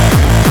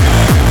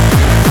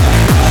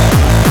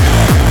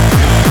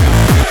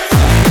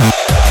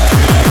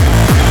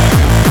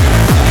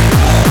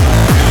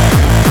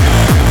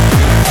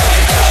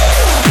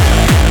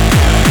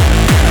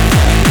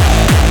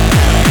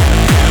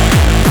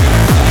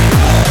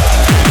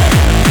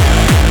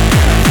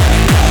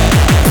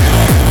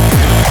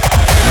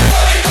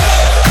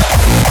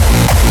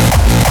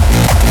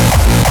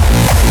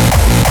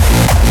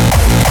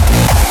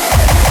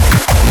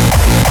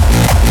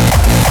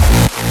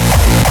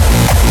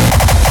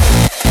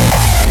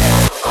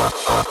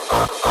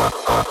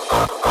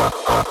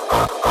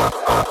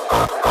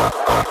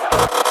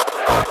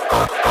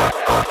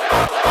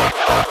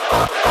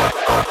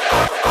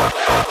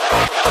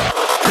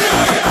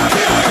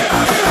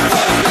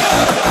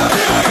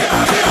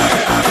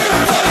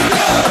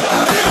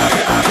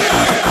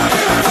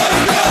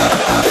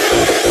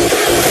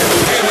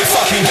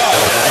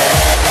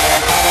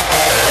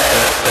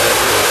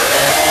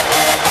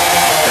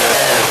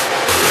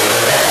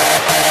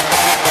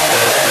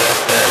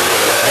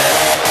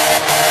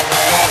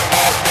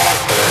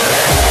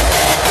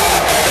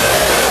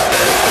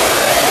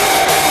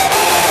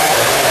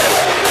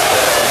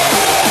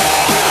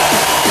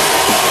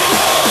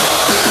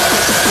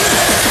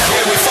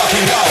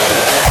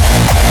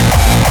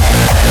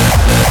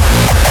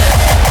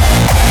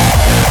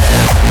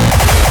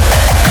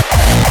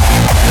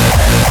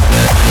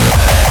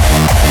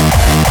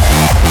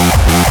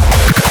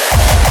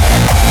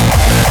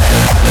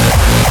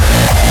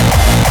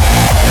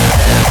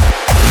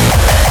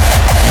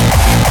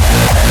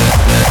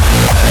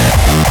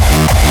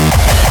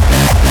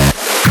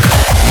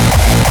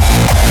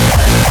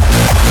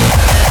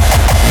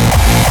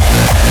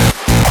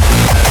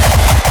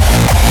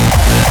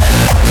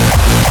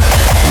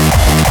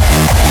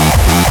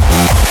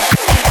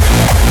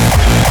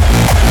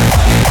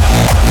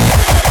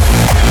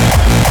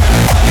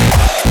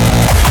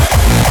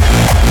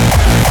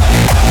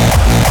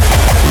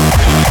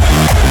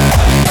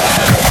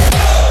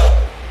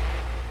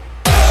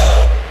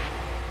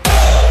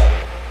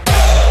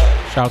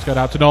 Shouts go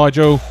out to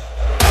Nigel.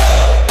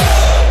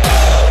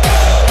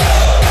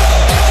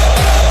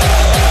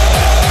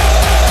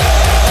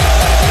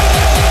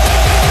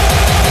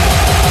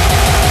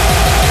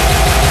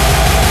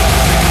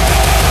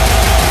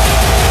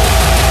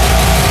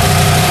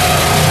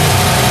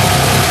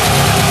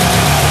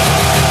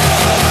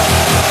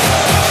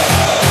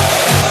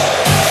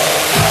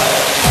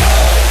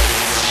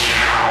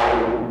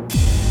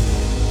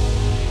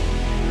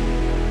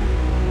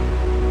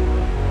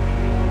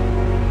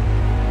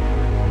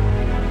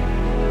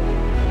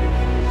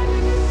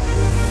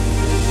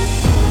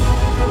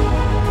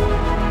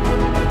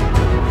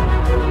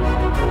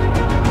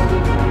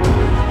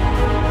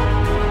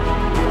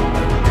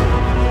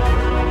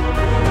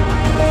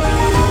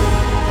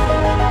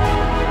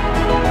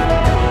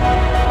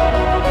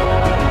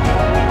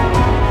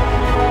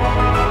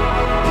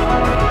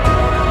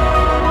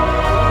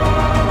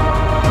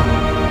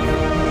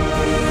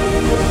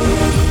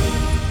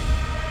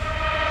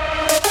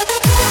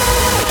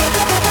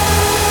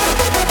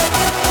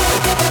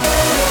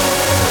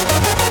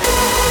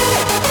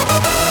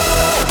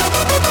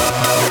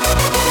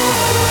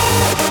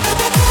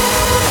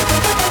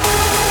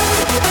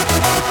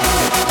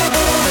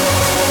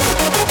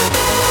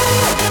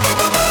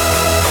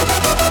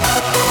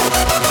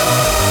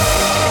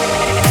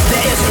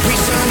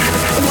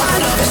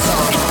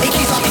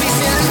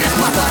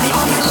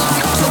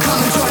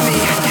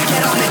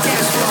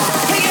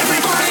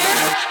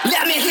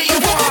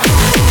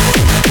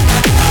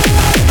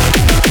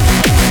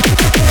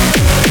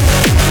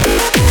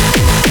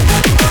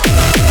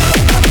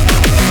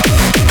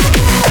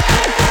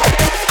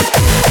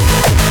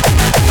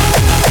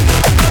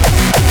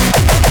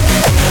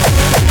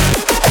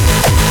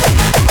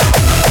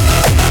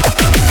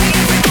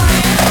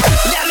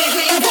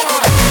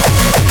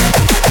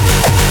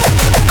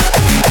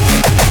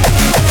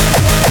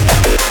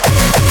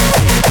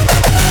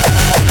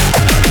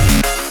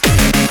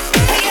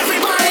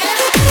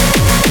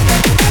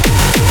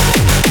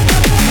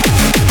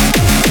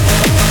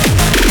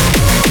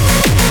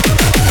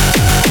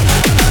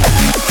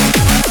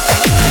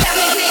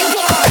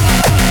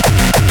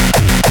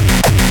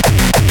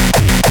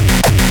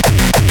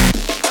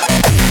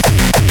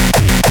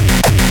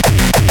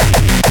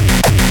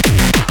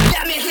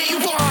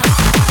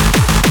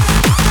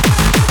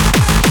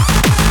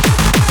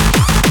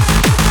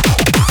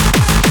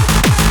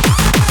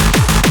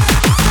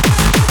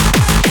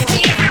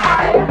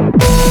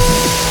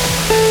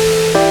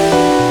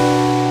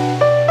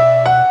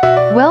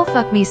 Well,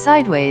 fuck me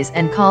sideways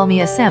and call me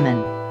a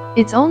salmon.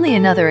 It's only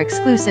another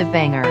exclusive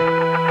banger.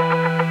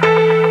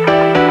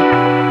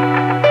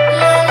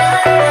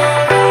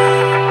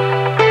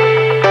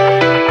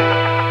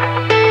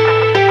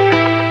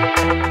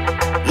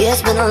 Yeah,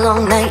 it's been a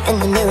long night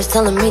and the mirror's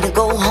telling me to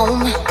go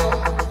home.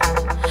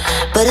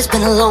 But it's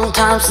been a long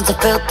time since I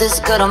felt this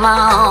good on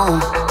my own.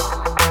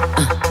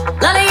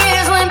 Lot of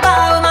years went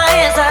by with my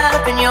hands tied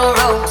up in your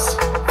ropes.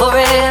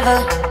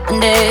 Forever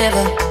and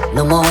ever,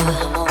 no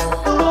more.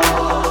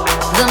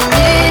 The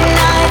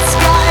midnight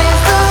sky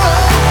is the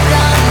road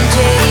I'm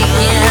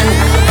taking.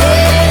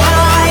 Head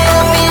high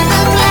up in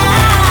the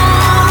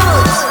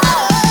clouds.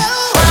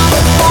 I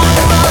was born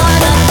to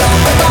run, I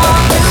don't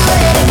belong to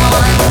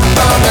anyone.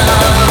 Oh no,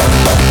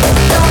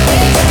 don't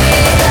need to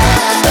be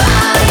loved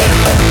by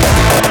you.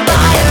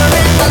 Fire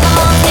in my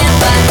lungs, can't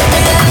fight the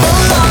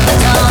devil on the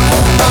tongue.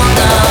 Oh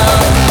no,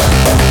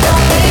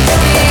 don't need to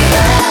be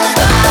loved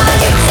by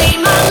you. See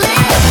my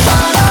lips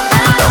on your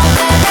mouth,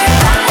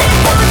 everybody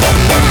fucking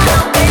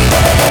now, baby.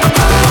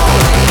 Oh,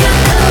 you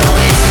know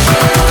it's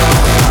true,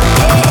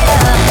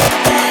 yeah.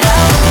 That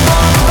I was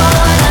born to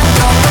run, I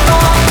don't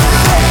belong to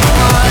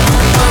anyone.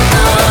 Oh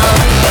no,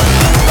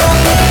 don't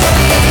need to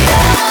be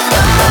loved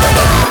by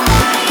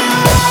you.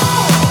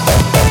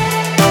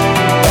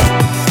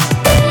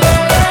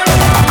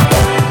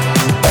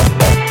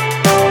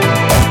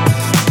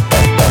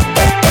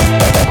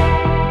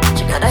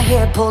 She got her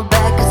hair pulled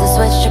back cause the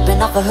sweat's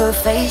dripping off of her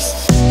face.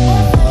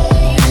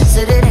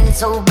 Said it ain't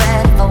so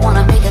bad if I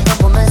wanna make a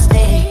couple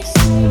mistakes.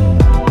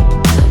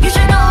 You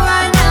should know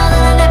right now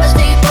that I never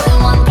stay put in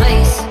one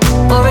place.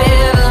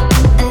 Forever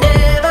and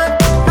ever,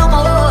 no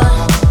more.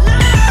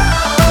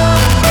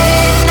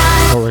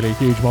 Not really a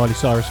huge Miley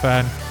Cyrus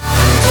fan.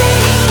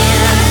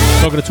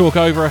 Not going to talk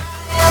over her.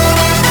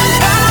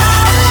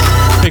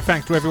 Big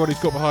thanks to everyone who's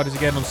got behind us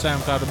again on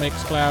SoundCloud and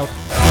Mixcloud.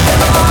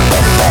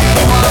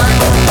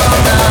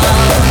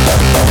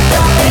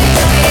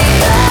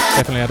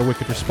 Definitely had a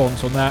wicked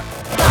response on that.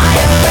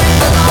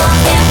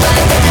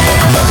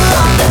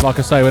 Like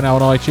I say, we're now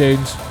on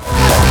iTunes.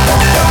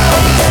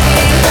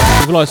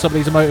 If you like some of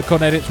these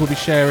emoticon edits, we'll be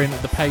sharing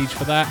the page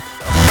for that.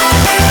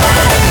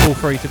 All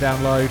free to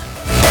download.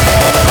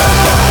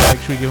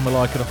 Make sure you give them a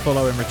like and a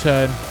follow in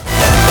return.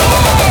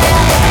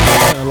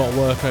 Done a lot of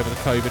work over the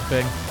COVID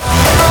thing.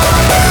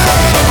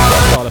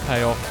 Starting to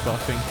pay off, but I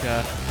think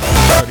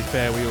it's only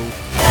fair we all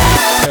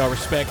pay our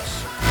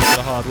respects for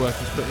the hard work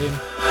he's put in.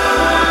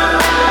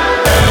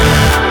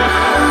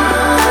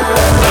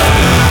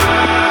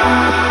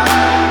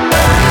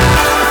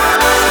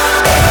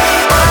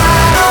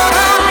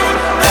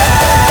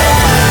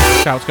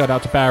 Shouts go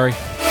out to Barry.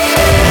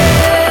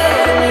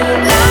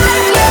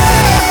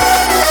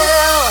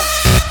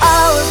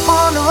 I was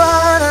born to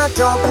run, I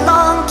don't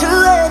belong to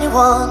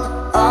anyone.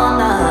 Oh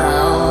no,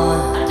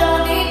 I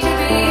don't need to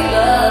be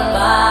loved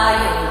by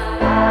you.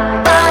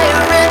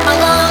 Fire in my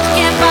lungs,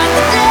 can't fight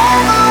the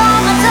devil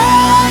on my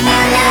tongue.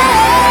 Yeah,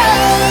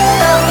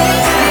 don't need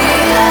to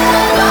be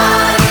loved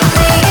by you.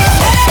 See his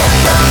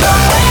hands on the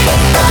way,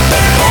 but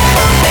you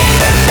never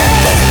made a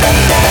face,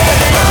 baby.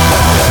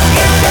 Oh,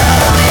 you know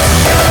it's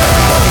true.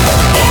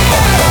 Yeah,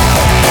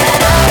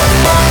 that I was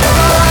born to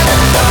run,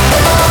 I don't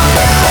belong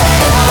to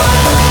anyone.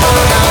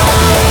 Oh no,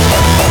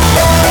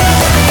 don't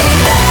need to be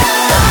loved by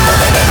you.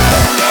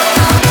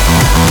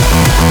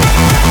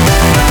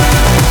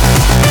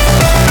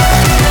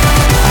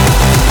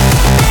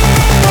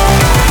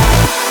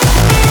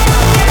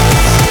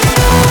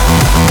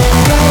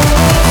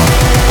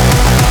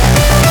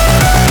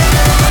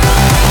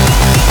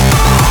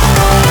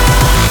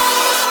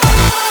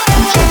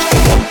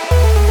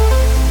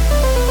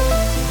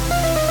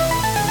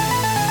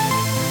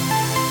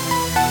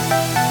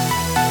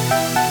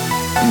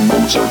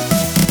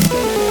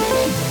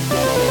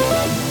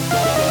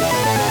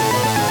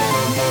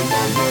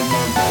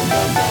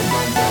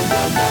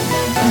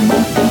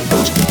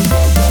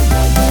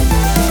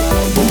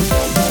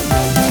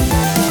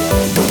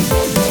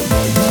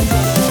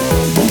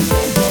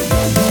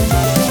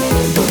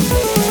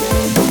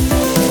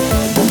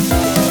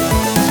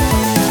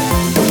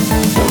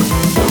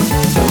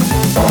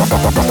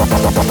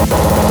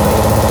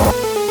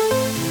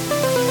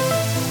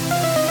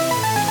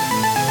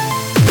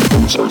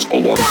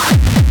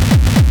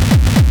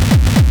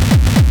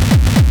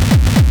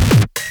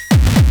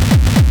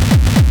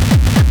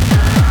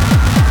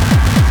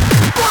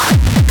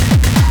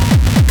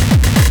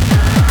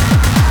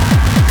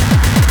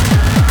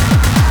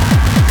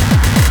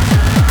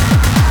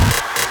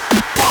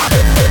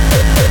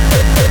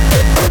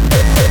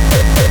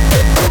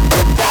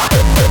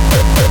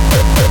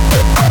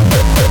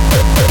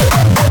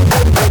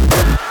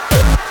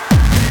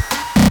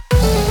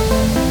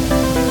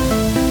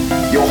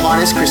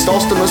 Johannes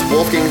Chrysostomus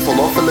Wolfgang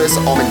Philophilos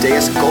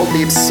Amadeus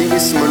Gottlieb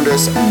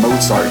Sigismundus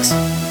Mozart.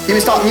 He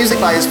was taught music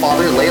by his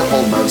father,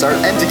 Leopold Mozart,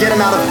 and to get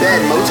him out of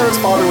bed, Mozart's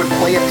father would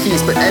play a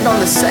piece but end on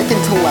the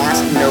second to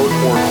last note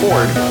or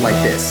chord, like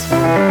this.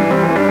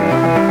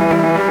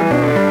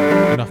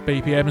 Enough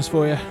BPMs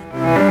for you.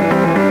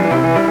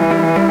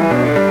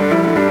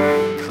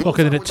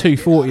 Clocking in at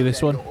 240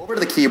 this one. Over to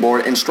the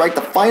keyboard and strike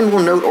the final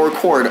note or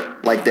chord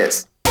like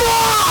this.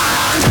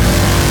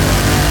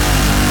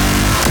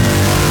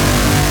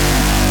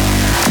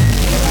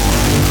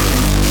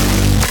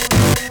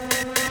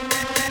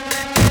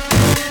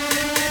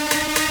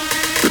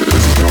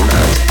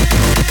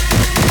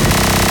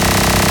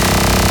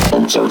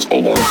 Mozart's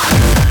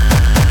Oboe.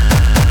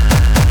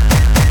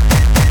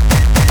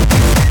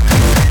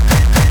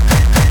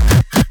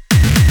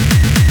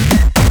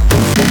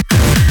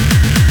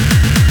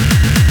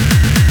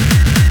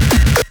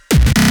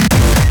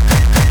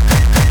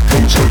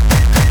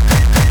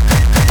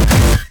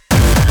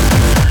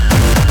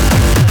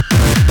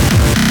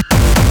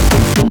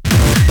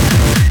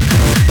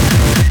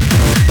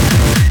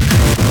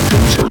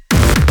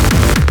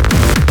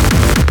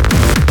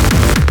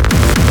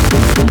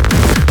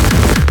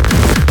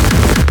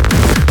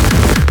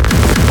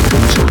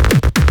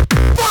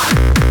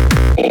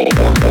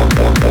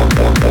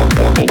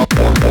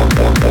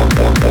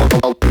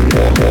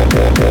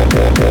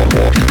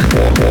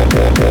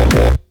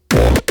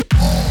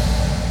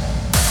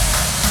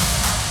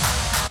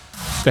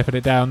 Stepping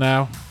it down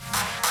now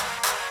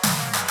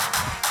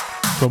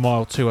to a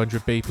mild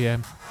 200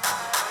 BPM.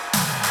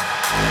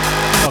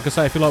 Like I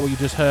say, if you like what you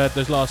just heard,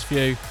 those last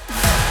few,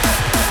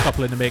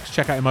 couple in the mix,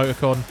 check out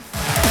Emoticon.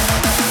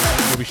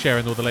 We'll be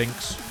sharing all the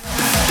links.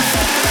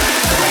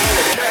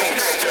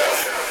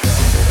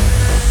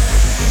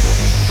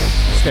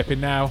 Stepping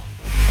now,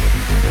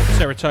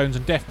 Serotones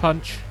and Death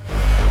Punch.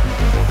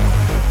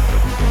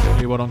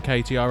 New one on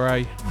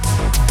KTRA.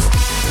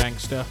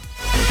 Gangster.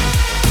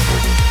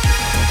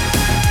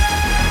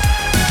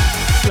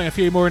 A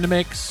few more in the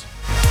mix,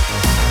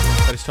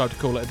 but it's time to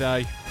call it a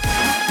day.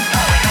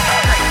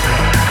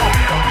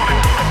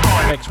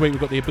 Next week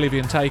we've got the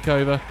Oblivion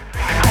Takeover. It's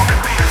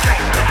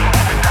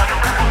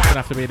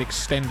gonna have to be an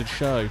extended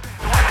show.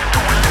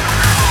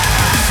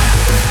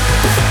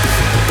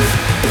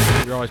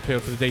 Keep your eyes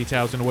peeled for the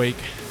details in a week.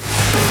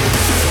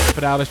 For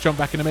now, let's jump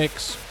back in the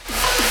mix.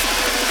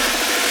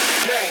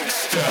 Big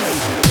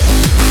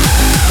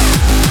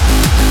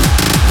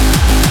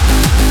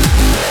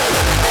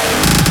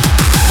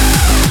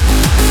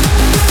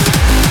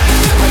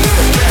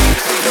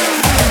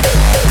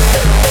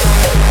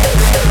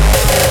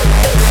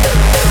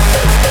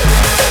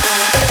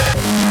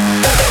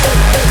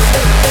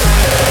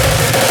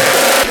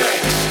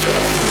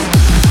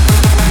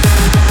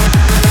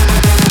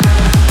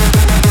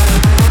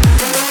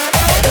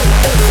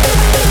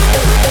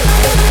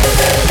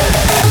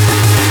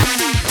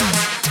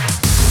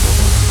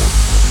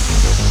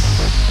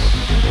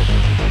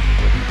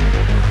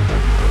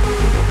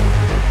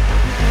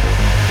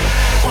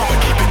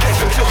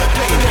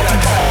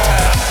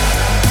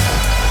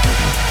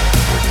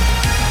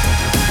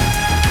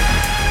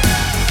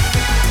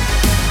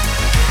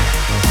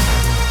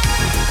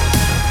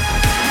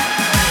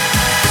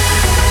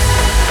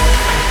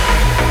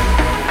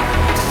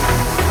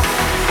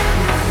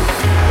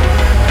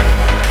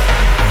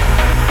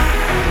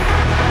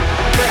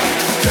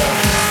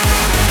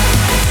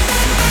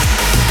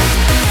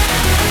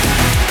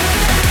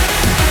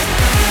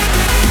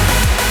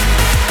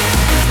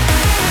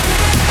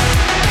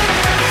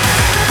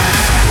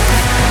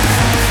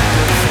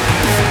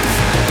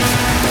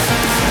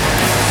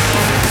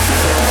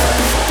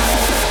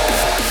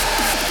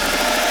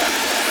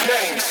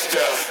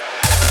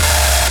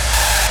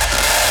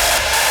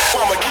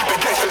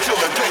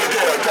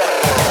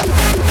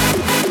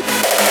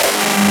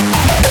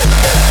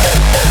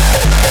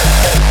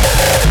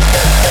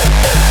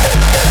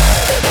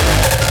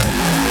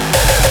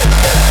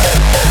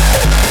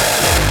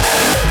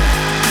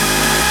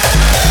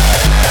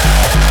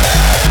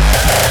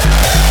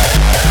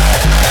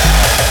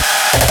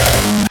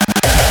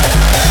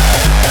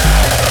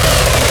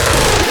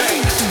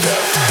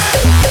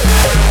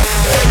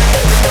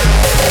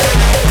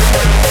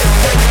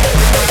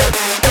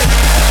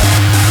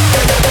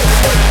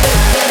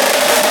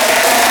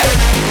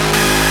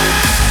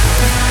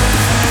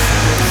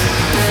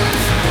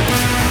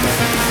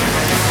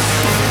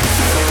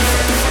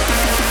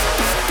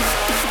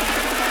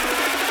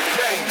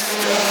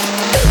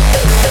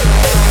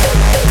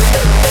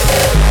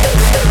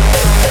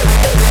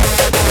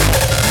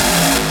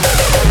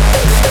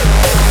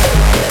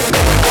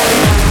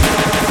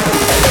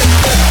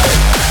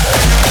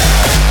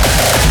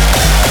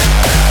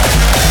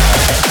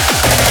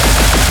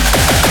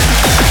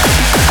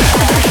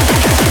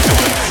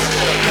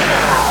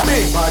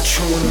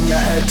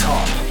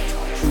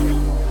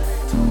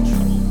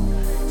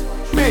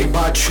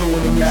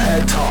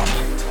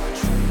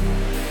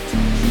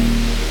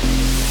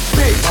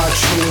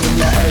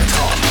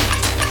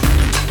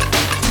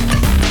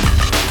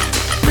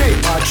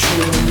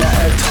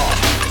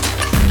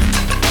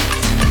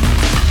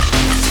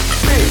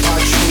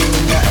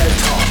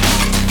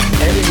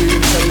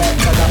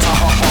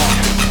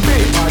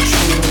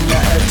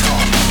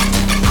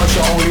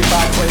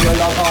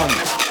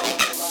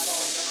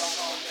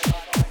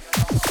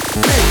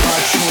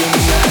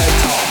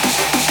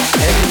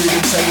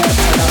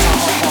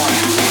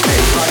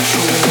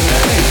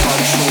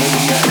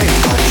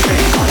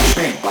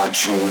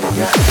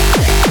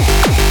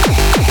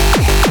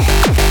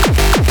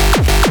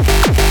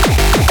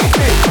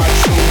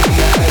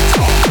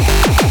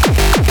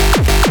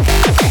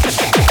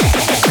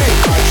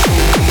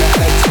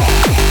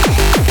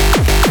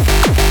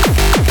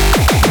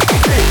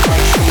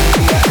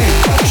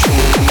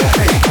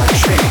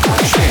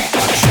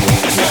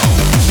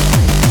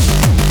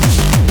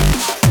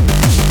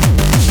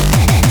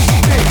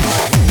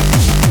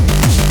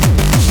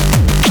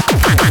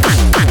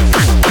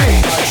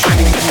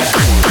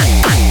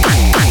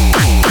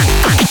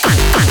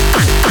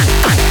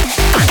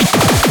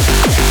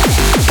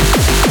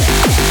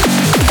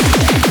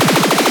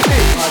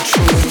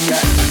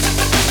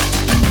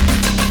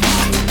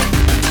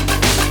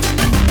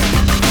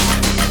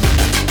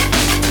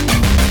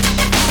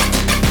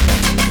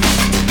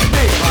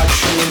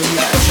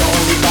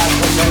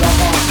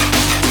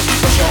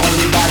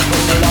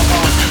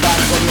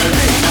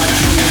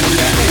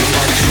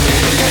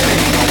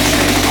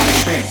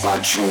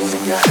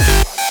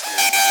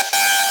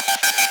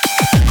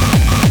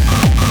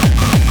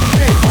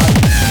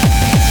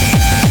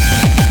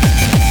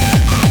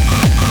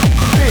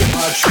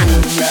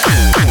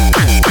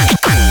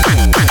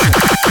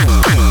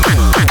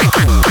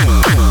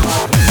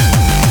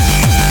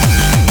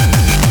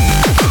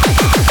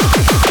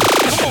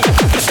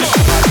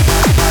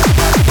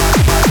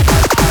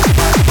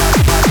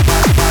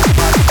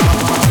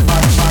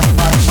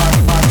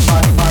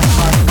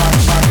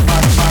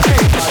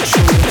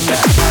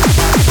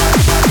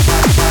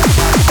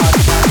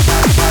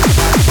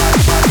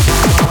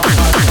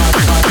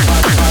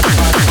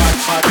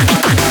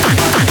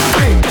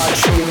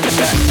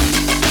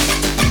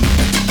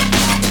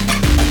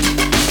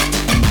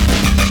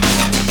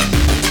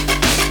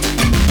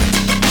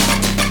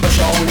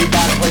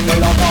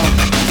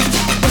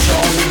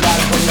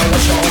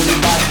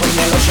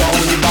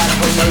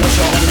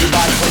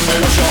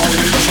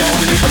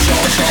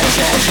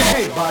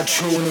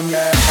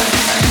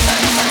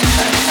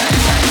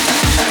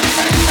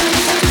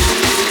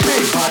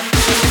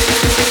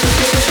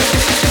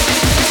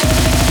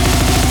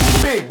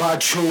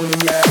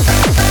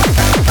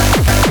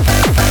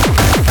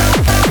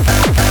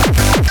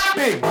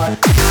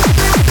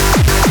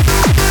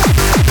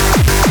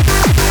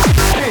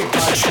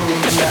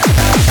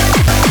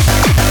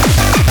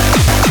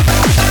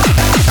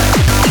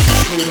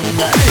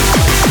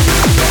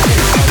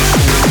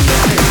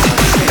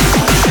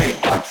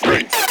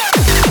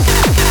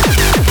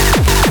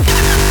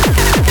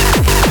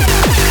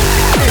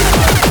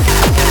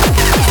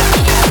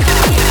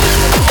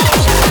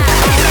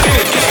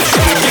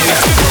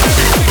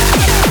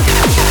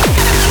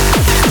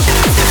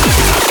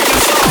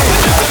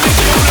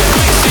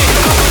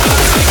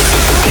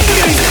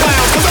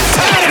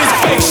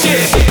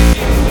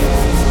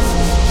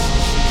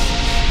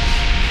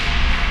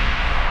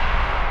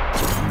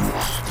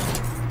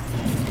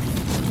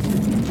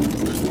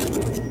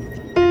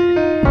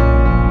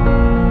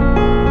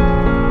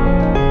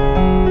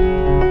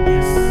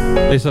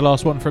This is the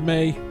last one from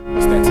me.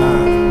 It's that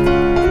time.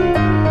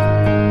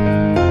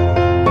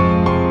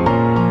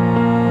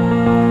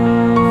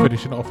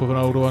 Finishing it off with an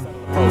older one.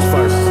 Post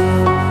first.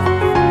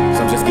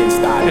 So I'm just getting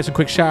started. Get some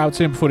quick shout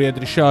outs in before the end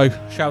of the show.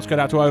 Shouts go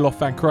out to Olaf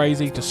Van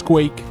Crazy, to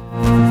Squeak,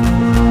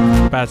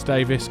 Baz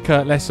Davis,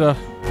 Kurt Lesser.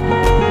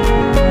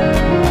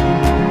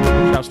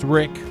 Shouts to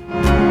Rick.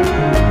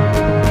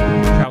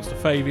 Shouts to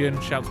Fabian.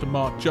 Shouts to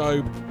Mark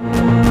Job.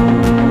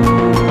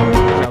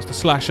 Shouts to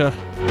Slasher.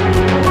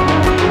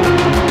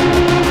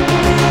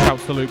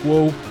 Shouts to Luke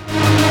Wall.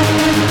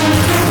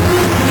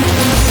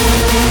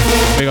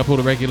 Big up all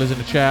the regulars in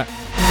the chat.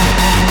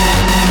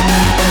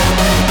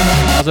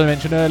 As I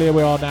mentioned earlier,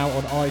 we are now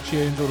on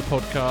iTunes. All the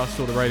podcasts,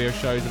 all the radio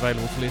shows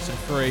available to listen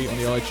free on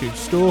the iTunes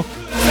store.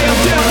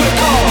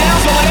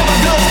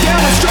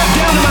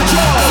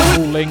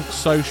 All links,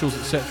 socials,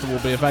 etc.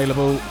 will be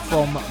available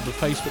from the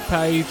Facebook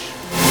page.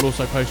 We'll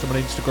also post them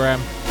on Instagram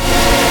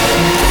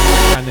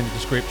and in the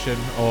description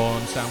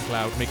on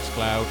SoundCloud,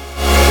 Mixcloud,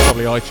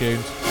 probably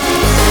iTunes.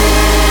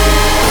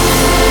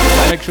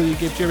 Make sure you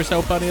give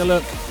Duracell Bunny a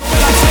look. Big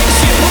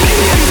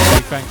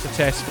thanks to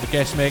Tess for the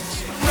guest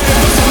mix.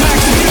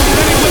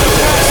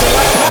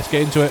 Let's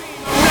get into it.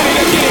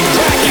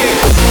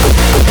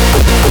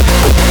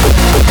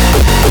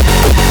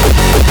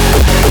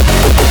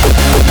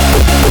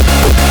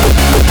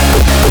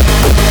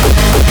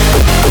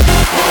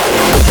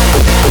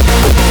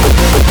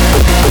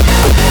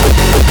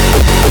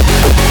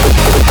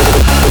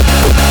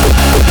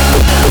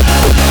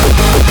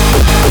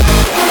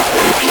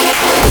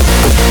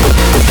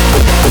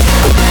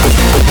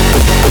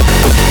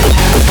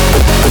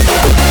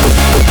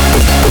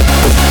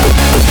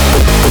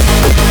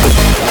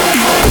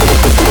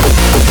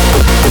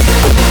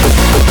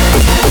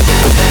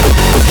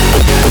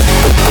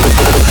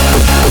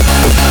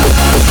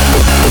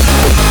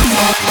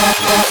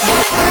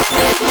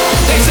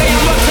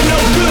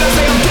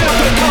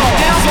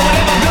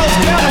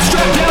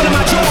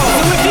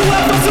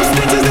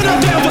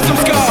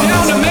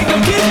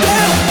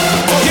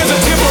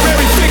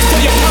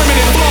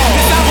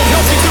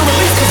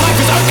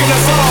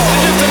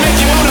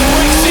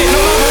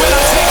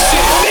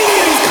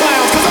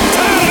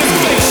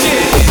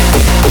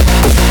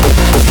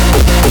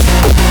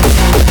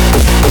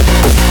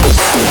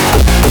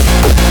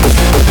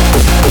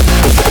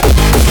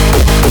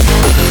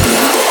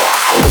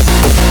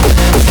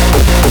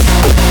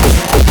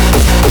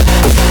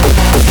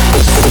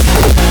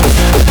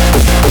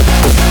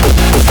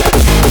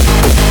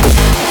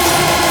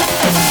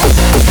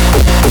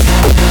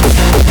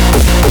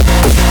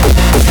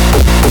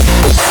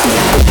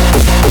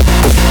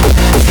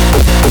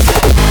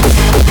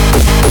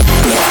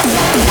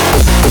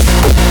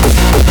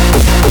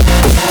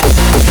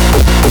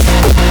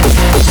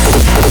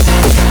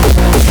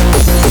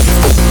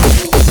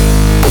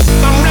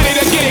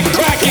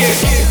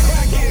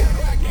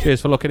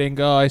 Cheers for locking in,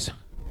 guys.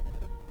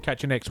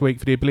 Catch you next week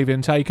for the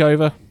Oblivion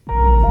Takeover.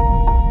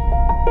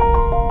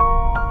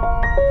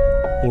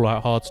 All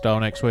Out Hardstyle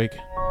next week.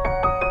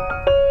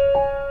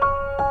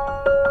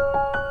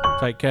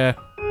 Take care.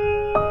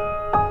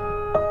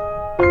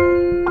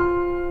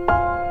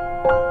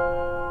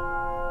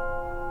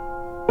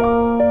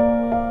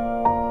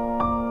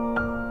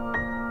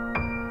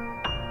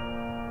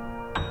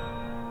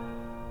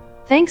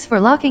 Thanks for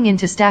locking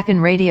into Stackin'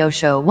 Radio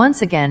Show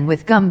once again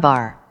with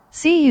Gumbar.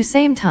 See you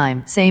same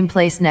time, same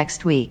place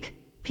next week.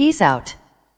 Peace out.